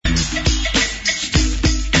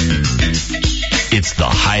It's the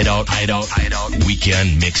Hideout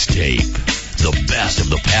Weekend Mixtape. The best of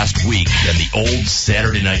the past week and the old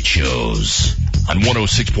Saturday night shows on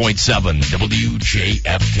 106.7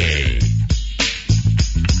 WJFK.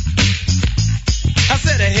 I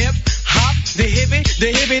said a hip hop, the hippie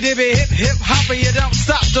dibby hip hopper. You don't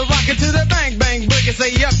stop the rocket to the bang bang boogie.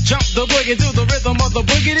 Say up, jump the boogie to the rhythm of the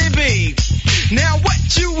boogity beat. Now what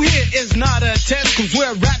you hear is not a test, 'cause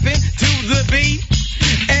we're rapping to the beat.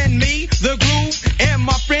 And me, the groove, and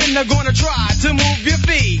my friend are gonna try to move your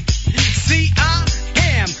feet. See, I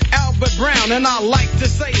am Albert Brown, and I like to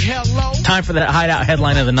say hello. Time for that Hideout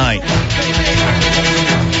headline of the night.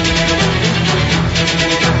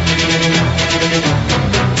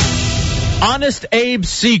 Honest Abe's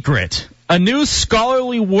Secret. A new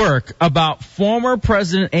scholarly work about former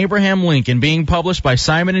President Abraham Lincoln being published by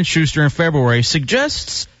Simon & Schuster in February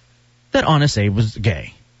suggests that Honest Abe was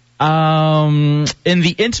gay. In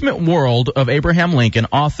The Intimate World of Abraham Lincoln,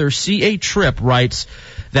 author C.A. Tripp writes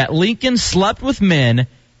that Lincoln slept with men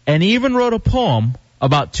and even wrote a poem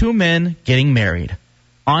about two men getting married.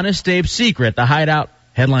 Honest Abe's Secret, the Hideout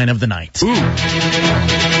headline of the night. Ooh.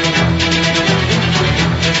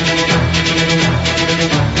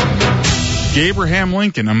 Abraham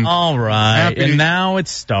Lincoln. All right, and now it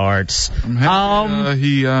starts. I'm happy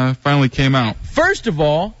he finally came out. First of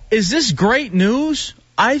all, is this great news?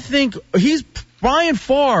 I think he's by and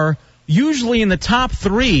far usually in the top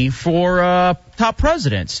 3 for top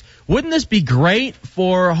presidents. Wouldn't this be great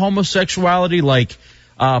for homosexuality, like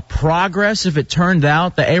progress, if it turned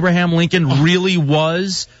out that Abraham Lincoln really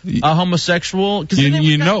was a homosexual? Because then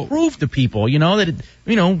we got to prove to people, that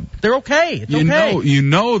they're okay. It's okay. You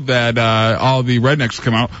know that all the rednecks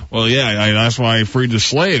come out. Well, yeah, that's why he freed the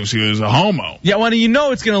slaves. He was a homo. Yeah, well,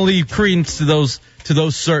 it's going to leave credence to those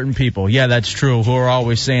certain people. Yeah, that's true. Who are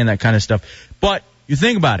always saying that kind of stuff. But you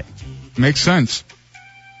think about it. Makes sense.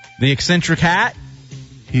 The eccentric hat.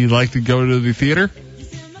 He liked to go to the theater.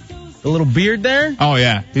 The little beard there? Oh,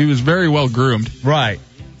 yeah. He was very well groomed. Right.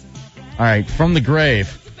 All right, from the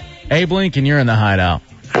grave. Abe Lincoln, you're in the Hideout.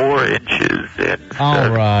 4 inches in. All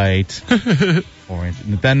right. 4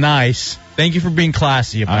 inches. That's nice. Thank you for being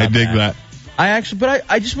classy about that. I dig that. I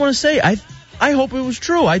just want to say, I hope it was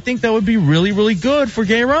true. I think that would be really, really good for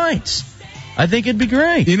gay rights. I think it'd be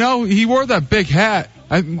great. He wore that big hat.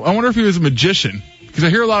 I wonder if he was a magician. Because I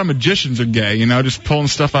hear a lot of magicians are gay, just pulling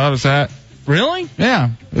stuff out of his hat. Really? Yeah.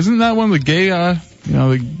 Isn't that one of the gay, All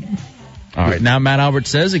right, now Matt Albert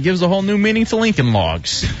says it gives a whole new meaning to Lincoln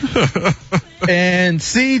Logs. And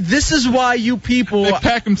see, this is why you people... They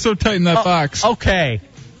pack them so tight in that box. Okay.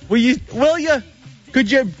 Will you? Could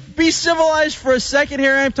you be civilized for a second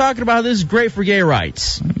here? I'm talking about how this is great for gay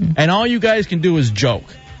rights. And all you guys can do is joke.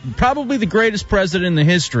 Probably the greatest president in the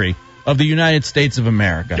history of the United States of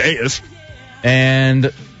America. Gayest.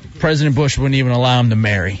 And President Bush wouldn't even allow him to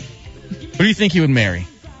marry. Who do you think he would marry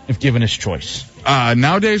if given his choice?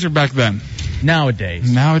 Nowadays or back then?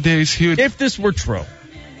 Nowadays. Nowadays, he would... If this were true.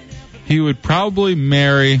 He would probably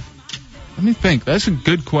marry... Let me think. That's a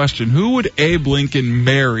good question. Who would Abe Lincoln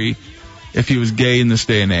marry if he was gay in this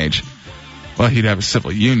day and age? Well, he'd have a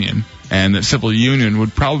civil union. And the civil union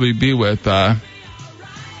would probably be with... I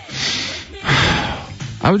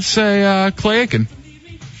would say Clay Aiken.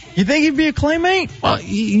 You think he'd be a Claymate? Well,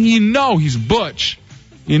 he's Butch.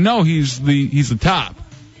 He's the top.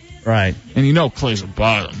 Right. And Clay's the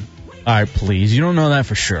bottom. All right, please. You don't know that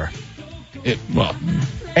for sure.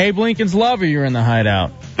 Abe Lincoln's lover, you're in the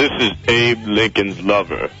Hideout. This is Abe Lincoln's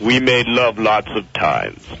lover. We made love lots of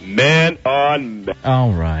times. Man on man.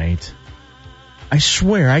 All right. I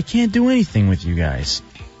swear, I can't do anything with you guys.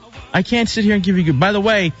 I can't sit here and give you good... By the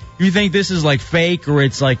way, you think this is like fake or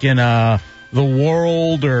it's like in The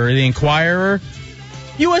World or The Inquirer?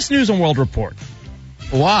 U.S. News and World Report.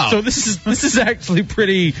 Wow. So this is actually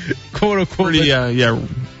pretty, quote unquote,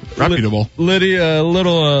 reputable.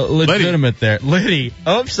 Legitimate there. Liddy.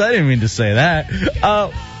 Oops, I didn't mean to say that.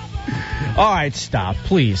 All right, stop,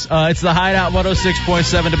 please. It's the Hideout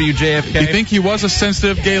 106.7 WJFK. You think he was a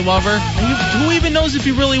sensitive gay lover? Who even knows if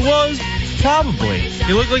he really was? Probably.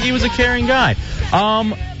 He looked like he was a caring guy.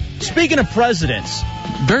 Speaking of presidents.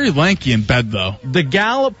 Very lanky in bed, though. The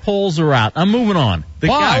Gallup polls are out. I'm moving on.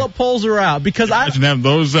 Why? Gallup polls are out because Imagine having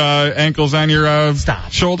those ankles on your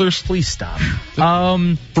shoulders. Please stop.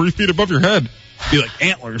 3 feet above your head. Be like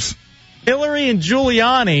antlers. Hillary and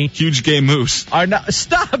Giuliani. Huge gay moose. Are not.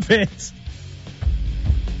 Stop it.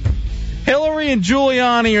 Hillary and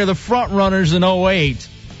Giuliani are the front runners in 08.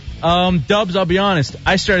 Dubs, I'll be honest.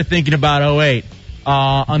 I started thinking about 08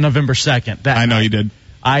 on November 2nd. I know you did.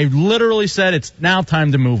 I literally said it's now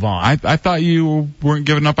time to move on. I thought you weren't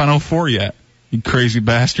giving up on 04 yet. You crazy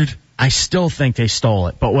bastard. I still think they stole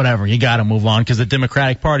it, but whatever. You got to move on because the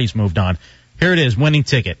Democratic Party's moved on. Here it is, winning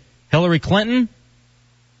ticket. Hillary Clinton,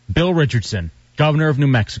 Bill Richardson, governor of New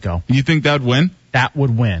Mexico. You think that'd win? That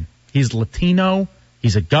would win. He's Latino.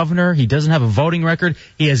 He's a governor. He doesn't have a voting record.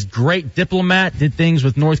 He has great diplomat, did things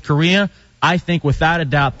with North Korea. I think without a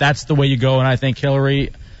doubt that's the way you go, and I think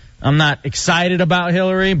Hillary, I'm not excited about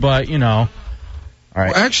Hillary, but, you know. All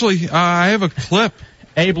right. Well, actually, I have a clip.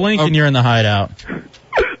 Abe Lincoln, you're in the hideout.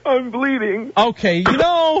 I'm bleeding. Okay, you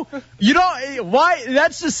don't, why,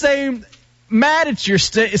 that's the same, Matt, it's your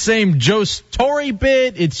same Joe Torre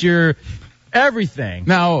bit, it's your everything.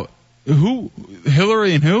 Now,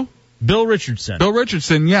 Hillary and who? Bill Richardson. Bill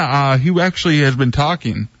Richardson, yeah, he actually has been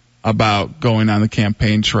talking about going on the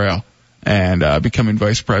campaign trail and becoming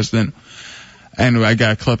vice president. And I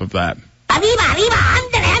got a clip of that.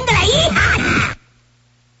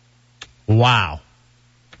 Wow.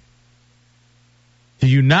 Do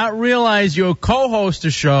you not realize you co-host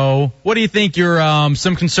a show? What do you think? You're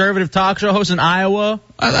some conservative talk show host in Iowa?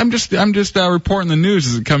 I'm just reporting the news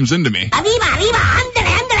as it comes into me.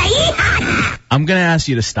 I'm gonna ask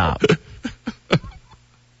you to stop.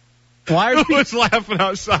 Why are Who was laughing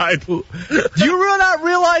outside? Do you really not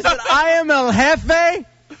realize that I am El Jefe?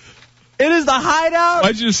 It is the hideout.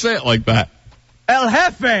 Why'd you say it like that? El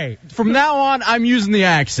Jefe. From now on, I'm using the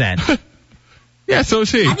accent. Yeah, so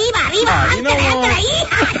is he. You know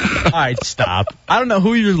what? All right, stop. I don't know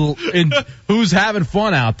who's having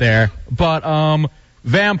fun out there, but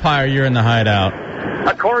Vampire, you're in the hideout.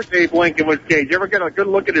 Of course Abe Lincoln was gay. Did you ever get a good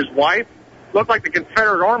look at his wife? Looked like the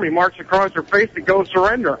Confederate Army marched across her face to go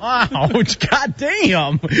surrender. Wow,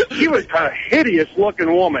 goddamn. She was a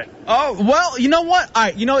hideous-looking woman. Oh, well, you know what? All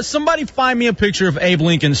right, you know what? Somebody find me a picture of Abe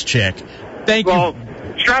Lincoln's chick. Thank you.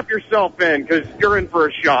 Strap yourself in, because you're in for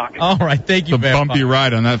a shock. All right, thank you, The bumpy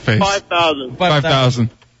ride on that face. 5,000. 5,000.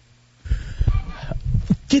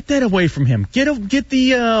 Get that away from him. Get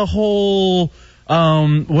the whole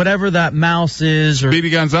whatever that mouse is. Or Speedy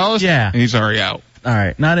Gonzalez? Yeah. He's already out. All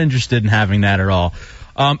right, not interested in having that at all.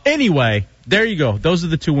 Anyway, there you go. Those are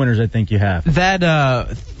the two winners I think you have.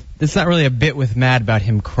 It's not really a bit with Matt about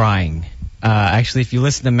him crying. Actually, if you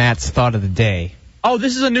listen to Matt's thought of the day. Oh,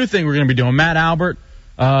 this is a new thing we're going to be doing. Matt Albert,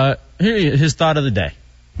 here his thought of the day.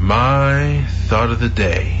 My thought of the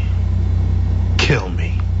day. Kill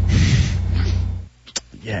me.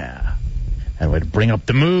 Yeah. That would bring up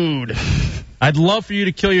the mood. I'd love for you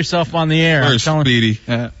to kill yourself on the air. Where's Speedy?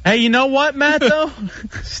 Hey, you know what, Matt, though?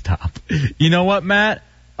 Stop. You know what, Matt?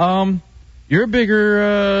 You're a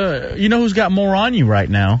bigger, you know who's got more on you right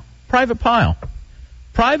now? Private Pile.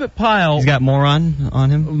 Private Pile. He's got more on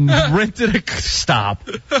him? rented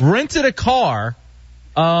a car.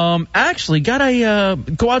 Actually, gotta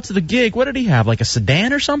go out to the gig. What did he have? Like a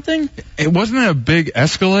sedan or something? It wasn't a big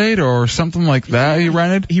Escalade or something like that he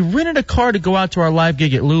rented? He rented a car to go out to our live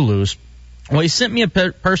gig at Lulu's. Well, he sent me a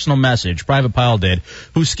personal message, Private Pile did,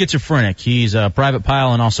 who's schizophrenic. He's Private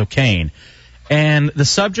Pile and also Kane. And the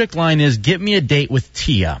subject line is, get me a date with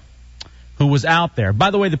Tia, who was out there.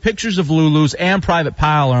 By the way, the pictures of Lulu's and Private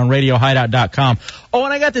Pile are on RadioHideout.com. Oh,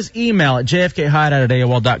 and I got this email at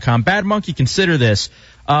jfkhideout@AOL.com. Bad Monkey, consider this.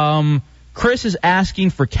 Chris is asking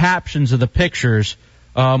for captions of the pictures,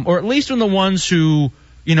 or at least from the ones who,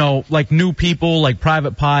 you know, like new people, like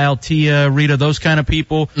Private Pile, Tia, Rita, those kind of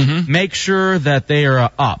people. Mm-hmm. Make sure that they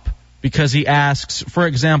are up. Because he asks, for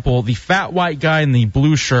example, the fat white guy in the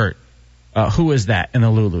blue shirt, who is that in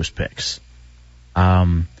the Lulu's pics?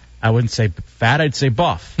 I wouldn't say fat, I'd say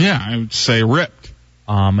buff. Yeah, I would say ripped.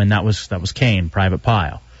 And that was Kane, Private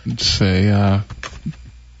Pile. I'd say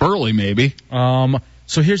burly, maybe.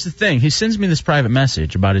 So here's the thing. He sends me this private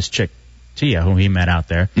message about his chick, Tia, who he met out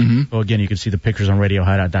there. Mm-hmm. Well, again, you can see the pictures on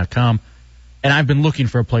RadioHideout.com. And I've been looking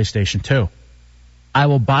for a PlayStation 2. I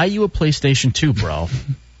will buy you a PlayStation 2, bro,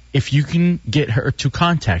 if you can get her to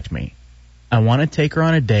contact me. I want to take her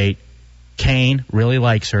on a date. Kane really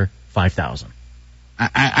likes her. 5,000.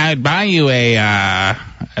 I'd buy you a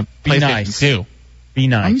PlayStation 2. Be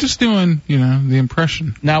nice. I'm just doing, the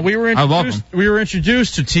impression. Now, we were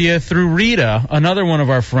introduced to Tia through Rita, another one of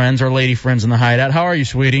our friends, our lady friends in the hideout. How are you,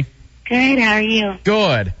 sweetie? Good. How are you?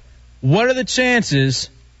 Good. What are the chances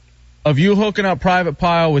of you hooking up Private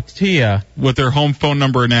Pile with Tia with their home phone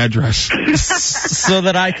number and address so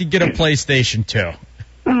that I could get a PlayStation 2?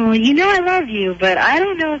 Oh, I love you, but I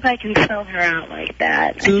don't know if I can sell her out like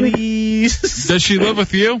that. Please. Does she live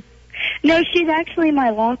with you? No, she's actually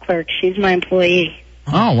my law clerk. She's my employee.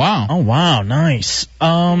 Oh, wow. Oh, wow. Nice.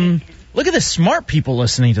 Look at the smart people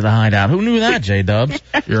listening to the hideout. Who knew that, J-Dubs?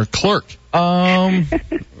 You're a clerk.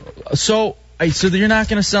 So So you're not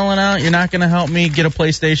going to sell it out? You're not going to help me get a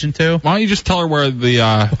PlayStation 2? Why don't you just tell her where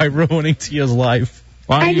the... By ruining Tia's life.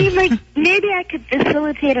 I mean, like, maybe I could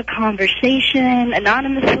facilitate a conversation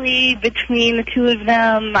anonymously between the two of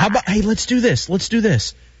them. How about, hey, let's do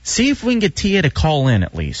this. See if we can get Tia to call in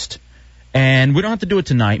at least. And we don't have to do it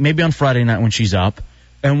tonight. Maybe on Friday night when she's up.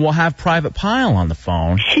 And we'll have Private Pile on the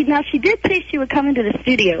phone. She did say she would come into the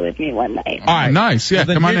studio with me one night. All right, nice. Yeah,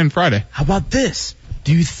 come on in Friday. How about this?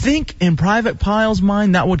 Do you think in Private Pile's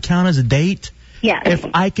mind that would count as a date? Yes. If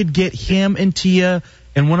I could get him and Tia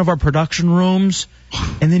in one of our production rooms,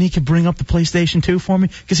 and then he could bring up the PlayStation 2 for me?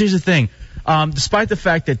 Because here's the thing. Despite the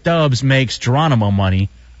fact that Dubs makes Geronimo money,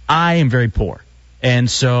 I am very poor. And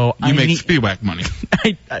so you make Spiewak money.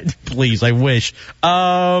 Please, I wish.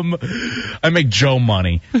 I make Joe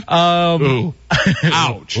money. Ooh.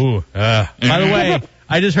 Ouch. Ooh. By the way,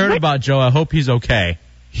 I just heard about Joe. I hope he's okay.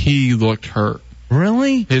 He looked hurt.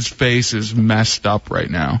 Really? His face is messed up right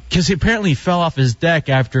now. Because he apparently fell off his deck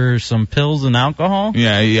after some pills and alcohol?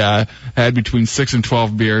 Yeah, he had between 6 and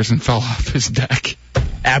 12 beers and fell off his deck.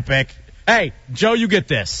 Epic. Hey, Joe, you get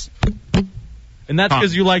this. And that's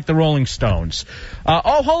because you like the Rolling Stones.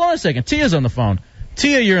 Hold on a second. Tia's on the phone.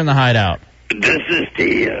 Tia, you're in the Hideout. This is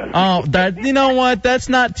Tia. Oh, you know what? That's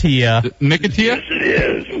not Tia. Nicotia? Yes, it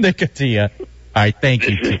is. Nicotia. All right, thank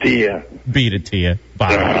you, This is Tia. Beat it, Tia.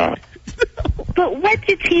 Bye. But what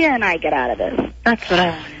did Tia and I get out of this? That's what I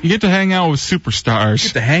want. You get to hang out with superstars. You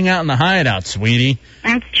get to hang out in the Hideout, sweetie.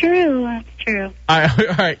 That's true. All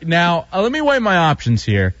right. Now, let me weigh my options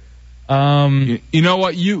here. You know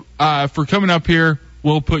what? For coming up here,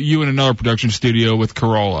 we'll put you in another production studio with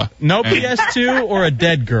Corolla. No PS2 or a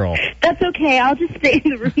dead girl? That's okay. I'll just stay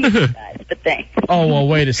in the room with you guys, but thanks. Oh, well,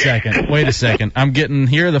 wait a second.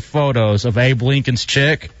 Here are the photos of Abe Lincoln's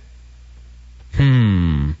chick.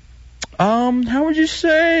 How would you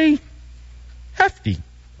say? Hefty.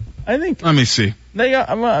 I think. Let me see. They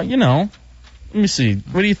got, let me see.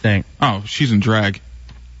 What do you think? Oh, she's in drag.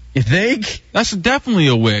 You think? That's definitely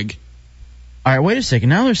a wig. All right, wait a second.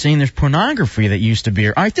 Now they're saying there's pornography that used to be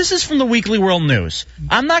here. All right, this is from the Weekly World News.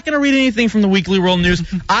 I'm not going to read anything from the Weekly World News.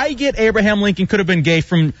 I get Abraham Lincoln could have been gay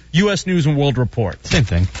from U.S. News and World Report. Same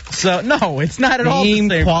thing. So, no, it's not at all the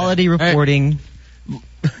same. Quality reporting. Hey,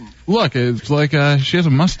 look, it's like she has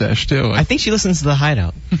a mustache, too. I think she listens to the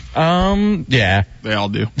Hideout. Yeah. They all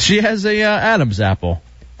do. She has a Adam's apple.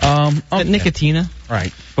 Okay. Nicotina.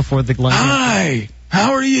 Right. Before the gland. Hi.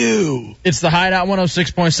 How are you? It's the Hideout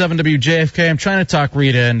 106.7 WJFK. I'm trying to talk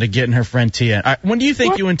Rita into getting her friend Tia. All right, when do you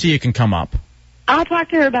think you and Tia can come up? I'll talk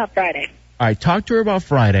to her about Friday. All right, talk to her about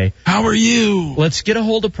Friday. How are you? Let's get a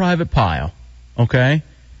hold of Private Pile, okay?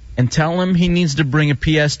 And tell him he needs to bring a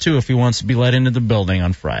PS2 if he wants to be let into the building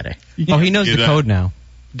on Friday. Oh, he knows the code now.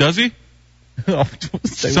 Does he?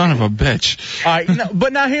 Son of a bitch. All right,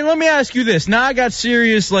 but now here, let me ask you this. Now I got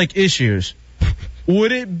serious, issues.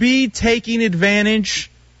 Would it be taking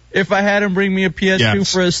advantage if I had him bring me a PS2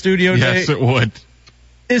 for a studio date? Yes, it would.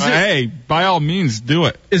 Hey, by all means, do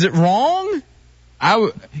it. Is it wrong?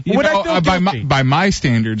 I feel guilty? By my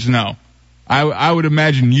standards, no. I would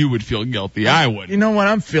imagine you would feel guilty. I would. You know what?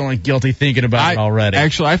 I'm feeling guilty thinking about it already.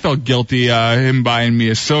 Actually, I felt guilty him buying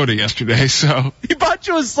me a soda yesterday. So he bought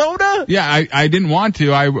you a soda? Yeah, I didn't want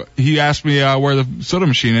to. He asked me where the soda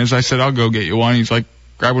machine is. I said, I'll go get you one. He's like,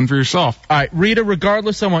 grab one for yourself. All right, Rita,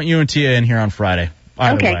 regardless, I want you and Tia in here on Friday.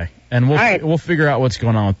 Either way. And we'll figure out what's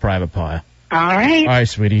going on with Private Pile. All right. All right,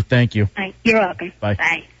 sweetie. Thank you. You're welcome.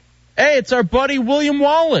 Bye. Hey, it's our buddy William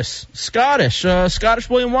Wallace. Scottish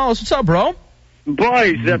William Wallace. What's up, bro?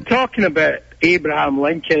 Boys, they're talking about Abraham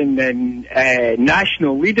Lincoln and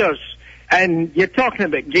national leaders, and you're talking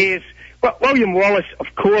about gays. Well, William Wallace, of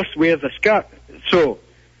course, wears a skirt, so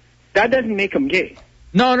that doesn't make him gay.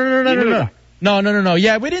 No. No.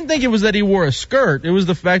 Yeah, we didn't think it was that he wore a skirt. It was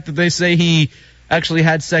the fact that they say he actually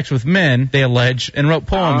had sex with men, they allege, and wrote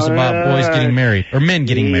poems about boys getting married, or men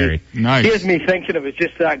getting married. Nice. Here's me thinking it was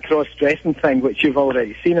just that cross-dressing thing, which you've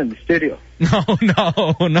already seen in the studio.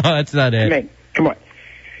 No, that's not it. I mean, come on.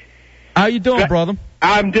 How you doing, brother?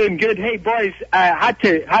 I'm doing good. Hey, boys, I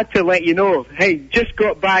had to let you know. Hey, just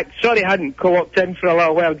got back. Sorry I hadn't co-opted in for a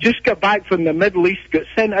little while. Just got back from the Middle East. Got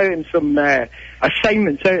sent out on some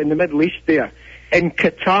assignments out in the Middle East there, in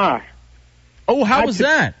Qatar. Oh, how was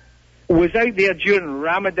that? Was out there during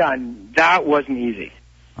Ramadan. That wasn't easy.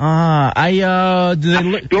 Scotsman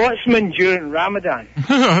during Ramadan.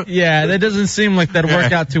 Yeah, that doesn't seem like that'd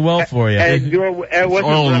work out too well for you. It wasn't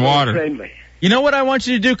oil and water. Friendly. You know what I want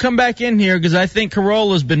you to do? Come back in here, because I think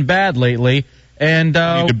Corolla's been bad lately, and you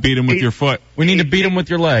need to beat him with your foot. We need to beat him with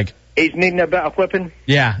your leg. he's needing a bit of whipping.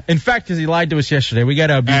 Yeah. In fact, because he lied to us yesterday, we got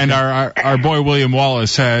to abuse him. And our boy William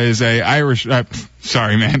Wallace is a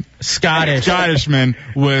Scottishman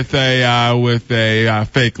with a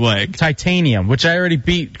fake leg. Titanium, which I already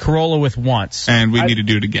beat Corolla with once. And we need to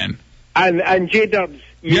do it again. And J-Dubs,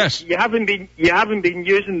 yes. You haven't been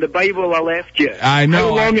using the Bible I left you. I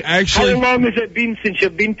know. How long has it been since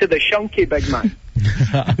you've been to the Shunky, big man?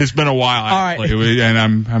 It's been a while, actually. All right.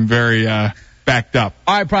 And I'm very backed up.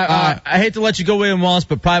 All right, I hate to let you go, William Wallace,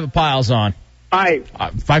 but Private Pile's on. All right.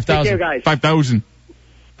 5,000. guys. 5,000.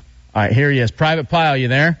 All right, here he is. Private Pile, you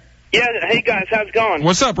there? Yeah, hey guys, how's it going?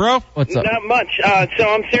 What's up, bro? What's up? Not much. So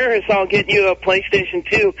I'm serious. I'll get you a PlayStation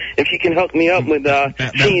 2 if you can hook me up with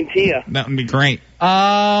C and Tia. That would be great.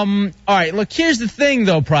 All right. Look, here's the thing,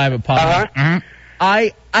 though, Private Pile.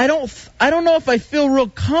 I don't know if I feel real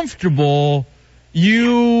comfortable.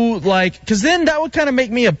 Because then that would kind of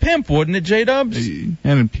make me a pimp, wouldn't it, J-Dubs? And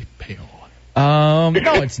it'd be pale. No,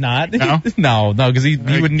 it's not. No, because he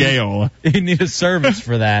would need a service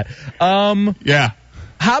for that. Yeah.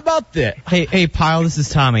 How about this? Hey, Pile, this is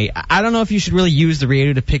Tommy. I don't know if you should really use the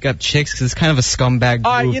radio to pick up chicks, because it's kind of a scumbag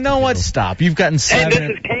move. You know what? Stop. You've gotten 7. Hey,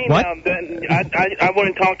 this is Kane. What? I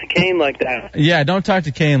wouldn't talk to Kane like that. Yeah, don't talk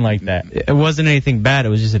to Kane like that. It wasn't anything bad. It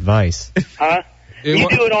was just advice. Huh? You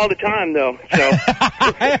do it all the time, though.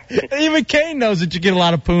 So even Kane knows that you get a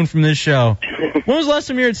lot of poon from this show. When was the last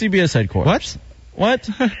time you were at CBS headquarters? What?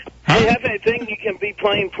 They have that thing you can be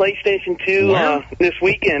playing PlayStation 2 this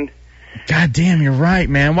weekend. God damn, you're right,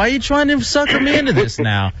 man. Why are you trying to sucker me into this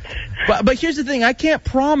now? But here's the thing. I can't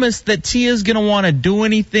promise that Tia's going to want to do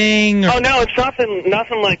anything. Oh, no, it's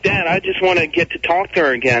nothing like that. I just want to get to talk to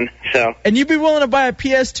her again. So. And you'd be willing to buy a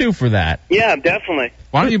PS2 for that? Yeah, definitely.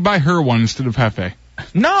 Why don't you buy her one instead of Hefe?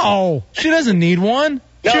 No, she doesn't need one.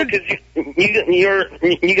 No, because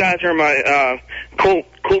you guys are my cool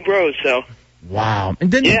bros, so. Wow.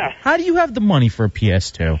 And then how do you have the money for a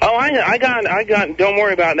PS2? Oh, I got. Don't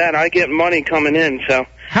worry about that. I get money coming in. So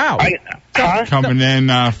how? Coming in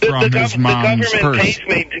from his mom's purse. The government pays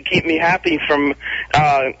me to keep me happy from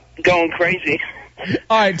going crazy.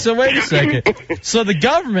 All right. So wait a second. So the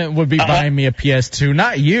government would be buying me a PS2,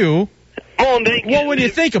 not you. Well, when you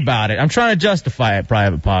think about it, I'm trying to justify it,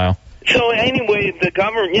 Private Pile. So anyway, the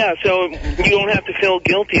government, so you don't have to feel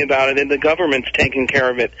guilty about it, and the government's taking care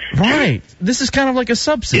of it. Right. This is kind of like a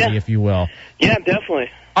subsidy, if you will. Yeah, definitely.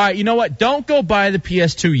 All right, you know what? Don't go buy the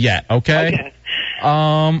PS2 yet, okay? Okay.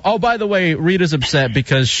 Oh, by the way, Rita's upset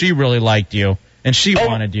because she really liked you, and she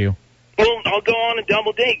wanted you. Well, I'll go on a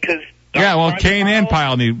double date, because... Yeah, well, Kane and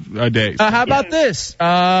Pile need a date. How about this?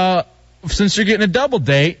 Since you're getting a double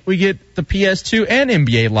date, we get the PS2 and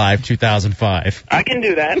NBA Live 2005. I can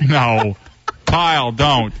do that. No. Pile,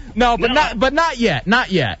 don't. No, not yet.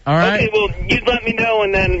 Not yet. All right. Okay, well, you let me know,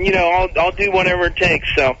 and then I'll do whatever it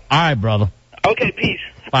takes. So. All right, brother. Okay, peace.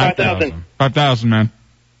 5,000. 5,000, man.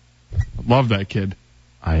 Love that kid.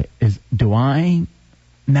 Do I?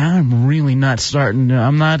 Now I'm really not starting to.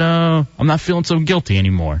 I'm not feeling so guilty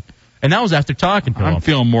anymore. And that was after talking to him. I'm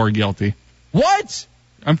feeling more guilty. What?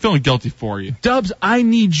 I'm feeling guilty for you. Dubs, I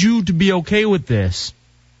need you to be okay with this.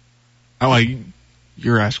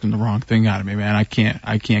 You're asking the wrong thing out of me, man. I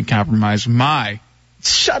can't compromise my.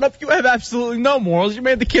 Shut up. You have absolutely no morals. You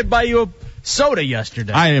made the kid buy you a soda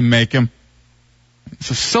yesterday. I didn't make him.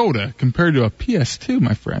 It's a soda compared to a PS2,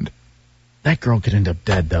 my friend. That girl could end up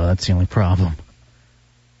dead, though. That's the only problem.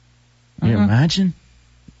 Can you imagine?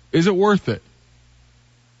 Is it worth it?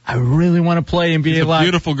 I really want to play NBA Live. She's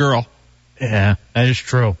a beautiful girl. Yeah, that is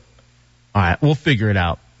true. All right, we'll figure it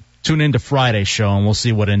out. Tune into Friday's show, and we'll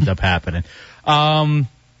see what ends up happening.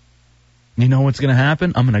 You know what's going to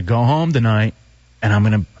happen? I'm going to go home tonight, and I'm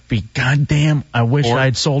going to be, goddamn, I wish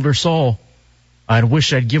I'd sold her soul. I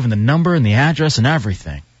wish I'd given the number and the address and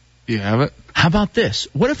everything. You have it? How about this?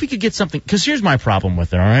 What if we could get something? Because here's my problem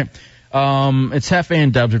with it, all right? It's Hefe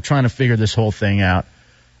and Dubs are trying to figure this whole thing out.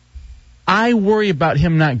 I worry about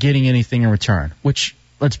him not getting anything in return, which,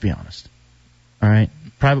 let's be honest. All right?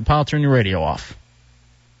 Private Pile, turn your radio off.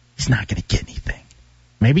 He's not going to get anything.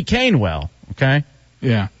 Maybe Kane will, okay?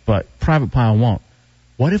 Yeah. But Private Pile won't.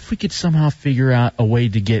 What if we could somehow figure out a way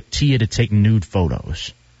to get Tia to take nude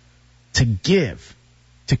photos to give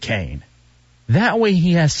to Kane? That way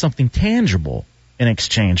he has something tangible in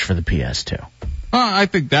exchange for the PS2. I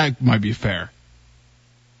think that might be fair.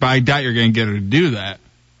 But I doubt you're going to get her to do that.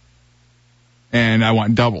 And I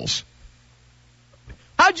want doubles.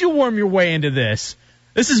 How'd you worm your way into this?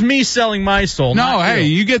 This is me selling my soul. No, hey,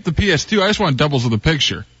 you get the PS2. I just want doubles of the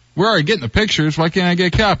picture. We're already getting the pictures. Why can't I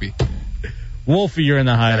get a copy? Wolfie, you're in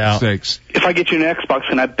the hideout. Sakes. If I get you an Xbox,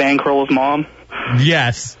 can I bankroll his mom?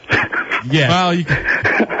 Yes. Yes. Well,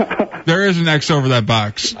 there is an X over that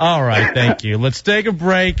box. All right, thank you. Let's take a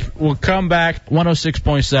break. We'll come back.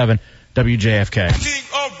 106.7 WJFK.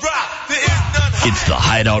 It's the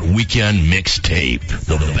Hideout Weekend Mix Tape.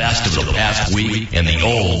 The best of the past week and the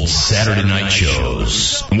old Saturday night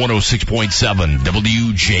shows. 106.7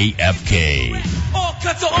 WJFK. All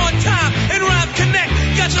cuts are on time and Rhyme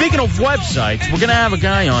Connect. Speaking of websites, we're going to have a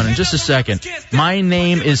guy on in just a second.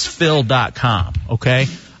 MyNameIsPhil.com, okay?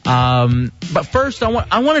 But first, I want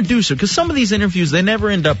to do so, because some of these interviews, they never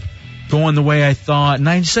end up going the way I thought. And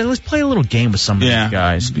I just said, let's play a little game with some of these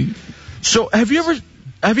guys. So have you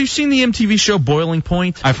seen the MTV show Boiling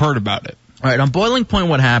Point? I've heard about it. All right, on Boiling Point,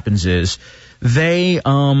 what happens is they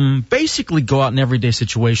basically go out in everyday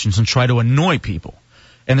situations and try to annoy people.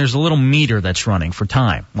 And there's a little meter that's running for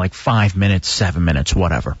time, like 5 minutes, 7 minutes,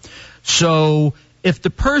 whatever. So if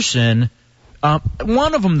the person,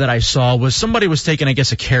 one of them that I saw was somebody was taking, I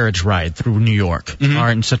guess, a carriage ride through New York, all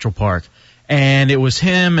right, in Central Park. And it was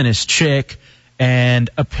him and his chick, and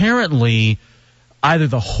apparently either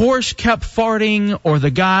the horse kept farting or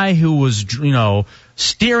the guy who was,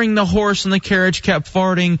 steering the horse in the carriage kept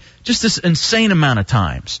farting, just this insane amount of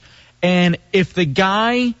times. And if they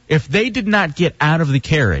did not get out of the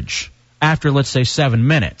carriage after, let's say, 7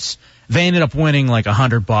 minutes, they ended up winning like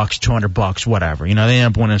 $100, $200, whatever. They ended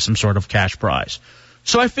up winning some sort of cash prize.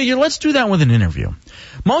 So I figured, let's do that with an interview.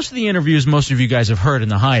 Most of the interviews most of you guys have heard in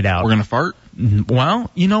the Hideout. We're going to fart? Well,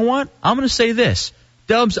 you know what? I'm going to say this.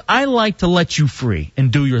 Dubs, I like to let you free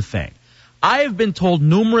and do your thing. I have been told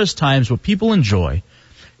numerous times what people enjoy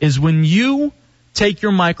is when you take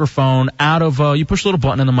your microphone out of, you push a little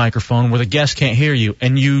button on the microphone where the guest can't hear you,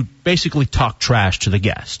 and you basically talk trash to the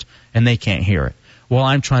guest, and they can't hear it while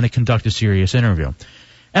I'm trying to conduct a serious interview.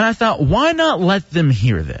 And I thought, why not let them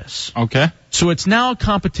hear this? Okay. So it's now a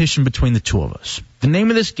competition between the two of us. The name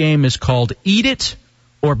of this game is called Eat It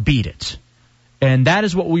or Beat It. And that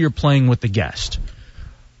is what we are playing with the guest.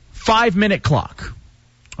 5-minute clock.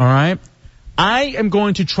 All right? I am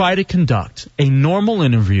going to try to conduct a normal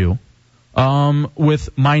interview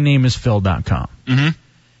with MyNameIsPhil.com. Mm-hmm.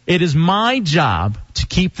 It is my job to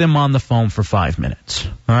keep them on the phone for 5 minutes.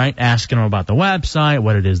 All right? Asking them about the website,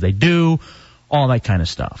 what it is they do, all that kind of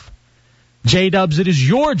stuff. J-Dubs, it is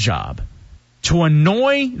your job to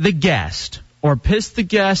annoy the guest or piss the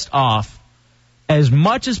guest off as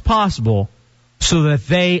much as possible so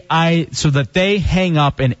that they hang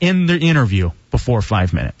up and end their interview before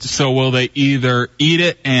 5 minutes. So will they either eat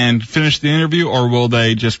it and finish the interview, or will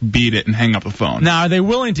they just beat it and hang up the phone? Now, are they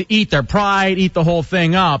willing to eat their pride, eat the whole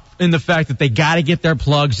thing up in the fact that they got to get their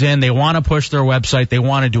plugs in, they want to push their website, they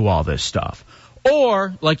want to do all this stuff?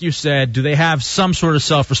 Or, like you said, do they have some sort of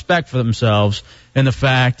self-respect for themselves in the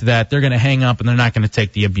fact that they're going to hang up and they're not going to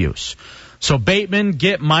take the abuse? So, Bateman,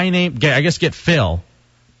 get Phil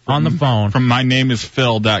on the phone. From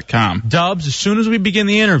MyNameIsPhil.com. Dubs, as soon as we begin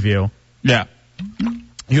the interview,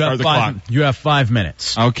 you have 5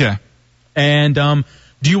 minutes. Okay. And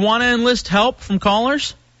do you want to enlist help from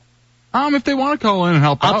callers? If they want to call in and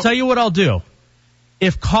help out. I'll tell you what I'll do.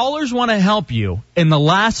 If callers want to help you, in the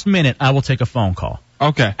last minute, I will take a phone call.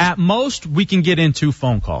 Okay. At most, we can get in 2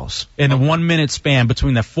 phone calls in a 1 minute span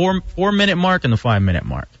between the 4 minute mark and the 5 minute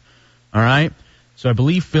mark. All right? So I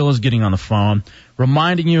believe Phil is getting on the phone.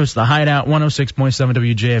 Reminding you, it's the Hideout 106.7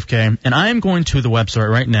 WJFK. And I am going to the website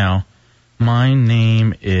right now.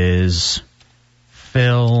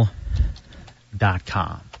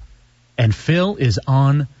 MyNameIsPhil.com. And Phil is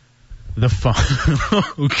on the phone.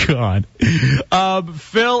 Oh, God.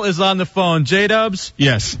 Phil is on the phone. J-Dubs?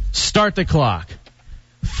 Yes. Start the clock.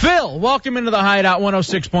 Phil, welcome into the Hideout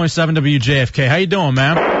 106.7 WJFK. How you doing,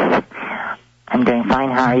 man? I'm doing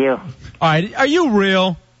fine. How are you? All right. Are you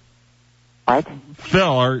real? What? Phil,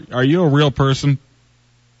 are you a real person?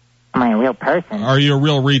 Am I a real person? Are you a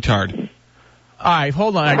real retard? All right,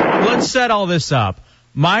 hold on. Let's set all this up.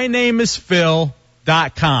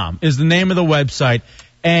 MyNameIsPhil.com is the name of the website.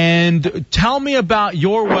 And tell me about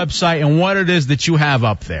your website and what it is that you have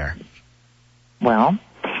up there. Well,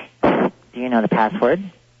 do you know the password?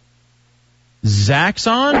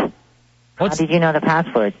 Zaxxon? How did you know the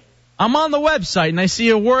password? I'm on the website and I see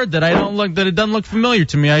a word that it doesn't look familiar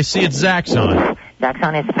to me. I see it's Zaxxon.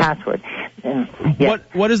 Zaxxon is the password. Yes.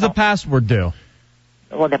 What does the password do?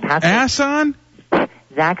 Well, the password. Asson?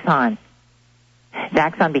 Zaxxon.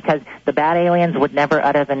 Zaxxon, because the bad aliens would never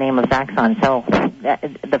utter the name of Zaxxon. So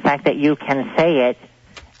the fact that you can say it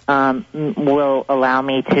will allow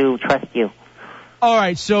me to trust you. All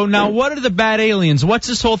right, so now what are the bad aliens? What's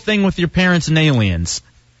this whole thing with your parents and aliens?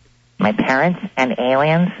 My parents and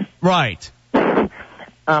aliens? Right.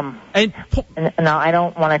 No, I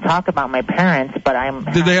don't want to talk about my parents, but I'm...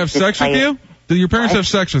 Did they have sex with you? Did your parents have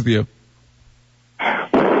sex with you?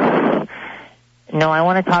 No, I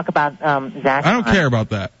want to talk about Zaxxon. I don't care about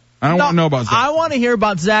that. I don't want to know about Zaxxon. I want to hear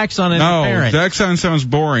about Zaxxon and his parents. No, Zaxxon sounds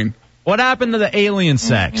boring. What happened to the alien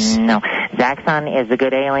sex? No, Zaxxon is a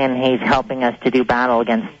good alien. He's helping us to do battle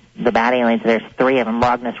against the bad aliens. There's 3 of them,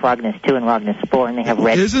 Rognus 2, and Rognus 4, and they have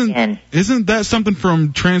red skin. Isn't that something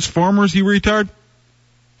from Transformers, you retard?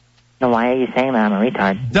 No, why are you saying that I'm a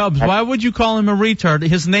retard? Dubs, why would you call him a retard?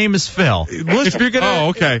 His name is Phil. If you're gonna,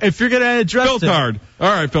 okay. If you're gonna address Philtard. All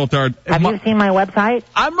right, Philtard. Have you seen my website?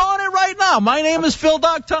 I'm on it right now. My name is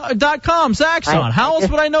Phil.com, Zaxxon. How else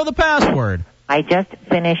would I know the password? I just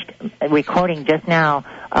finished recording just now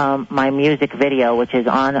my music video, which is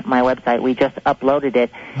on my website. We just uploaded it.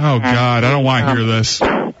 Oh, God, I don't want to hear this.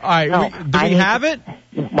 All right, do we have it?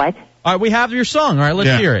 What? All right, we have your song. All right,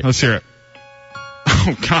 let's hear it. Let's hear it.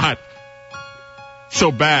 Oh, God. So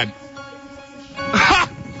bad. Can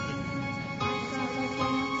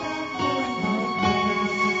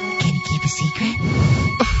you keep a secret?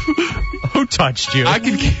 Who touched you? I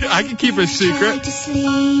can keep a secret. To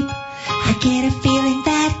sleep. I get a feeling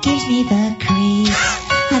that gives me the creep.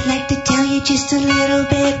 I'd like to tell you just a little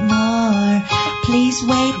bit more. Please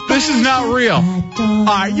wait. This is not real. All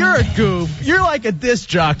right, you're a goof. You're like a disc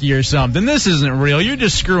jockey or something. This isn't real. You're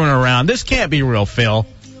just screwing around. This can't be real, Phil.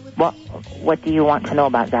 Well, what do you want to know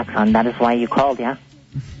about Zaxxon? That is why you called, yeah?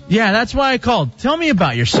 Yeah, that's why I called. Tell me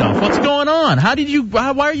about yourself. What's going on?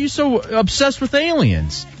 Why are you so obsessed with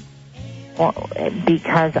aliens? Well,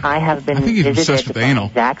 because I have been visited by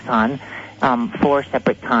Zaxxon 4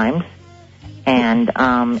 separate times, and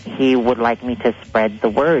he would like me to spread the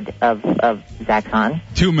word of Zaxxon.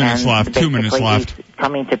 2 minutes left. 2 minutes left.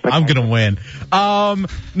 Coming to I'm gonna win.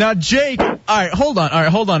 Now Jake. All right, hold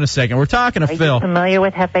on a second. We're talking to Phil. Are you familiar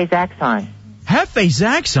with Hefe Zaxxon? Hefe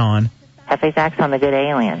Zaxxon? Hefe Zaxxon, the good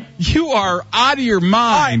alien. You are out of your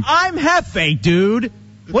mind. All right, I'm Hefe, dude.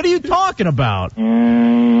 What are you talking about?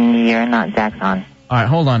 You're not Zaxxon. All right,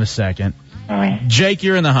 hold on a second. All right. Jake,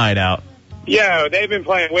 you're in the hideout. Yo, they've been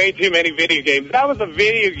playing way too many video games. That was a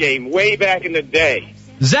video game way back in the day.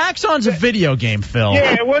 Zaxxon's a video game, Phil.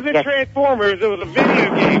 Yeah, it wasn't Transformers. It was a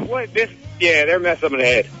video game. Yeah, they're messed up in the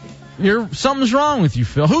head. Something's wrong with you,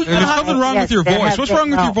 Phil. There's something wrong with your voice. What's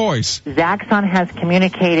wrong with your voice? Zaxxon has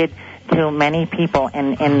communicated to many people.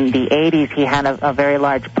 In the 80s, he had a very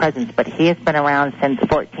large presence, but he has been around since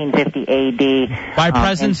 1450 A.D. By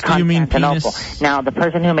presence, do you mean penis? Now, the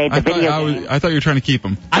person who made the video game... I thought you were trying to keep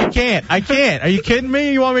him. I can't. Are you kidding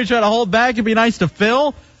me? You want me to try to hold back and be nice to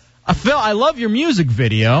Phil? Phil, I love your music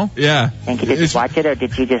video. Yeah. Thank you. Did you watch it, or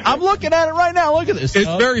did you just... I'm looking at it right now. Look at this. It's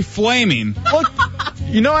very flaming. Look,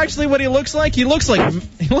 you know actually what he looks like? He looks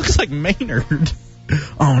like Maynard.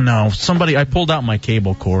 Oh, no. I pulled out my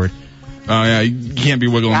cable cord. Oh, yeah, you can't be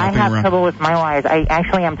wiggling that thing around. I have trouble with my wires.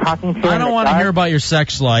 I'm talking to you. I don't want to hear about your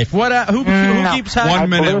sex life. Who keeps having... 1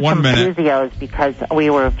 minute. I blew some fusios because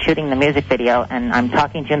we were shooting the music video, and I'm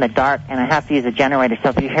talking to you in the dark, and I have to use a generator. So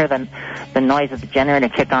if you hear the noise of the generator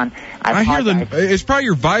kick on, I hear it's probably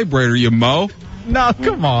your vibrator, you mo. No,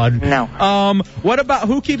 come on. No. What about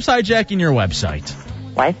who keeps hijacking your website?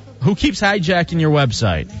 What? Who keeps hijacking your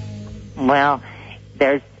website? Well,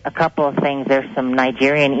 there's a couple of things. There's some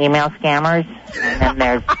Nigerian email scammers, and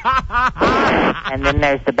then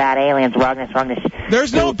there's the bad aliens, Rognus.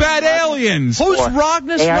 There's no bad aliens. Who's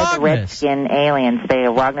Rognus? They are the redskin aliens. They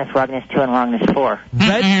are Rognus 2, and Rognus 4.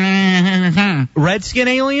 Redskin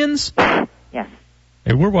aliens? Yes.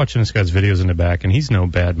 Hey, we're watching this guy's videos in the back, and he's no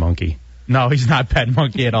bad monkey. No, he's not bad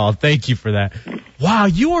monkey at all. Thank you for that. Wow,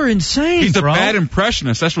 you are insane, He's bro. a bad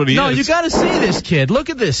impressionist. That's what he is. No, you got to see this kid. Look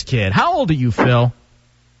at this kid. How old are you, Phil?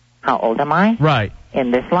 How old am I? Right.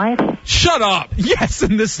 In this life? Shut up. Yes,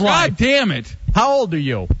 in this life. God damn it. How old are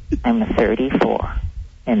you? I'm 34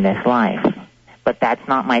 in this life. But that's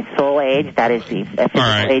not my soul age. That is the physical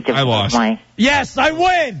age of my... Yes, I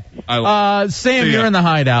win! Sam, you're in the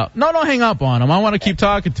hideout. No, don't hang up on him. I want to keep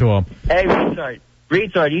talking to him. Hey,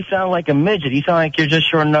 retard, you sound like a midget. You sound like you're just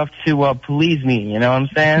short enough to please me. You know what I'm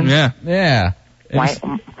saying? Yeah.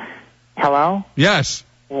 Hello? Yes.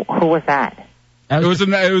 Who was that? It was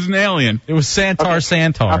an alien. It was Santar.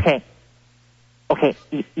 Okay,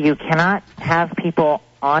 you cannot have people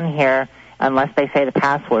on here unless they say the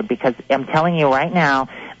password, because I'm telling you right now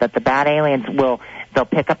that the bad aliens they'll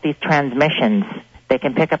pick up these transmissions. They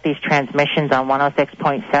can pick up these transmissions on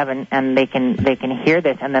 106.7, and they can hear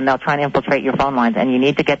this, and then they'll try and infiltrate your phone lines, and you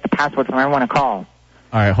need to get the password from everyone to call.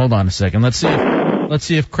 All right, hold on a second. Let's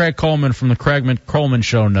see if Craig Coleman from the Craig Coleman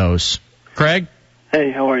Show knows. Craig?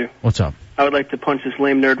 Hey, how are you? What's up? I would like to punch this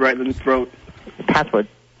lame nerd right in the throat. Password,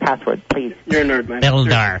 please. You're a nerd, man.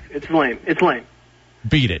 Eldar. It's lame. It's lame.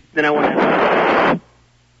 Beat it. Then I want to...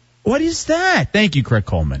 What is that? Thank you, Craig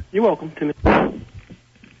Coleman. You're welcome, Timmy.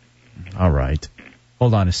 All right.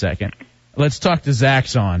 Hold on a second. Let's talk to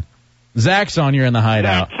Zaxxon. Zaxxon, you're in the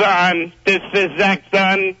hideout. Zaxxon, this is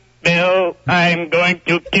Zaxxon. Bill, I'm going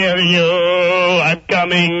to kill you. I'm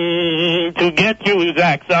coming to get you,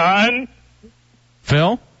 Zaxxon.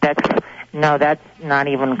 Phil? That's not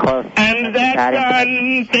even close. And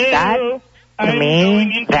Zaxxon, Phil. To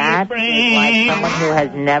me, that is like someone who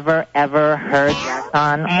has never, ever heard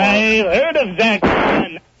Zaxxon. I heard of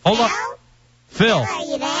Zaxxon. Hold on. Phil,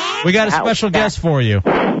 we got a special guest for you.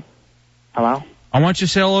 Hello? I want you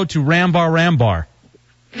to say hello to Rambar.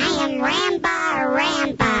 I am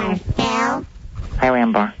Rambar, Phil. Hi,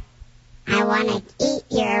 Rambar. I want to eat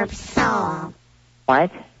your soul.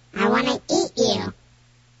 What? I want to eat you.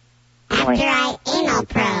 After I anal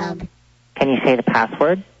probe. Can you say the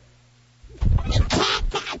password?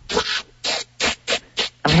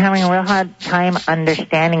 I'm having a real hard time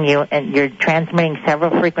understanding you, and you're transmitting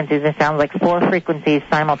several frequencies. It sounds like 4 frequencies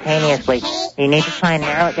simultaneously. You need to try and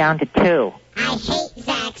narrow it down to 2. I hate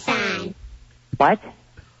Zaxxon. What?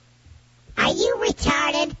 Are you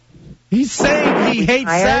retarded? He's saying he hates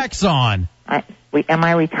Zaxxon. Am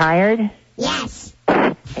I retired? Yes.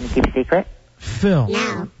 Can you keep a secret? Phil.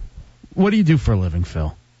 No. What do you do for a living,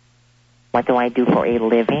 Phil? What do I do for a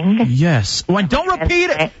living? Yes. Well, don't repeat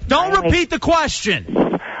it. Don't repeat the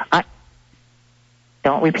question.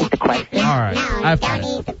 Don't repeat the question. All right.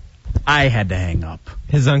 I had to hang up.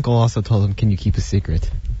 His uncle also told him, can you keep a secret?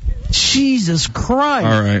 Jesus Christ.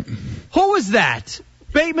 All right. Who was that?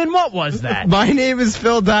 Bateman, what was that? My name is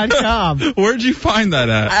Phil.com. Where'd you find that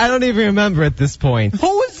at? I don't even remember at this point.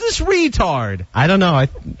 Who is this retard? I don't know. I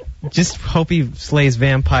just hope he slays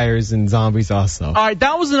vampires and zombies also. All right,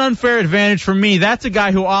 that was an unfair advantage for me. That's a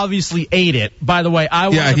guy who obviously ate it. By the way,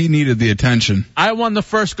 he needed the attention. I won the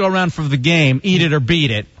first go-round for the game, eat it or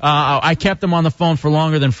beat it. I kept him on the phone for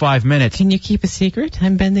longer than 5 minutes. Can you keep a secret?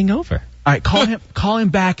 I'm bending over. All right, call him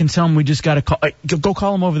back and tell him we just got a call. Go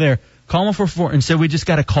call him over there. Call him for 4 and say we just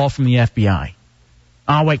got a call from the FBI.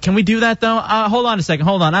 Oh, wait, can we do that, though? Hold on a second.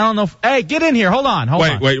 Hold on. I don't know hey, get in here. Hold on.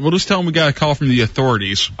 Wait. We'll just tell him we got a call from the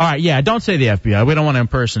authorities. All right, yeah, don't say the FBI. We don't want to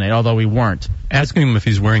impersonate, although we weren't. Ask him if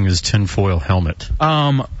he's wearing his tinfoil helmet.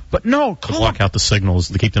 But no, to block out the signals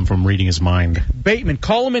to keep them from reading his mind. Bateman,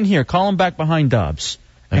 call him in here. Call him back behind Dubs.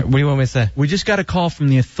 What do you want me to say? We just got a call from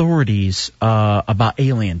the authorities about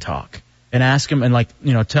alien talk. And ask him and,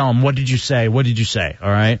 tell him, what did you say? What did you say? All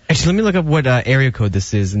right? Actually, let me look up what area code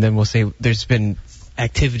this is, and then we'll say there's been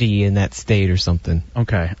activity in that state or something.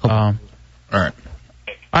 Okay. All right. All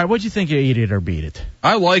right, what'd you think of Eat It or Beat It?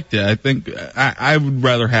 I liked it. I think I would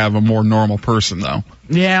rather have a more normal person, though.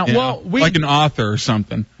 Yeah, like an author or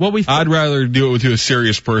something. I'd rather do it with a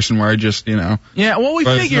serious person where I just, Yeah, well, we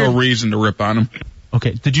figured. There's no reason to rip on him.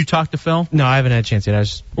 Okay, did you talk to Phil? No, I haven't had a chance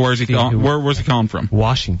yet. Where's he calling? Where's he calling from?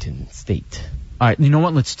 Washington State. All right, you know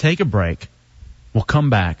what? Let's take a break. We'll come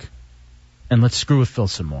back, and let's screw with Phil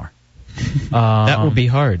some more. That will be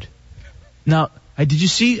hard. Now, did you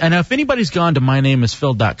see? And if anybody's gone to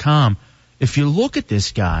mynameisphil.com, if you look at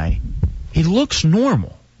this guy, he looks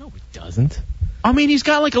normal. No, he doesn't. I mean, he's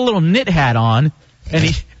got like a little knit hat on,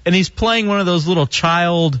 and he's playing one of those little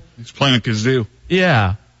child. He's playing a kazoo.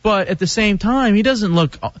 Yeah. But at the same time, he doesn't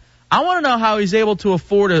look. I want to know how he's able to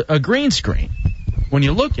afford a green screen when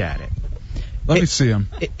you look at it. Let me see him.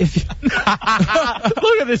 Look at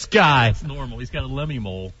this guy. It's normal. He's got a lemmy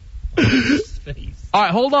mole on his face. All right,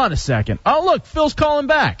 hold on a second. Oh, look, Phil's calling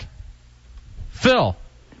back. Phil.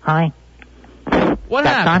 Hi. What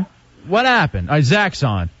happened? What happened? Zach's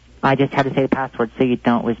on. I just had to say the password so you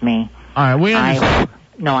don't with me. All right, we understand.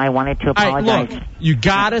 I wanted to apologize. All right, look, you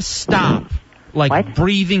gotta stop.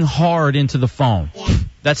 Breathing hard into the phone. Yeah.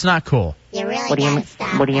 That's not cool. You really What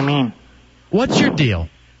do you mean? What's your deal?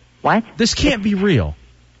 What? This can't be real.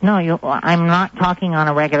 No, I'm not talking on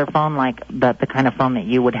a regular phone like the kind of phone that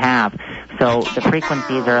you would have. So the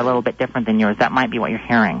frequencies are a little bit different than yours. That might be what you're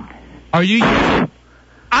hearing. Are you?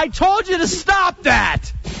 I told you to stop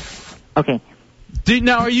that. Okay.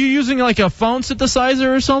 Now, are you using like a phone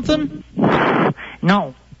synthesizer or something?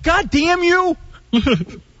 No. God damn you!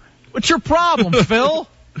 What's your problem, Phil?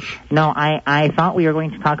 No, I thought we were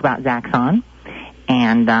going to talk about Zaxxon,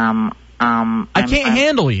 and I can't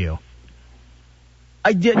handle you.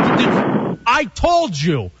 I told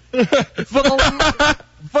you. For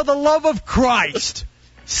the love of Christ,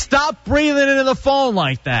 stop breathing into the phone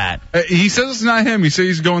like that. He says it's not him. He says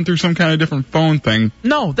he's going through some kind of different phone thing.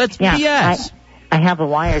 No, that's BS. I have the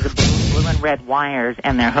wires, blue and red wires,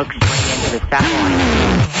 and they're hooked straight into the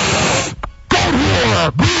satellite.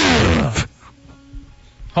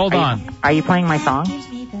 Hold on. Are you playing my song?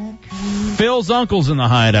 Phil's uncle's in the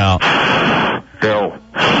hideout. Phil,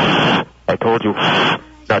 I told you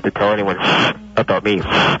not to tell anyone about me.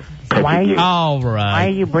 Why are you? All right. Why are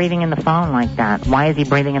you breathing in the phone like that? Why is he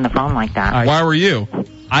breathing in the phone like that? Right. Why were you?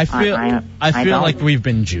 I feel don't. like we've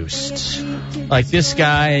been juiced. Like this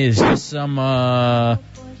guy is just some all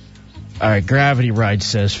right, Gravity Ride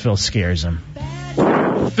says Phil scares him.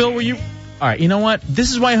 Phil, were you all right, you know what?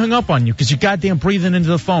 This is why I hung up on you, because you're goddamn breathing into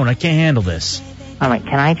the phone. I can't handle this. All right,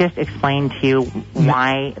 can I just explain to you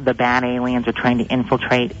why the bad aliens are trying to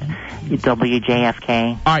infiltrate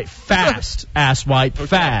WJFK? All right, fast, asswipe,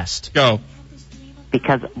 fast. Go.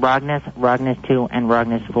 Because Rognus 2, and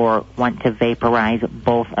Rognus 4 want to vaporize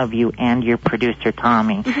both of you and your producer,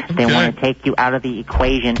 Tommy. They want to take you out of the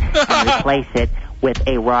equation and replace it with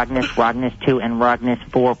a Rognus 2, and Rognus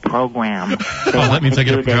 4 program. Oh, that means I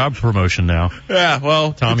get a job promotion now. Yeah,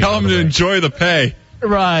 well, Tommy, tell them to enjoy the pay.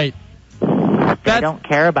 Right. They don't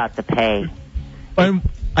care about the pay.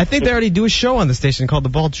 I think they already do a show on the station called The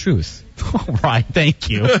Bald Truth. All right, thank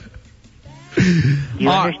you. Do you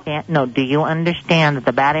understand? No, do you understand that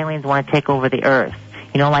the bad aliens want to take over the Earth?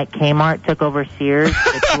 You know, like Kmart took over Sears?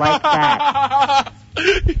 It's like that.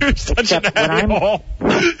 You're such an a-hole.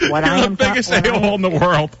 What I am the biggest a-hole in the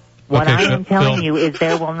world. What I am telling you is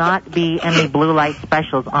there will not be any blue light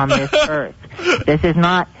specials on this Earth. This is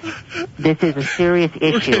a serious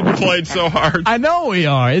issue. We're getting played so hard. I know we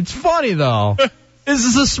are. It's funny, though. This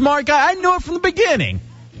is a smart guy. I knew it from the beginning.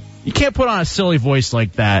 You can't put on a silly voice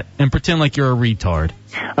like that and pretend like you're a retard.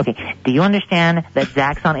 Okay, do you understand that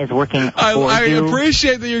Zaxxon is working for you? I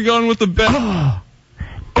appreciate that you're going with the bet.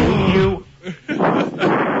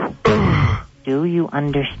 Do you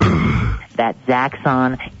understand that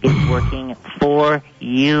Zaxxon is working for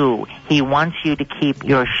you? He wants you to keep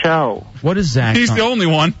your show. What is Zaxxon? He's the only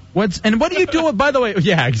one. What are you doing, by the way?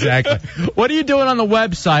 Yeah, exactly. What are you doing on the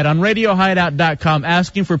website, on RadioHideout.com,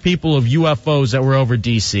 asking for people of UFOs that were over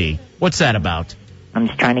D.C.? What's that about? I'm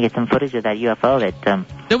just trying to get some footage of that UFO that...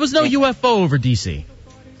 There was no UFO over D.C.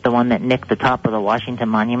 The one that nicked the top of the Washington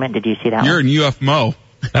Monument. Did you see that You're one? in UFMO.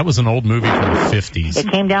 That was an old movie from the 50s.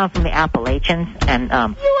 It came down from the Appalachians, and...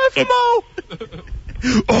 UFMO!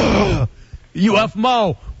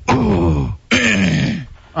 UFMO!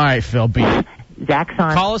 All right, Phil, beat it.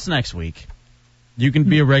 Zaxxon. Call us next week. You can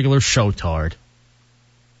be a regular showtard.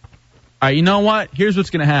 All right, you know what? Here's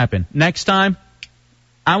what's going to happen. Next time,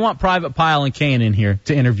 I want Private Pile and Kane in here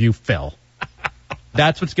to interview Phil.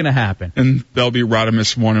 That's what's going to happen. And they'll be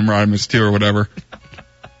Rodimus 1 and Rodimus 2 or whatever.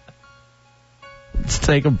 Let's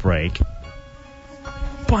take a break.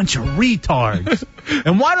 Bunch of retards.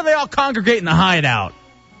 And why do they all congregate in the hideout?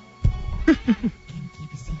 At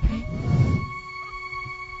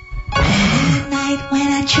night when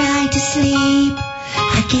I try to sleep,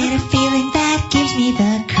 I get a feeling that gives me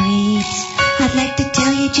the creeps. I'd like to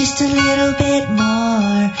tell you just a little bit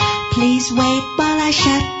more. Please wait while I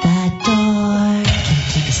shut the door. Can I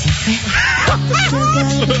keep a secret?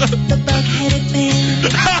 The bug-headed man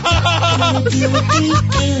gonna deal with the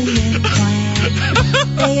alien plan.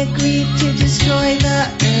 They agreed to destroy the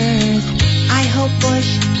Earth. I hope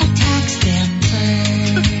Bush attacks them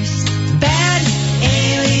first. Bad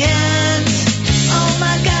aliens, oh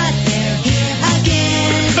my God, they're here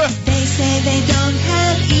again. They say they don't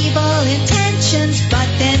have evil intentions, but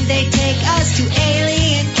then they take us to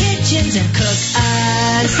alien kitchens and cook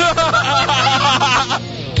us.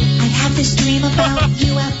 I've had this dream about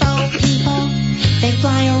UFO people. They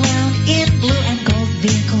fly around in blue and gold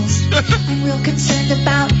vehicles. I'm real concerned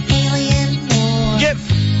about alien war. Get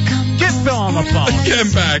Phil on the phone. Get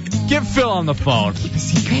him back. Get Phil on the phone. Keep a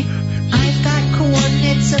secret. I've got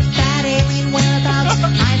coordinates of bad alien whereabouts.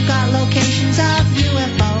 I've got locations of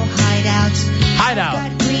UFO hideouts. Hideout.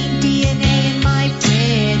 I've got green DNA in my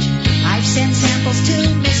fridge. I've sent samples to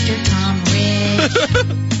Mr. Tom Ridge.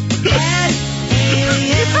 Bad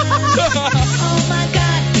aliens. Oh my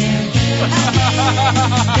God, they're here again.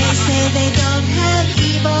 They say they don't have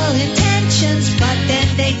evil intentions, but then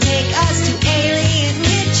they take us to alien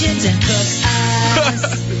kitchens and cook us.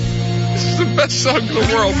 This is the best song in the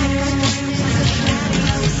world.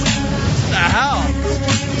 The hell?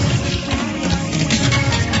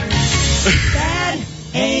 Bad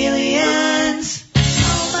aliens.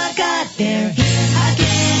 Oh my God, they're here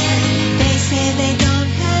again. They say they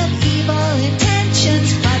don't have evil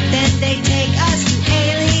intentions, but then they take us to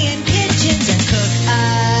alien kitchens and cook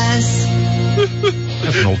us.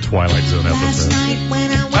 That's an old Twilight Zone Last episode. night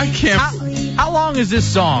when I went How long is this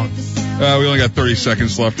song? We only got 30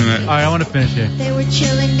 seconds left in it. All right, I want to finish it. They were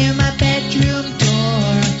chilling near my bedroom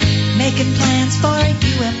door, making plans for a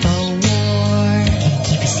UFO war. Can you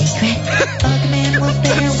keep a secret? Bugman was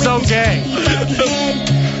there with So his gay. big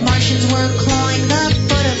head. Martians were clawing the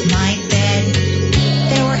foot of my bed.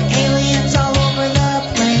 There were aliens all over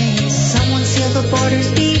the place. Someone seal the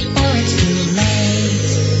borders before it's too late.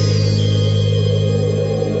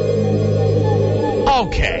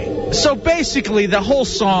 Okay, so basically the whole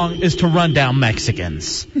song is to run down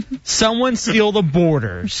Mexicans. Someone seal the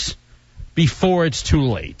borders before it's too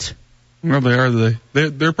late. Well, they are.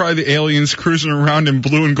 They're probably the aliens cruising around in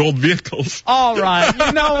blue and gold vehicles. All right,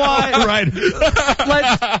 you know what? All right.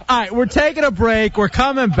 All right, we're taking a break. We're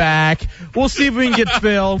coming back. We'll see if we can get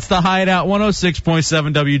Phil. It's the Hideout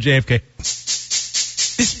 106.7 WJFK.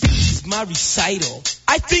 This is my recital.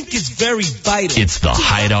 I think it's very vital. It's the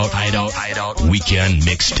Hideout Weekend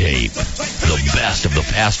Mixtape. The best of the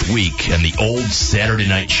past week and the old Saturday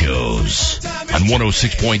night shows. On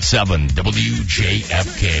 106.7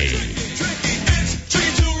 WJFK.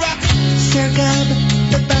 Sir Gub,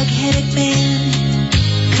 the bug-headed man,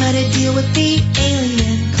 cut a deal with the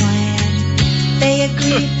alien clan. They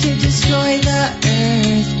agreed to destroy the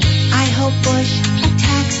Earth. I hope Bush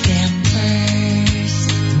attacks them first.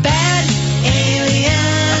 Bad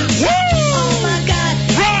aliens. Oh my God,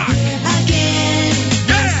 they're here again.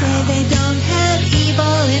 They say they don't have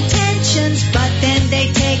evil intentions, but then they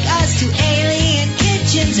take us to alien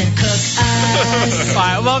kitchens and cook us. All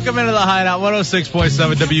right, welcome into the Hideout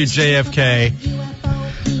 106.7 WJFK.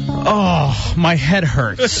 Oh, my head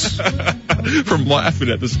hurts. From laughing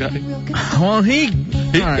at this guy. Well, he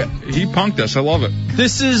punked us. I love it.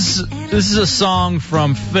 This is a song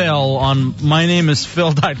from Phil on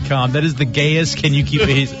mynameisphil.com. That is the gayest. Can you keep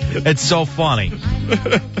it? It's so funny.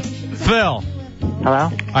 Phil. Hello?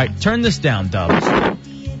 All right, turn this down, Dubs.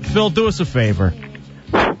 Phil, do us a favor.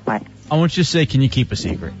 What? I want you to say, can you keep a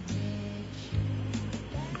secret?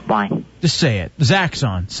 Why? Just say it. Zach's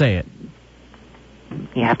on. Say it.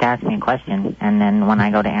 You have to ask me a question, and then when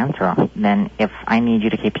I go to answer, then if I need you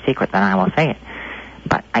to keep a secret, then I will say it.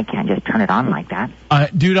 But I can't just turn it on like that.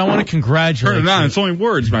 Dude, I want to congratulate you. Turn it on. It's only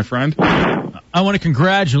words, my friend. I want to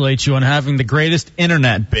congratulate you on having the greatest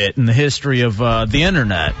internet bit in the history of the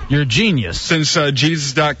internet. You're a genius. Since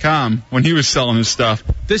Jesus.com, when he was selling his stuff.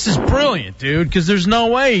 This is brilliant, dude, because there's no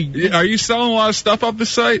way. Are you selling a lot of stuff up the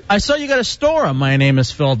site? I saw you got a store on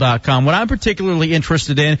mynameisphil.com. What I'm particularly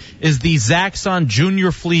interested in is the Zaxxon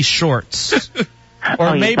Junior Fleece shorts.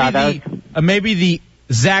 Or maybe the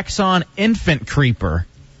Zaxxon Infant Creeper.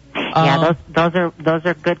 Yeah, those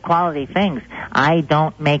are good quality things. I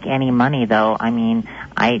don't make any money though. I mean,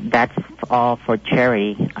 that's all for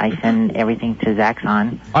charity. I send everything to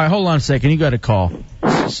Zaxxon. All right, hold on a second. You got a call.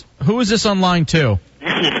 Who is this on line two? This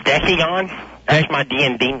is Dekion. That's my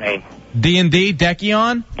D&D name. D&D?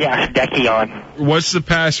 Dekion? Yeah, it's Dekion. What's the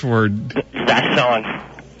password? Zaxxon.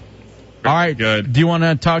 All right. Good. Do you want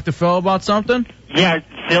to talk to Phil about something? Yeah,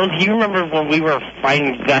 Phil, do you remember when we were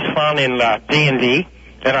fighting Zaxxon in D&D?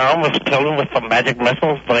 And I almost killed him with some magic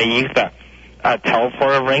missiles, but I used a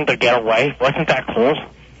teleporter ring to get away. Wasn't that cool?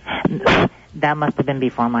 That must have been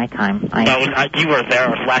before my time. No, you were there.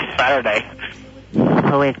 It was last Saturday.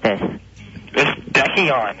 Who is this? It's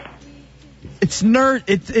Dekion. It's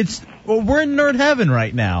nerd. Well, we're in nerd heaven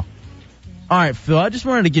right now. All right, Phil, I just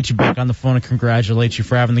wanted to get you back on the phone and congratulate you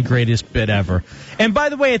for having the greatest bit ever. And by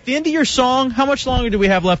the way, at the end of your song, how much longer do we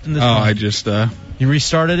have left in this song? I just... You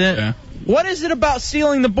restarted it? Yeah. What is it about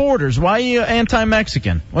sealing the borders? Why are you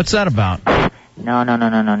anti-Mexican? What's that about? No.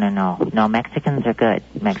 No, Mexicans are good.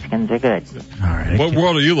 Mexicans are good. All right. What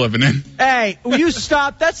world are you living in? Hey, will you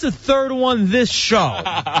stop? That's the third one this show.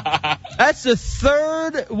 That's the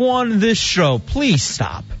third one this show. Please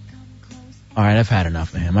stop. All right, I've had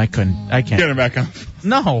enough of him. I can't. Get him back on.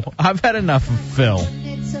 No, I've had enough of Phil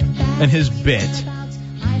and his bit.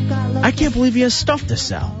 I can't believe he has stuff to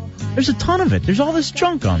sell. There's a ton of it. There's all this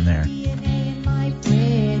junk on there. All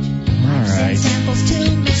right.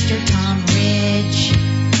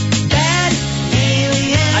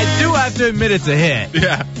 I do have to admit it's a hit.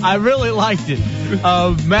 Yeah. I really liked it.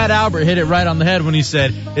 Matt Albert hit it right on the head when he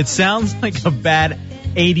said, it sounds like a bad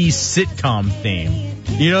 80s sitcom theme.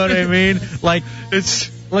 You know what I mean? Like, it's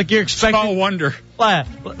like you're expecting... Small wonder.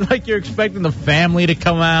 Like you're expecting the family to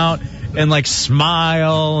come out and, like,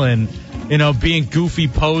 smile and... You know, being goofy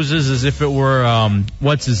poses as if it were,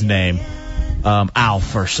 what's his name?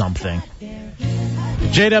 Alf or something.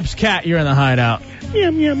 J-Dub's Cat, you're in the Hideout.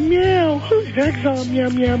 Meow, meow, meow. Who's Zaxxon? Meow,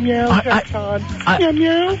 meow, meow. Zaxxon. Meow,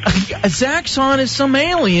 meow. Zaxxon is some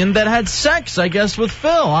alien that had sex, I guess, with Phil.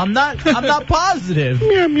 I'm not positive.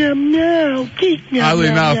 Meow, meow, meow. Geek, meow, Oddly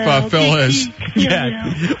meow, enough, meow. Phil Geek, is. geek. Meow,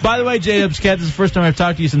 Yeah. By the way, J-Dubs Cat, this is the first time I've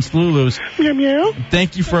talked to you since Lulu's. meow, meow.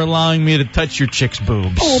 Thank you for allowing me to touch your chick's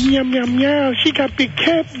boobs. Oh, meow, meow, meow. She got big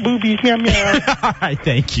cat boobies. Meow, meow. All right,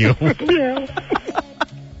 thank you. Meow.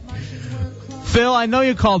 Phil, I know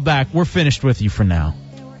you called back. We're finished with you for now.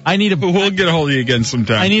 We'll get a hold of you again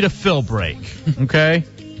sometime. I need a Phil break. Okay?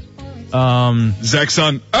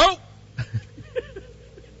 Zaxxon. Oh!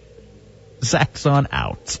 Zaxxon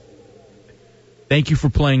out. Thank you for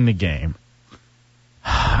playing the game.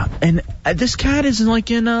 And this cat is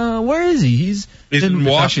where is he? He's in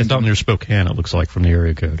Washington. Down near Spokane, it looks like, from the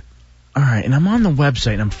area code. All right, and I'm on the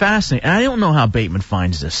website, and I'm fascinated. And I don't know how Bateman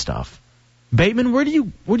finds this stuff. Bateman, where do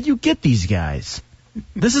you get these guys?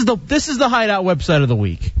 This is the Hideout website of the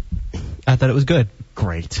week. I thought it was good.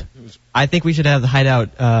 Great. I think we should have the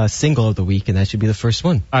Hideout single of the week, and that should be the first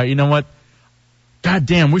one. All right, you know what? God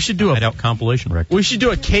damn, we should do Hideout compilation record. We should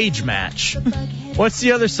do a cage match. What's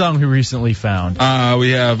the other song we recently found?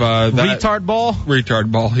 We have Retard Ball?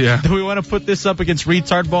 Retard Ball, yeah. Do we want to put this up against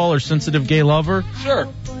Retard Ball or Sensitive Gay Lover? Sure.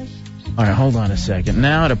 All right, hold on a second.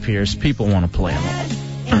 Now it appears people want to play along.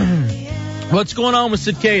 What's going on with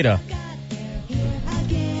Cicada?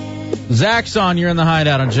 Zaxxon, you're in the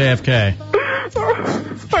Hideout on JFK.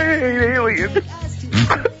 I hate aliens.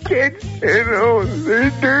 Kids, they're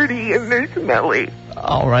dirty and they're smelly.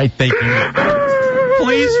 All right, thank you.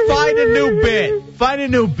 Please find a new bit. Find a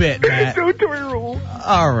new bit, Matt. No toy rules.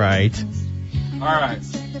 All right.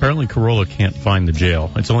 Apparently Corolla can't find the jail.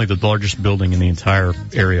 It's only the largest building in the entire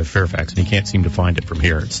area of Fairfax, and he can't seem to find it from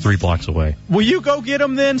here. It's 3 blocks away. Will you go get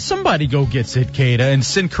him then? Somebody go get Cicada and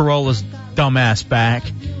send Corolla's dumbass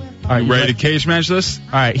back. All right, you ready to cage match this? All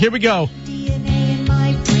right, here we go. DNA in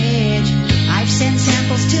my fridge. I've sent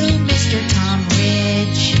samples to Mr. Tom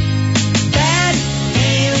Ridge. Bad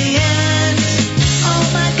aliens. Oh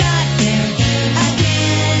my God, they're here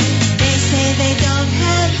again. They say they don't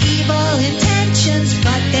have evil intentions,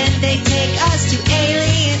 but then they take us to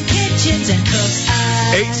alien kitchens and cook us.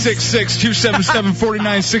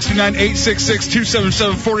 866-277-4969,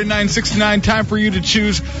 866-277-4969. Time for you to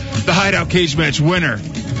choose the Hideout Cage Match winner.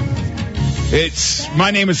 It's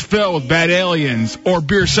My Name is Phil with Bad Aliens, or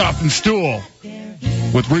Beer Soft and Stool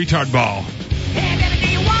with Retard Ball.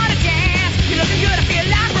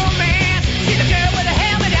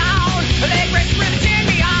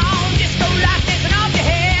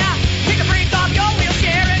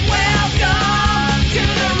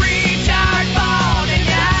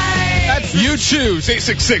 You choose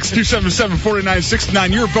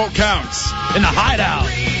 866-277-4969. Your vote counts. In the Hideout.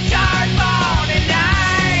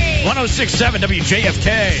 106.7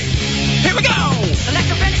 WJFK. Here we go.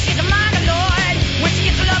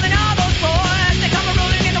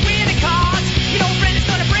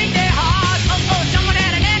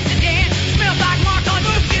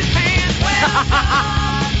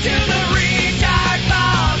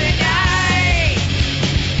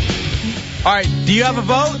 All right, do you have a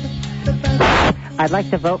vote? I'd like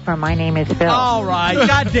to vote for My Name is Phil. All right.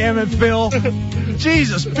 God damn it, Phil.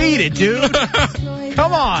 Jesus, beat it, dude.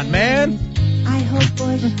 Come on, man. I hope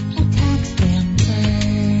boys attacks them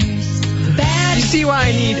first. Bad You see why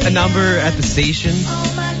I need a number at the station?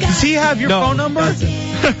 Does he have your No, phone number?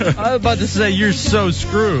 doesn't. I was about to say, you're so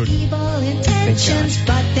screwed. evil intentions,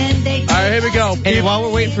 but then they All right, here we go. Hey, while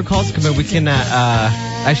we're waiting for calls to come in, we can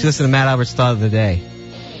actually listen to Matt Albert's Thought of the Day.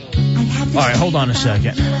 All right, hold on a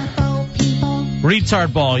second.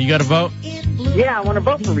 Retard Ball, you got a vote? Yeah, I want to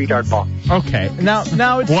vote for Retard Ball. Okay. Now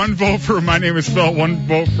it's... One vote for My Name is Phil, one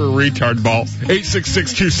vote for Retard Ball.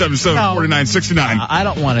 866-277-4969. I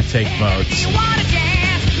don't want to take votes.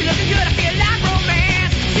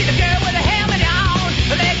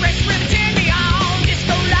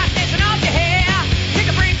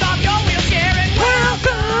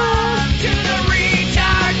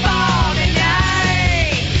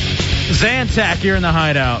 Zantac, you're in the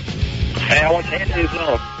Hideout. Hey, I want the alien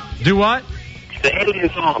song. Do what? The alien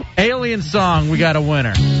song. Alien song, we got a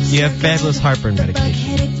winner. You have fabulous heartburn medication.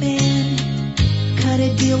 bug-headed man cut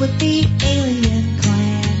a deal with the alien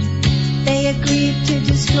clan. They agreed to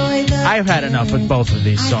destroy the I've had enough with both of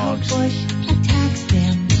these songs. Bush attacks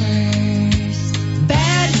them first.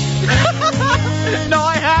 Bad No,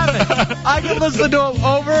 I haven't. I can listen to them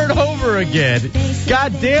over and over again.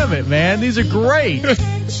 God damn it, man. These are great.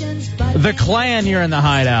 The Clan, you're in the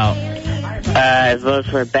Hideout. I vote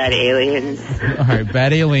for Bad Aliens. All right,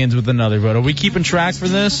 Bad Aliens with another vote. Are we keeping track for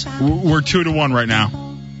this? We're 2-1 right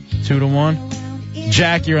now. 2-1?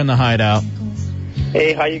 Jack, you're in the Hideout.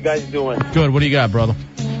 Hey, how you guys doing? Good. What do you got, brother?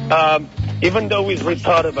 Even though he's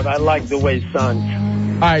retarded, but I like the way he sounds.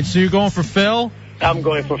 All right, so you're going for Phil? I'm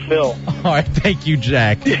going for Phil. All right, thank you,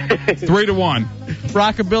 Jack. 3-1.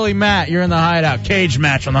 Rockabilly Matt, you're in the Hideout. Cage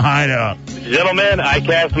match on the Hideout. Gentlemen, I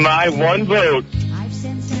cast my one vote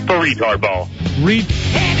for retard ball.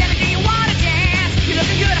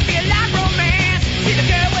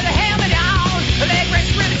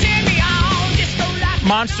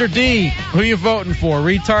 Monster D, who you voting for?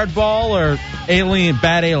 Retard ball or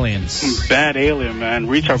bad aliens? Bad alien, man.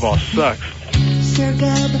 Retard ball sucks. Sir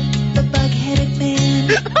Gub, the bug-headed man,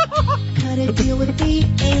 cut a deal with the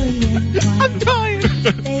alien one. I'm dying.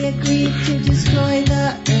 They agreed to destroy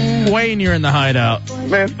the Earth. Wayne, you're in the Hideout.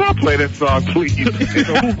 Man, stop playing that song, please.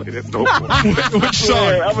 Don't play that no more. Which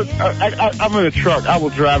song? I'm in a truck. I will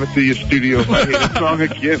drive it to your studio if I hear that song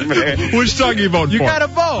again, man. Which song are you voting for? You gotta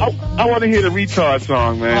vote. I want to hear the retard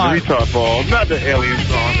song, man. All The right. retard ball, not the alien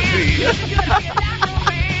song. Please.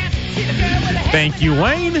 Thank you,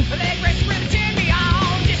 Wayne.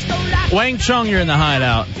 Wang Chung, you're in the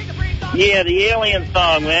Hideout. Yeah, the alien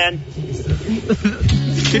song, man.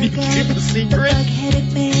 Can you keep a secret?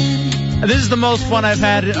 This is the most fun I've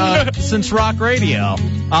had since rock radio.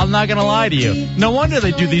 I'm not going to lie to you. No wonder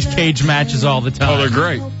they do these cage matches all the time. Oh, they're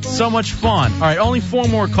great. So much fun. All right, only 4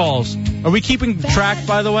 more calls. Are we keeping track,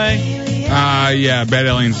 by the way? Yeah, Bad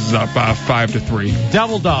Aliens is up 5-3.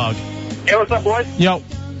 Devil Dog. Hey, what's up, boys? Yo.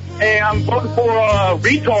 Hey, I'm voting for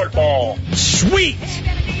retard ball. Sweet.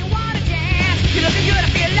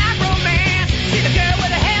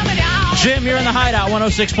 Jim, you're in the Hideout,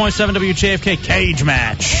 106.7 WJFK cage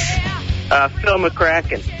match. Phil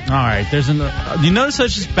McCracken. All right, you notice how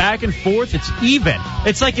it's just back and forth? It's even.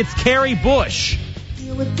 It's like it's Carrie Bush.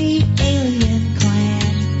 Deal with the alien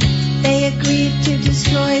clan. They agreed to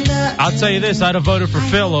destroy the I'll tell you this, I'd have voted for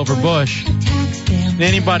Phil over Bush.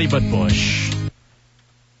 Anybody but Bush.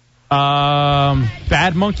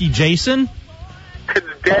 Bad Monkey Jason? It's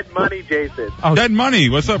Dead Money, Jason. Oh, Dead Money.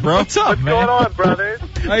 What's up, bro? What's up, What's man? going on, brothers?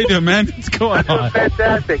 How you doing, man? What's going on?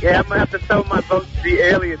 Fantastic. Hey, I'm going to have to throw my vote to the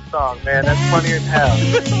alien song, man. That's funny as hell.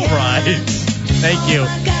 Right. Thank you.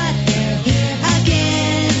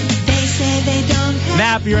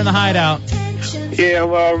 Nap, you're in the Hideout. Yeah,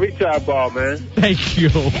 well, retard ball, man. Thank you.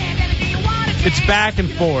 It's back and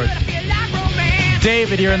forth.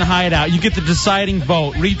 David, you're in the Hideout. You get the deciding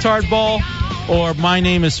vote. Retard ball or My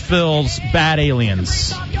Name is Phil's Bad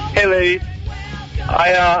Aliens. Hey, ladies.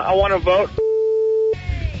 I want to vote.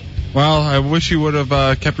 Well, I wish you would have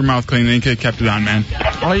kept your mouth clean and you could have kept it on, man.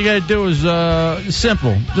 All you gotta do is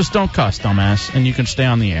simple. Just don't cuss, dumbass, and you can stay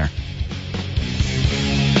on the air.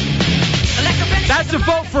 That's a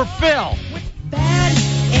vote for Phil.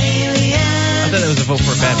 I thought it was a vote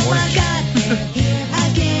for a Bad Morning Show.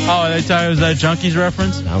 Oh, they tell you it was that Junkies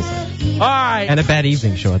reference? Sounds like. All right. And a Bad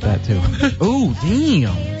Evening Show at that, too. Ooh,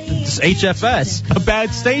 damn. It's HFS. A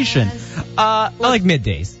bad station. I like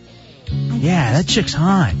middays. Yeah, that chick's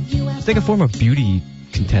hot. It's like a form of beauty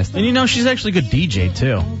contestant. And you know, she's actually a good DJ,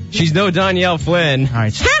 too. She's no Danielle Flynn. All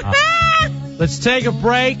right, stop. Let's take a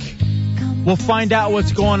break. We'll find out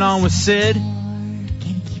what's going on with Sid. Can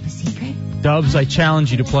you keep a secret? Dubs, I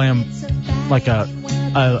challenge you to play him like a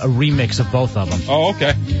remix of both of them. Oh,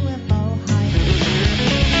 okay.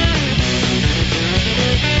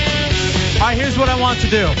 All right, here's what I want to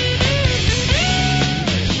do.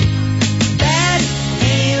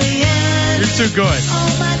 You're too good.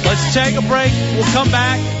 Let's take a break. We'll come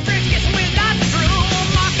back.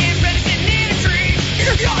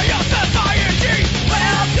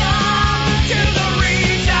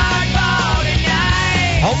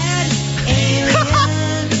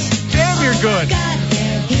 Damn, you're good.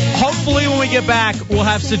 Hopefully when we get back, we'll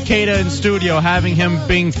have Cicada in studio having him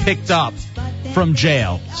being picked up from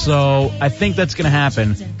jail. So I think that's going to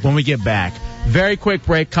happen when we get back. Very quick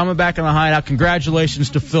break. Coming back on the Hideout.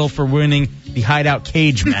 Congratulations to Phil for winning the Hideout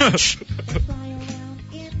cage match.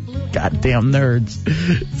 Goddamn nerds.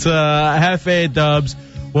 It's Hefe Dubs,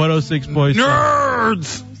 106.7.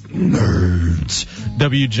 Nerds.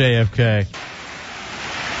 WJFK.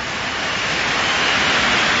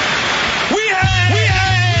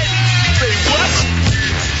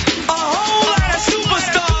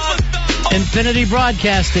 Infinity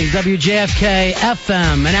Broadcasting, WJFK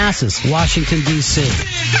FM, Manassas, Washington, D.C.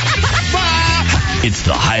 It's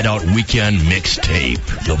the Hideout Weekend Mix Tape.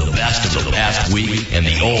 The best of the past week and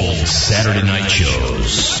the old Saturday night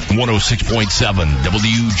shows. 106.7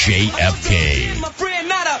 WJFK.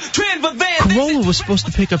 Corolla was supposed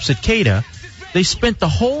to pick up Cicada. They spent the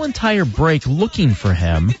whole entire break looking for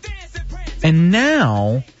him. And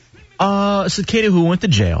now Cicada, who went to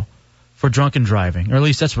jail for drunken driving, or at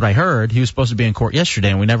least that's what I heard. He was supposed to be in court yesterday,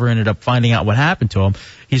 and we never ended up finding out what happened to him.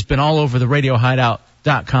 He's been all over the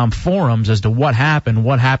RadioHideout.com forums as to what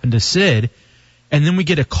happened to Sid. And then we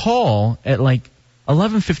get a call at like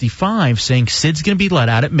 11:55 saying Sid's going to be let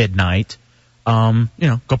out at midnight. Go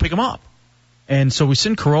pick him up. And so we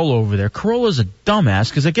send Corolla over there. Corolla's a dumbass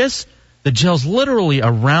because I guess the jail's literally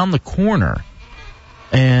around the corner.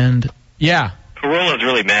 And, yeah. Corolla's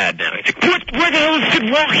really mad now. He's like, where the hell is Sid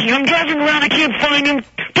walking? I'm driving around. I can't find him.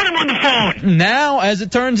 Put him on the phone. Now, as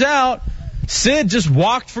it turns out, Sid just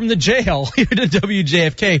walked from the jail here to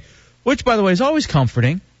WJFK, which, by the way, is always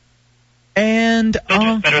comforting. And,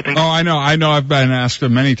 I know. I've been asked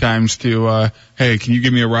many times to, hey, can you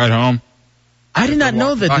give me a ride home? I did not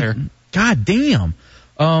know that. God damn.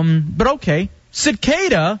 But okay.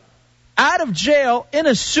 Cicada, out of jail, in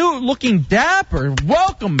a suit, looking dapper.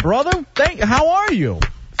 Welcome, brother. How are you?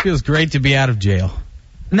 Feels great to be out of jail.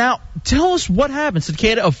 Now, tell us what happened.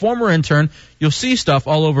 Cicada, a former intern, you'll see stuff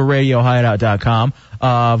all over RadioHideout.com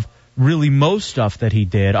of really most stuff that he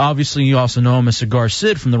did. Obviously, you also know him as Cigar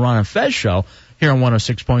Sid from the Ron and Fez show here on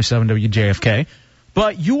 106.7 WJFK.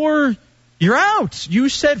 But you're out. You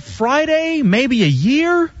said Friday, maybe a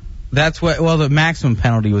year? The maximum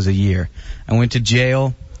penalty was a year. I went to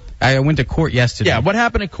jail. I went to court yesterday. Yeah, what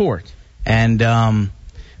happened at court? And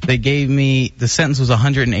they gave me, the sentence was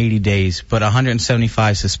 180 days, but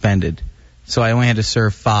 175 suspended. So I only had to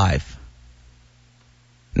serve 5.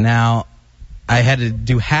 Now, I had to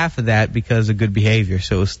do half of that because of good behavior.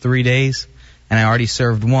 So it was 3 days, and I already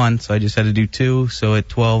served 1, so I just had to do 2. So at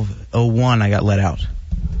 12:01, I got let out.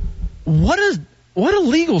 What a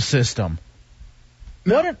legal system.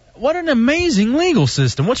 What an amazing legal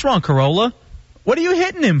system. What's wrong, Corolla? What are you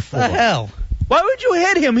hitting him for? The hell? Why would you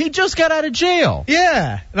hit him? He just got out of jail.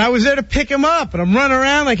 Yeah, and I was there to pick him up, and I'm running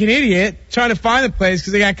around like an idiot trying to find the place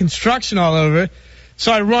because they got construction all over it.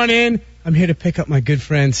 So I run in. I'm here to pick up my good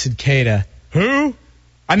friend Cicada. Who?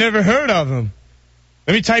 I never heard of him.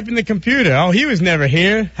 Let me type in the computer. Oh, he was never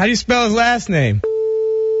here. How do you spell his last name?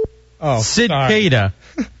 Oh, Cicada.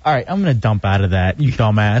 All right, I'm going to dump out of that, you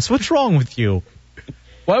dumbass. What's wrong with you?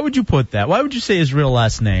 Why would you put that? Why would you say his real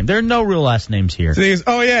last name? There are no real last names here. So he goes,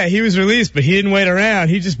 oh, yeah, he was released, but he didn't wait around.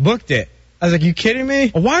 He just booked it. I was like, you kidding me?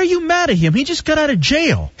 Why are you mad at him? He just got out of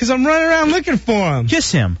jail. Because I'm running around looking for him.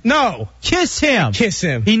 Kiss him. No. Kiss him. Kiss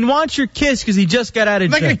him. He wants your kiss because he just got out of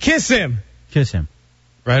jail. I'm not going to kiss him. Kiss him.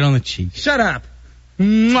 Right on the cheek. Shut up.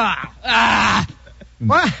 Mwah. Ah.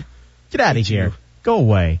 What? Get out of here. Go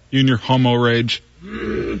away. You and your homo rage.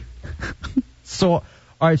 So, all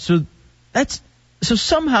right, so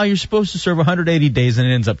somehow you're supposed to serve 180 days and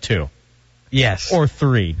it ends up 2. Yes. Or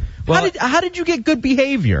 3. Well, how did you get good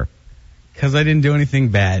behavior? Because I didn't do anything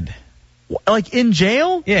bad. Like in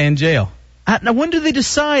jail? Yeah, in jail. Now, when do they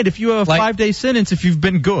decide if you have a 5-day sentence if you've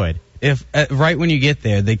been good? If right when you get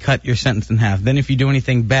there, they cut your sentence in half. Then if you do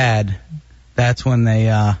anything bad, that's when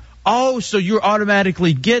they... Oh, so you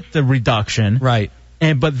automatically get the reduction. Right.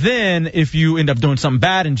 But then if you end up doing something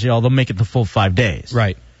bad in jail, they'll make it the full 5 days.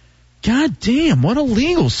 Right. God damn, what a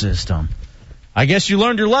legal system. I guess you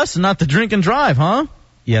learned your lesson not to drink and drive, huh?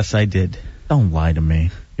 Yes, I did. Don't lie to me.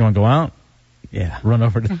 You want to go out? Yeah. Run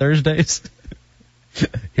over to Thursdays?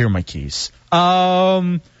 Here are my keys.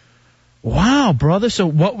 Wow, brother. So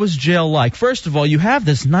what was jail like? First of all, you have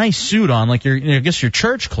this nice suit on, like I guess your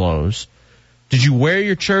church clothes. Did you wear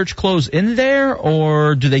your church clothes in there,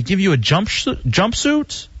 or do they give you a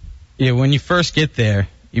jumpsuit? Yeah, when you first get there,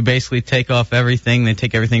 you basically take off everything. They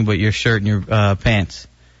take everything but your shirt and your pants.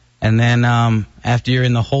 And then after you're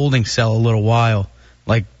in the holding cell a little while,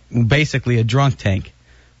 like basically a drunk tank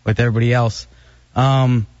with everybody else,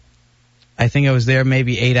 I think I was there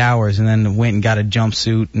maybe 8 hours and then went and got a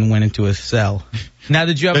jumpsuit and went into a cell. Now,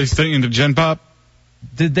 did you have... They sing into Gen Pop?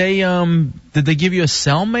 Did they give you a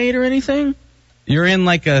cellmate or anything? You're in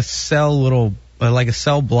like a cell like a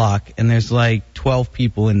cell block, and there's like 12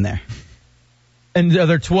 people in there. And are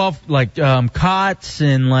there 12 like cots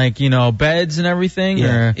and like beds and everything?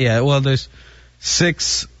 Yeah. Or? Yeah. Well, there's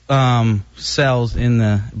 6 cells in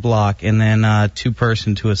the block, and then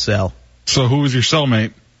 2-person to a cell. So who was your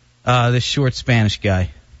cellmate? This short Spanish guy.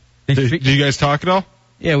 Did you guys talk at all?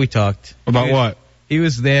 Yeah, we talked. About what? He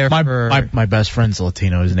was there for... My best friend's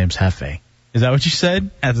Latino. His name's Jefe. Is that what you said?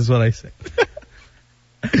 That is what I said.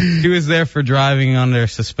 He was there for driving under a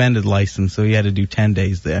suspended license, so he had to do 10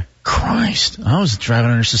 days there. Christ. I was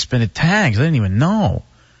driving under suspended tags. I didn't even know.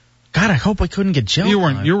 God, I hope I couldn't get jailed. You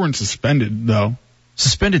weren't suspended, though.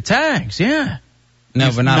 Suspended tags, yeah.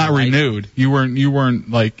 No, but not renewed. You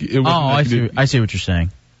weren't like... It wasn't I see what you're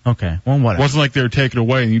saying. Okay. Well, It whatever. wasn't like they were taking it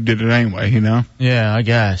away and you did it anyway, you know? Yeah, I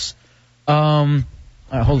guess. All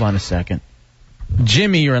right, hold on a second.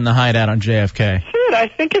 Jimmy, you're in the Hideout on JFK. Shit, I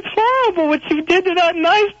think it's horrible what you did to that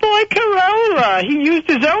nice boy Corolla. He used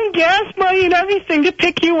his own gas money and everything to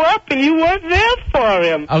pick you up, and you weren't there for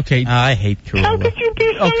him. Okay. I hate Corolla. How could you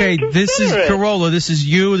be so Okay, this is inconsiderate? Corolla. This is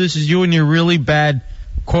you and your really bad,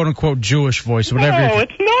 quote-unquote, Jewish voice, whatever. No,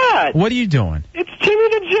 it's not. What are you doing? It's Timmy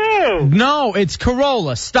the Jew. No, it's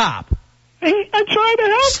Corolla. Stop. I tried to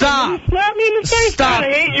help Stop. him. He slapped me in the face. Stop. God,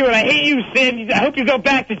 I hate you, and I hate you, Sid. I hope you go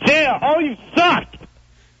back to jail. Oh, you suck.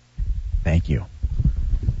 Thank you.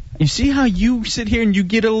 You see how you sit here and you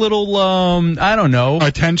get a little, I don't know,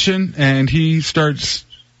 Attention, and he starts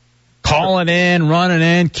calling in, running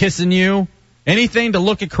in, kissing you, anything to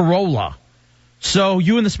look at Corolla. So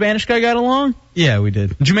you and the Spanish guy got along? Yeah, we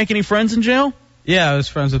did. Did you make any friends in jail? Yeah, I was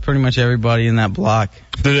friends with pretty much everybody in that block.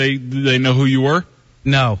 Did they know who you were?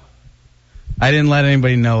 No. I didn't let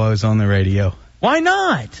anybody know I was on the radio. Why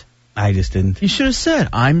not? I just didn't. You should have said,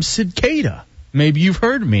 I'm Sid Cada. Maybe you've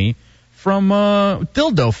heard me from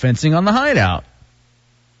dildo fencing on the Hideout.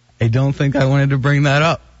 I don't think I wanted to bring that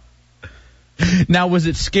up. Now, was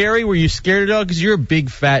it scary? Were you scared at all? Because you're a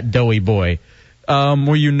big, fat, doughy boy.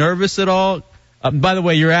 Were you nervous at all? By the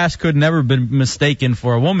way, your ass could never have been mistaken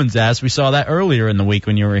for a woman's ass. We saw that earlier in the week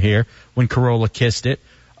when you were here, when Corolla kissed it.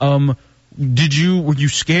 Were you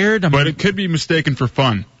scared? But it could be mistaken for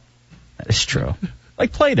fun. That is true.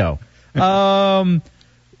 Like Play-Doh.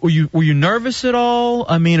 Were you nervous at all?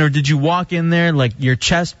 I mean, or did you walk in there like your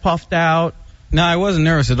chest puffed out? No, I wasn't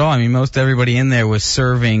nervous at all. I mean, most everybody in there was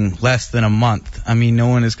serving less than a month. I mean, no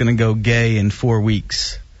one is going to go gay in 4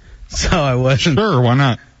 weeks. So I wasn't. Sure, why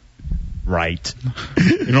not? Right.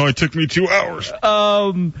 It only took me 2 hours.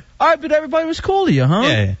 All right, but everybody was cool to you, huh?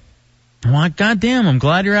 Yeah. Well, goddamn, I'm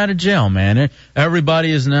glad you're out of jail, man.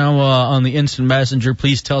 Everybody is now on the instant messenger.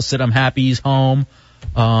 Please tell Sid I'm happy he's home.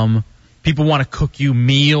 People want to cook you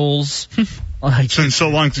meals. It's been so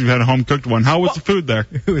long since you've had a home-cooked one. How was the food there?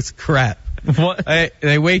 It was crap. What?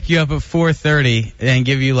 They wake you up at 4:30 and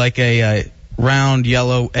give you like a round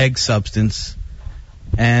yellow egg substance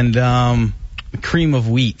and cream of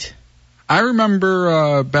wheat. I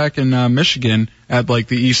remember back in Michigan at like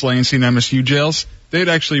the East Lansing MSU jails, they'd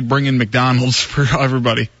actually bring in McDonald's for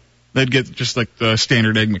everybody. They'd get just like the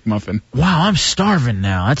standard egg McMuffin. Wow, I'm starving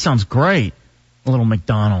now. That sounds great. A little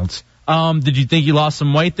McDonald's. Did you think you lost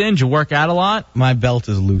some weight then? Did you work out a lot? My belt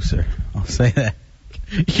is looser. I'll say that.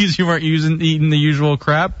 You weren't eating the usual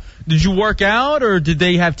crap? Did you work out or did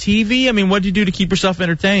they have TV? I mean, what did you do to keep yourself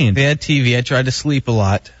entertained? They had TV. I tried to sleep a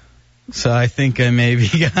lot. So I think I maybe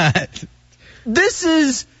got... This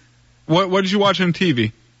is... What did you watch on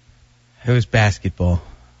TV? It was basketball.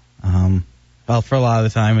 Well, for a lot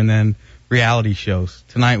of the time, and then reality shows.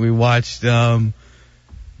 Tonight we watched what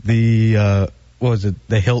was it?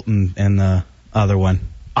 The Hilton and the other one.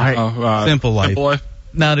 Simple Life. Simple Life.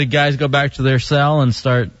 Now, did guys go back to their cell and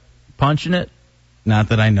start punching it? Not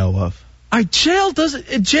that I know of. Jail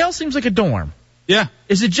seems like a dorm. Yeah.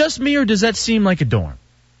 Is it just me, or does that seem like a dorm?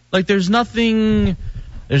 Like there's nothing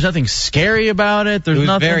scary about it. It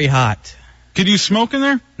was very hot. Could you smoke in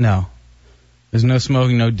there? No. There's no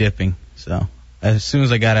smoking, no dipping. So as soon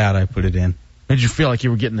as I got out, I put it in. Did you feel like you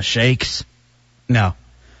were getting the shakes? No.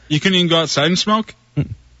 You couldn't even go outside and smoke?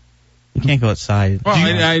 You can't go outside. Well,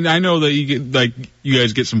 I know that you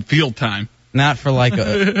guys get some field time. Not for like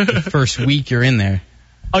the first week you're in there.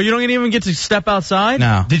 Oh, you don't even get to step outside?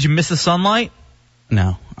 No. Did you miss the sunlight?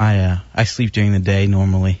 No. I sleep during the day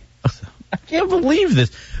normally. I can't believe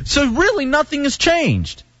this. So really nothing has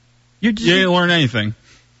changed. You didn't learn anything.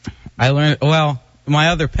 I learned, well, my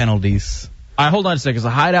other penalties. All right, hold on a second. It's a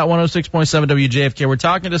Hideout 106.7 WJFK. We're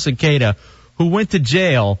talking to Cicada, who went to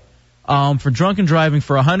jail for drunken driving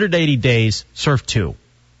for 180 days, served 2.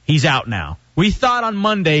 He's out now. We thought on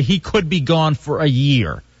Monday he could be gone for a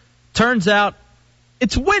year. Turns out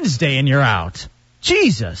it's Wednesday and you're out.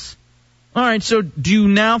 Jesus. All right, so do you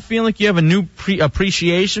now feel like you have a new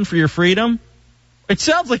appreciation for your freedom? It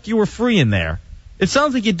sounds like you were free in there. It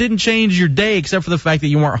sounds like it didn't change your day except for the fact that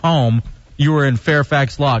you weren't home. You were in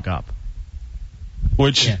Fairfax lockup.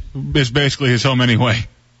 Which is basically his home anyway.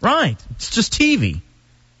 Right. It's just TV.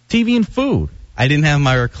 TV and food. I didn't have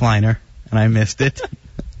my recliner, and I missed it.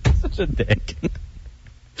 Such a dick.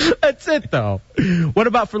 That's it, though. What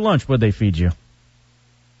about for lunch? What'd they feed you?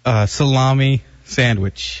 Salami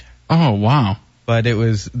sandwich. Oh, wow. But it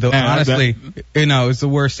was, honestly, it was the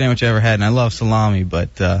worst sandwich I ever had, and I love salami, but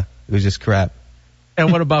it was just crap.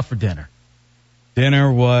 And what about for dinner?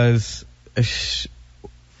 Dinner was,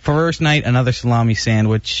 first night, another salami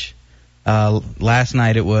sandwich. Last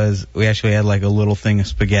night we actually had like a little thing of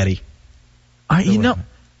spaghetti.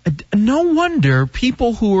 No wonder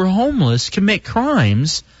people who are homeless commit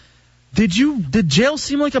crimes. Did jail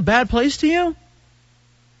seem like a bad place to you?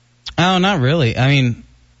 Oh, not really. I mean,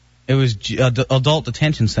 it was adult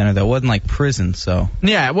detention center. That wasn't like prison, so.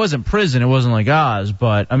 Yeah, it wasn't prison. It wasn't like Oz,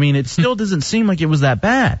 but I mean, it still doesn't seem like it was that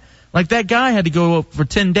bad. Like that guy had to go up for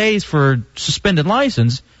 10 days for suspended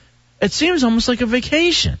license. It seems almost like a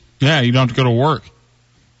vacation. Yeah, you don't have to go to work.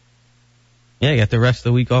 Yeah, you got the rest of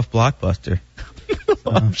the week off Blockbuster.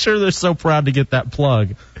 I'm sure they're so proud to get that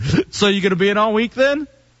plug. So you going to be in all week then?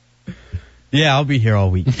 Yeah, I'll be here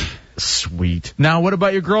all week. Sweet. Now, what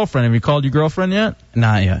about your girlfriend? Have you called your girlfriend yet?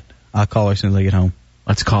 Not yet. I'll call her as soon as I get home.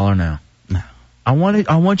 Let's call her now. No. I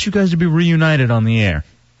want you guys to be reunited on the air.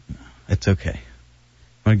 It's okay.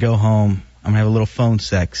 I'm going to go home. I'm going to have a little phone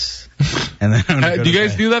sex. And then I'm do you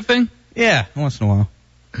guys do that thing? Yeah, once in a while.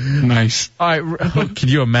 Nice. All right, can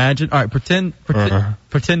you imagine? All right, pretend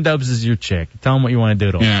Dubs is your chick. Tell him what you want to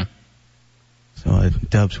do to him. Yeah. So,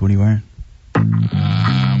 Dubs, what are you wearing?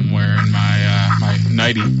 I'm wearing my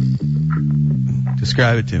nightie.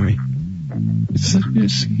 Describe it to me. It's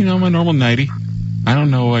my normal nightie. I don't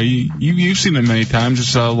know. You've seen it many times.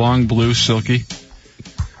 It's long, blue, silky.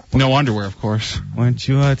 No underwear, of course. Why don't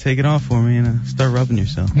you take it off for me and start rubbing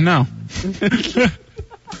yourself? No.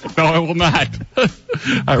 No, I will not.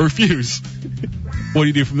 I refuse. What do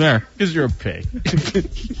you do from there? Because you're a pig.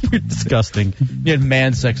 You're disgusting. You had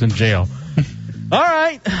man sex in jail. All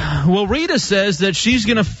right. Well, Rita says that she's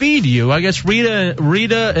going to feed you. I guess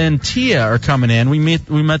Rita and Tia are coming in. We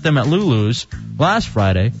met them at Lulu's last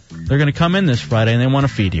Friday. They're going to come in this Friday, and they want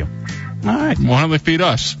to feed you. All right. Why don't they feed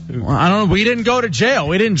us? Well, I don't know. We didn't go to jail.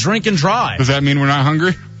 We didn't drink and drive. Does that mean we're not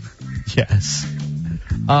hungry? Yes.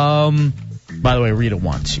 By the way, Rita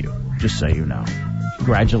wants you, just so you know.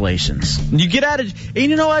 Congratulations. You get out of...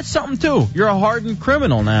 And you know, that's something, too. You're a hardened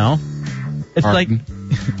criminal now. It's hardened. Like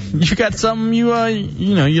you got something,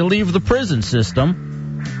 you leave the prison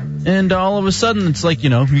system, and all of a sudden it's like,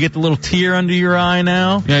 you get the little tear under your eye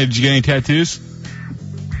now. Yeah, did you get any tattoos?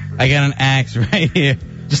 I got an axe right here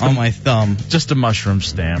on my thumb. Just a mushroom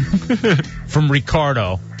stamp. From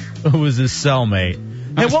Ricardo, who was his cellmate.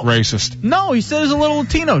 That's racist. No, he said he's a little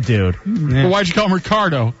Latino dude. Yeah. Well, why'd you call him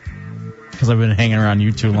Ricardo? Because I've been hanging around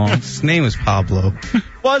you too long. His name was Pablo.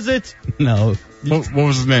 Was it? No. What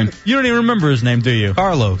was his name? You don't even remember his name, do you?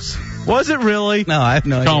 Carlos. Was it really? No, I have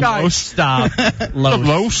no idea. Guys, stop.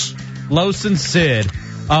 Los and Sid.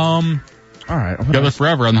 All right. Together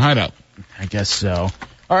forever on the Hideout. I guess so.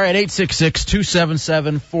 All right,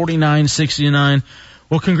 866-277-4969.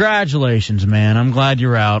 Well, congratulations, man. I'm glad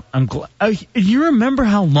you're out. You remember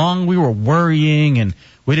how long we were worrying and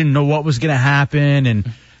we didn't know what was going to happen?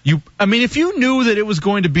 And if you knew that it was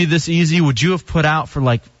going to be this easy, would you have put out for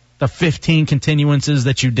like the 15 continuances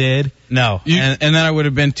that you did? No. And then I would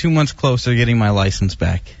have been 2 months closer to getting my license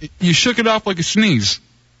back. You shook it off like a sneeze.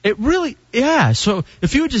 It really, yeah. So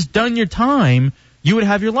if you had just done your time, you would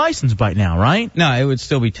have your license by now, right? No, it would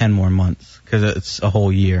still be 10 more months because it's a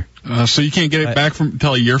whole year. So you can't get it back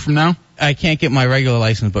until a year from now? I can't get my regular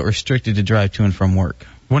license, but restricted to drive to and from work.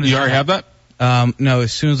 When you already have that? No,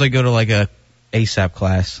 as soon as I go to like a ASAP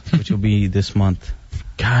class, which will be this month.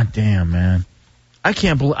 God damn, man. I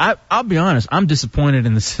can't believe... I'll be honest, I'm disappointed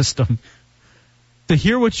in the system. To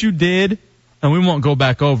hear what you did, and we won't go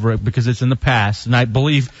back over it because it's in the past, and I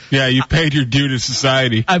believe... Yeah, you paid your due to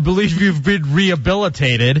society. I believe you've been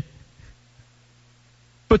rehabilitated.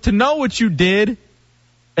 But to know what you did,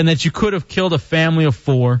 and that you could have killed a family of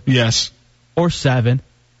 4... Yes. Or 7.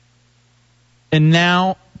 And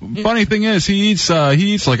now... Funny thing is, he eats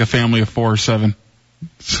like a family of 4 or 7.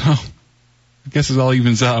 So, I guess it all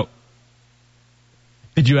evens out.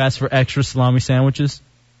 Did you ask for extra salami sandwiches?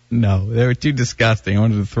 No, they were too disgusting. I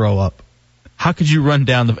wanted to throw up. How could you run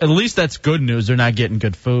down at least that's good news. They're not getting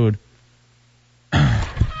good food.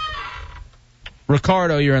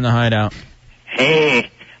 Ricardo, you're in the Hideout. Hey,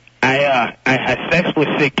 I had sex with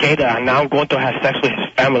Cicada, and now I'm going to have sex with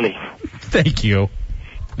his family. Thank you.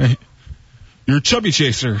 You're a chubby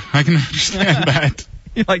chaser. I can understand that.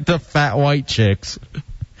 You like the fat white chicks.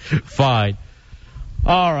 Fine.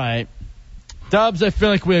 All right. Dubs, I feel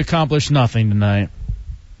like we accomplished nothing tonight.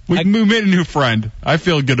 We made a new friend. I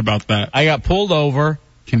feel good about that. I got pulled over.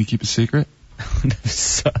 Can you keep a secret?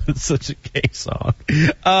 Such a gay song.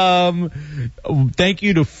 Thank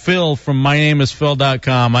you to Phil from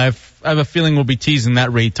mynameisphil.com. I have a feeling we'll be teasing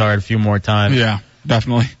that retard a few more times. Yeah,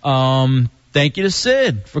 definitely. Thank you to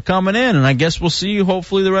Sid for coming in, and I guess we'll see you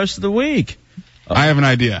hopefully the rest of the week. I have an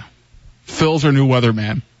idea. Phil's our new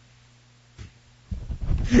weatherman.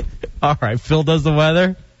 All right, Phil does the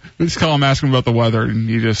weather? We just call him, ask him about the weather, and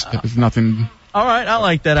he just, there's nothing. All right, I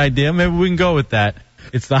like that idea. Maybe we can go with that.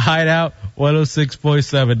 It's the Hideout,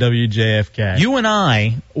 106.7 WJFK. You and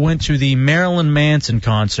I went to the Marilyn Manson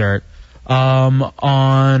concert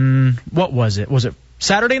on, what was it? Was it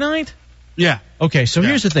Saturday night? Yeah. Okay, so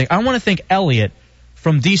here's the thing. I want to thank Elliot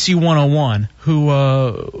from DC 101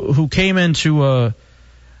 who came into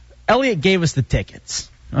Elliot gave us the tickets.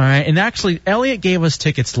 All right, and actually Elliot gave us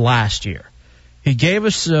tickets last year. He gave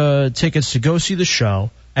us tickets to go see the show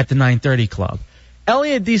at the 930 Club.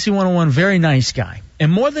 Elliot, DC 101, very nice guy.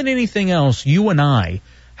 And more than anything else, you and I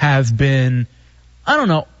have been, I don't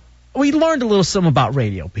know, we learned a little something about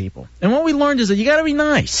radio people. And what we learned is that you got to be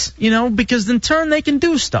nice, you know, because in turn they can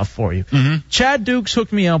do stuff for you. Mm-hmm. Chad Dukes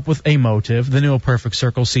hooked me up with A Motive, the new A Perfect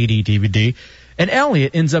Circle CD, DVD. And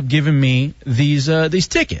Elliot ends up giving me these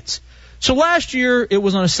tickets. So last year, it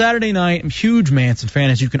was on a Saturday night. I'm a huge Manson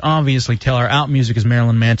fan, as you can obviously tell. Our out music is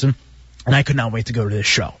Marilyn Manson. And I could not wait to go to this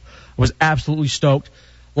show. I was absolutely stoked.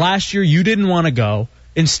 Last year, you didn't want to go.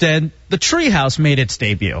 Instead, the Treehouse made its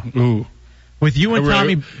debut. Ooh. With you and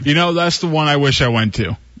Tommy. You know, that's the one I wish I went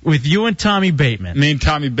to. With you and Tommy Bateman. Me and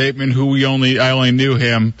Tommy Bateman, who I only knew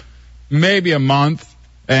him maybe a month.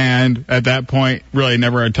 And at that point, really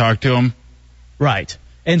never had talked to him. Right.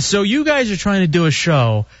 And so you guys are trying to do a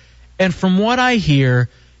show. And from what I hear,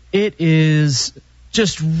 it is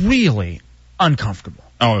just really uncomfortable.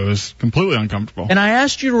 Oh, it was completely uncomfortable. And I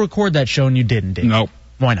asked you to record that show, and you didn't, did you? Nope.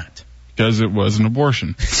 Why not? Because it was an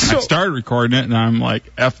abortion. I started recording it, and I'm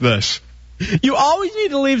like, F this. You always need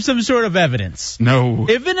to leave some sort of evidence. No.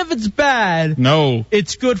 Even if it's bad, no,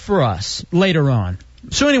 it's good for us later on.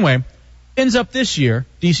 So anyway, ends up this year,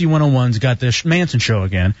 DC 101's got this Manson show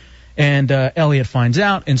again. And Elliot finds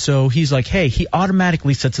out, and so he's like, hey, he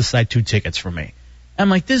automatically sets aside 2 tickets for me. I'm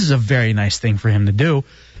like, this is a very nice thing for him to do.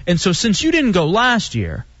 And so since you didn't go last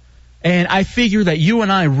year, and I figure that you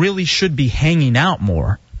and I really should be hanging out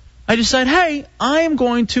more, I decide, hey, I'm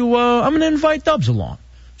going to invite Dubs along.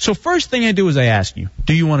 So first thing I do is I ask you,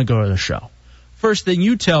 do you want to go to the show? First thing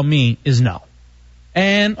you tell me is no.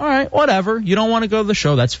 And, all right, whatever. You don't want to go to the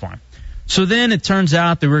show, that's fine. So then it turns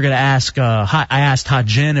out that we're going to ask, I asked Hot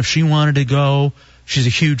Jen if she wanted to go. She's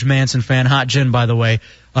a huge Manson fan. Hot Jen, by the way,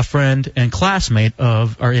 a friend and classmate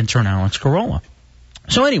of our intern Alex Carolla.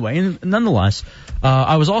 So anyway, nonetheless,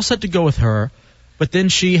 I was all set to go with her, but then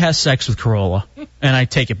she has sex with Carolla, and I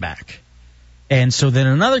take it back. And so then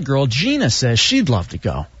another girl, Gina, says she'd love to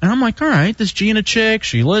go. And I'm like, all right, this Gina chick,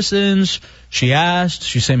 she listens, she asked,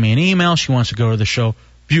 she sent me an email, she wants to go to the show.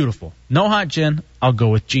 Beautiful. No Hot Jen, I'll go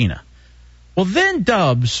with Gina. Well, then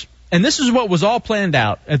Dubs, and this is what was all planned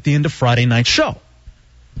out at the end of Friday night's show.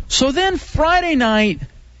 So then Friday night,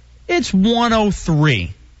 it's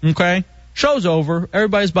 1:03, okay? Show's over,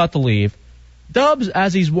 everybody's about to leave. Dubs,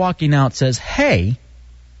 as he's walking out, says, hey,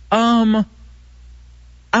 I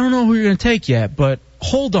don't know who you're going to take yet, but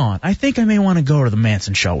hold on. I think I may want to go to the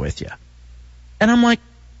Manson show with you. And I'm like,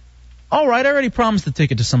 all right, I already promised the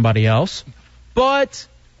ticket to somebody else, but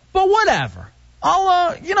whatever.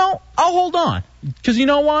 I'll hold on. Because you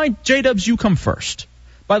know why? J-Dubs, you come first.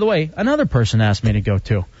 By the way, another person asked me to go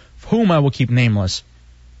too, whom I will keep nameless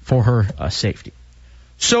for her safety.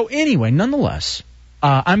 So anyway, nonetheless,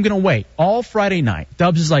 I'm going to wait all Friday night.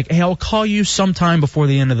 Dubs is like, hey, I'll call you sometime before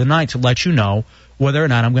the end of the night to let you know whether or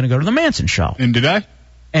not I'm going to go to the Manson show. And did I?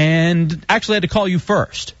 And actually I had to call you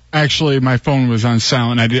first. Actually, my phone was on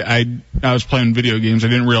silent. I was playing video games. I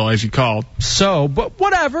didn't realize you called. So, but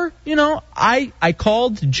whatever. You know, I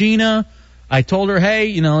called Gina. I told her,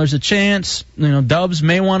 hey, there's a chance. Dubs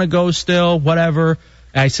may want to go still, whatever.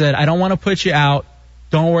 I said, I don't want to put you out.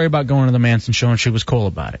 Don't worry about going to the Manson show, and she was cool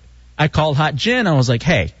about it. I called Hot Jen. I was like,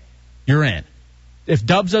 hey, you're in. If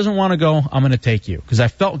Dubs doesn't want to go, I'm going to take you. Because I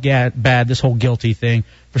felt bad, this whole guilty thing.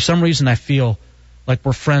 For some reason, I feel like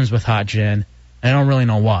we're friends with Hot Jen. I don't really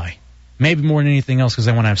know why. Maybe more than anything else because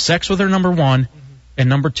I want to have sex with her, number one. And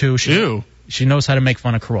number two, she knows how to make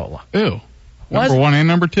fun of Carolla. Ew. Number one and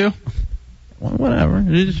number two? Well, whatever.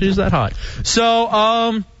 She's that hot.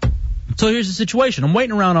 So here's the situation. I'm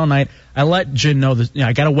waiting around all night. I let Jen know that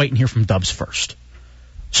I got to wait and hear from Dubs first.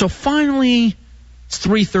 So finally, it's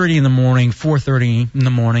 3:30 in the morning, 4:30 in the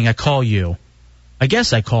morning. I call you. I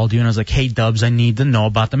guess I called you and I was like, hey, Dubs, I need to know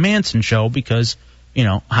about the Manson show because,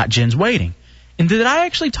 Hot Jen's waiting. And did I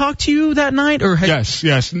actually talk to you that night? Or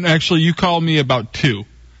Yes. Actually, you called me about 2.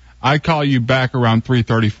 I call you back around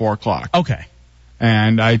 3:30, 4 o'clock. Okay.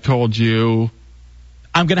 And I told you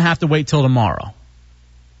I'm going to have to wait till tomorrow.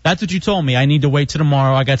 That's what you told me. I need to wait till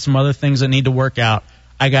tomorrow. I got some other things I need to work out.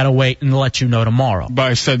 I got to wait and let you know tomorrow. But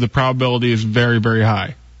I said the probability is very, very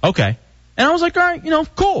high. Okay. And I was like, all right,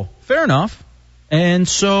 cool, fair enough. And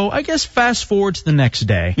so I guess fast forward to the next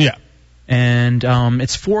day. Yeah. And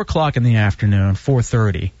it's 4 o'clock in the afternoon,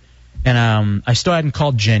 4:30. And I still hadn't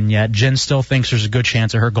called Jen yet. Jen still thinks there's a good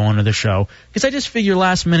chance of her going to the show. Because I just figure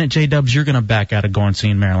last minute, J-Dubs, you're going to back out of going and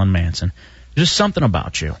seeing Marilyn Manson. There's just something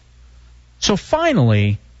about you. So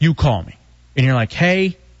finally, you call me. And you're like,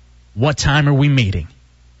 hey, what time are we meeting?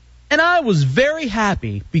 And I was very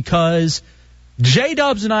happy because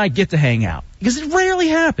J-Dubs and I get to hang out. Because it rarely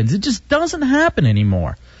happens. It just doesn't happen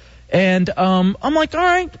anymore. And I'm like, all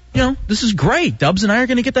right, this is great. Dubs and I are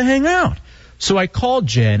going to get to hang out. So I called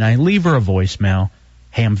Jen. I leave her a voicemail.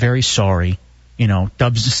 Hey, I'm very sorry.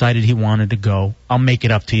 Dubs decided he wanted to go. I'll make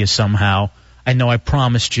it up to you somehow. I know I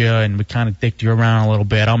promised you, and we kind of dicked you around a little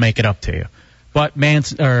bit. I'll make it up to you. But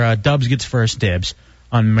Dubs gets first dibs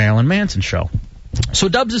on the Marilyn Manson show. So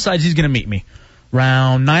Dubs decides he's going to meet me.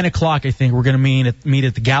 Around 9 o'clock, I think, we're going to meet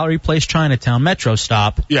at the Gallery Place Chinatown Metro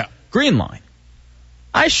stop. Yeah. Green Line.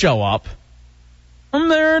 I show up. I'm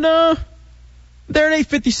there at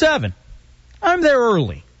 8:57. I'm there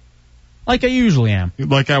early. Like I usually am.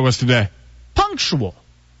 Like I was today. Punctual.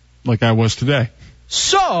 Like I was today.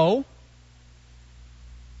 So,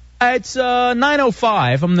 it's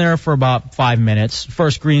 9:05. I'm there for about 5 minutes.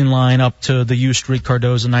 First Green Line up to the U Street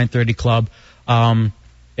Cardozo 930 Club.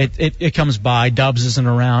 It comes by. Dubs isn't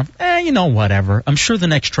around. Whatever. I'm sure the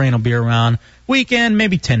next train will be around. Weekend,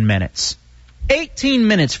 maybe 10 minutes. 18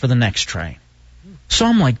 minutes for the next train. So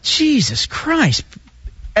I'm like, Jesus Christ.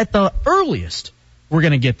 At the earliest, we're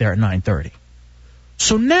going to get there at 9:30.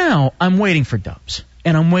 So now I'm waiting for Dubs.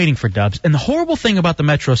 And I'm waiting for Dubs. And the horrible thing about the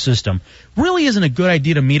Metro system really isn't a good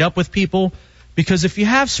idea to meet up with people, because if you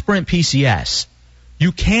have Sprint PCS,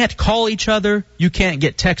 you can't call each other, you can't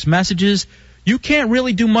get text messages, you can't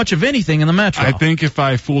really do much of anything in the Metro. I think if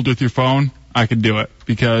I fooled with your phone, I could do it,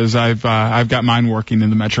 because I've got mine working in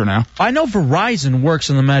the Metro now. I know Verizon works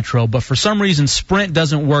in the Metro, but for some reason Sprint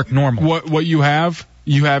doesn't work normally. What you have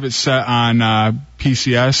it set on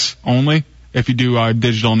PCS only. If you do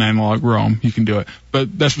digital and analog roam, you can do it.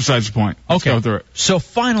 But that's besides the point. Let's go through it. So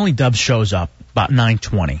finally Dubs shows up about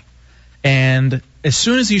 9:20. And as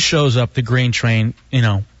soon as he shows up, the green train,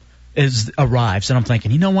 arrives. And I'm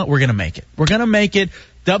thinking, you know what? We're going to make it. We're going to make it.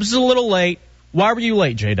 Dubs is a little late. Why were you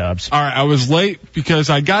late, J-Dubs? All right, I was late because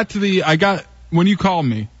when you called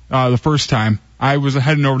me the first time, I was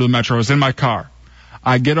heading over to the Metro. I was in my car.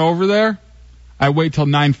 I get over there. I wait till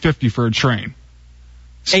 9:50 for a train.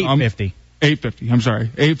 So 8:50. 8:50. I'm sorry.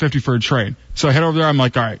 8:50 for a train. So I head over there. I'm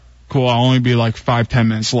like, all right, cool. I'll only be like 5-10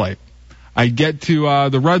 minutes late. I get to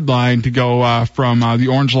the red line to go from the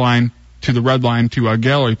orange line to the red line to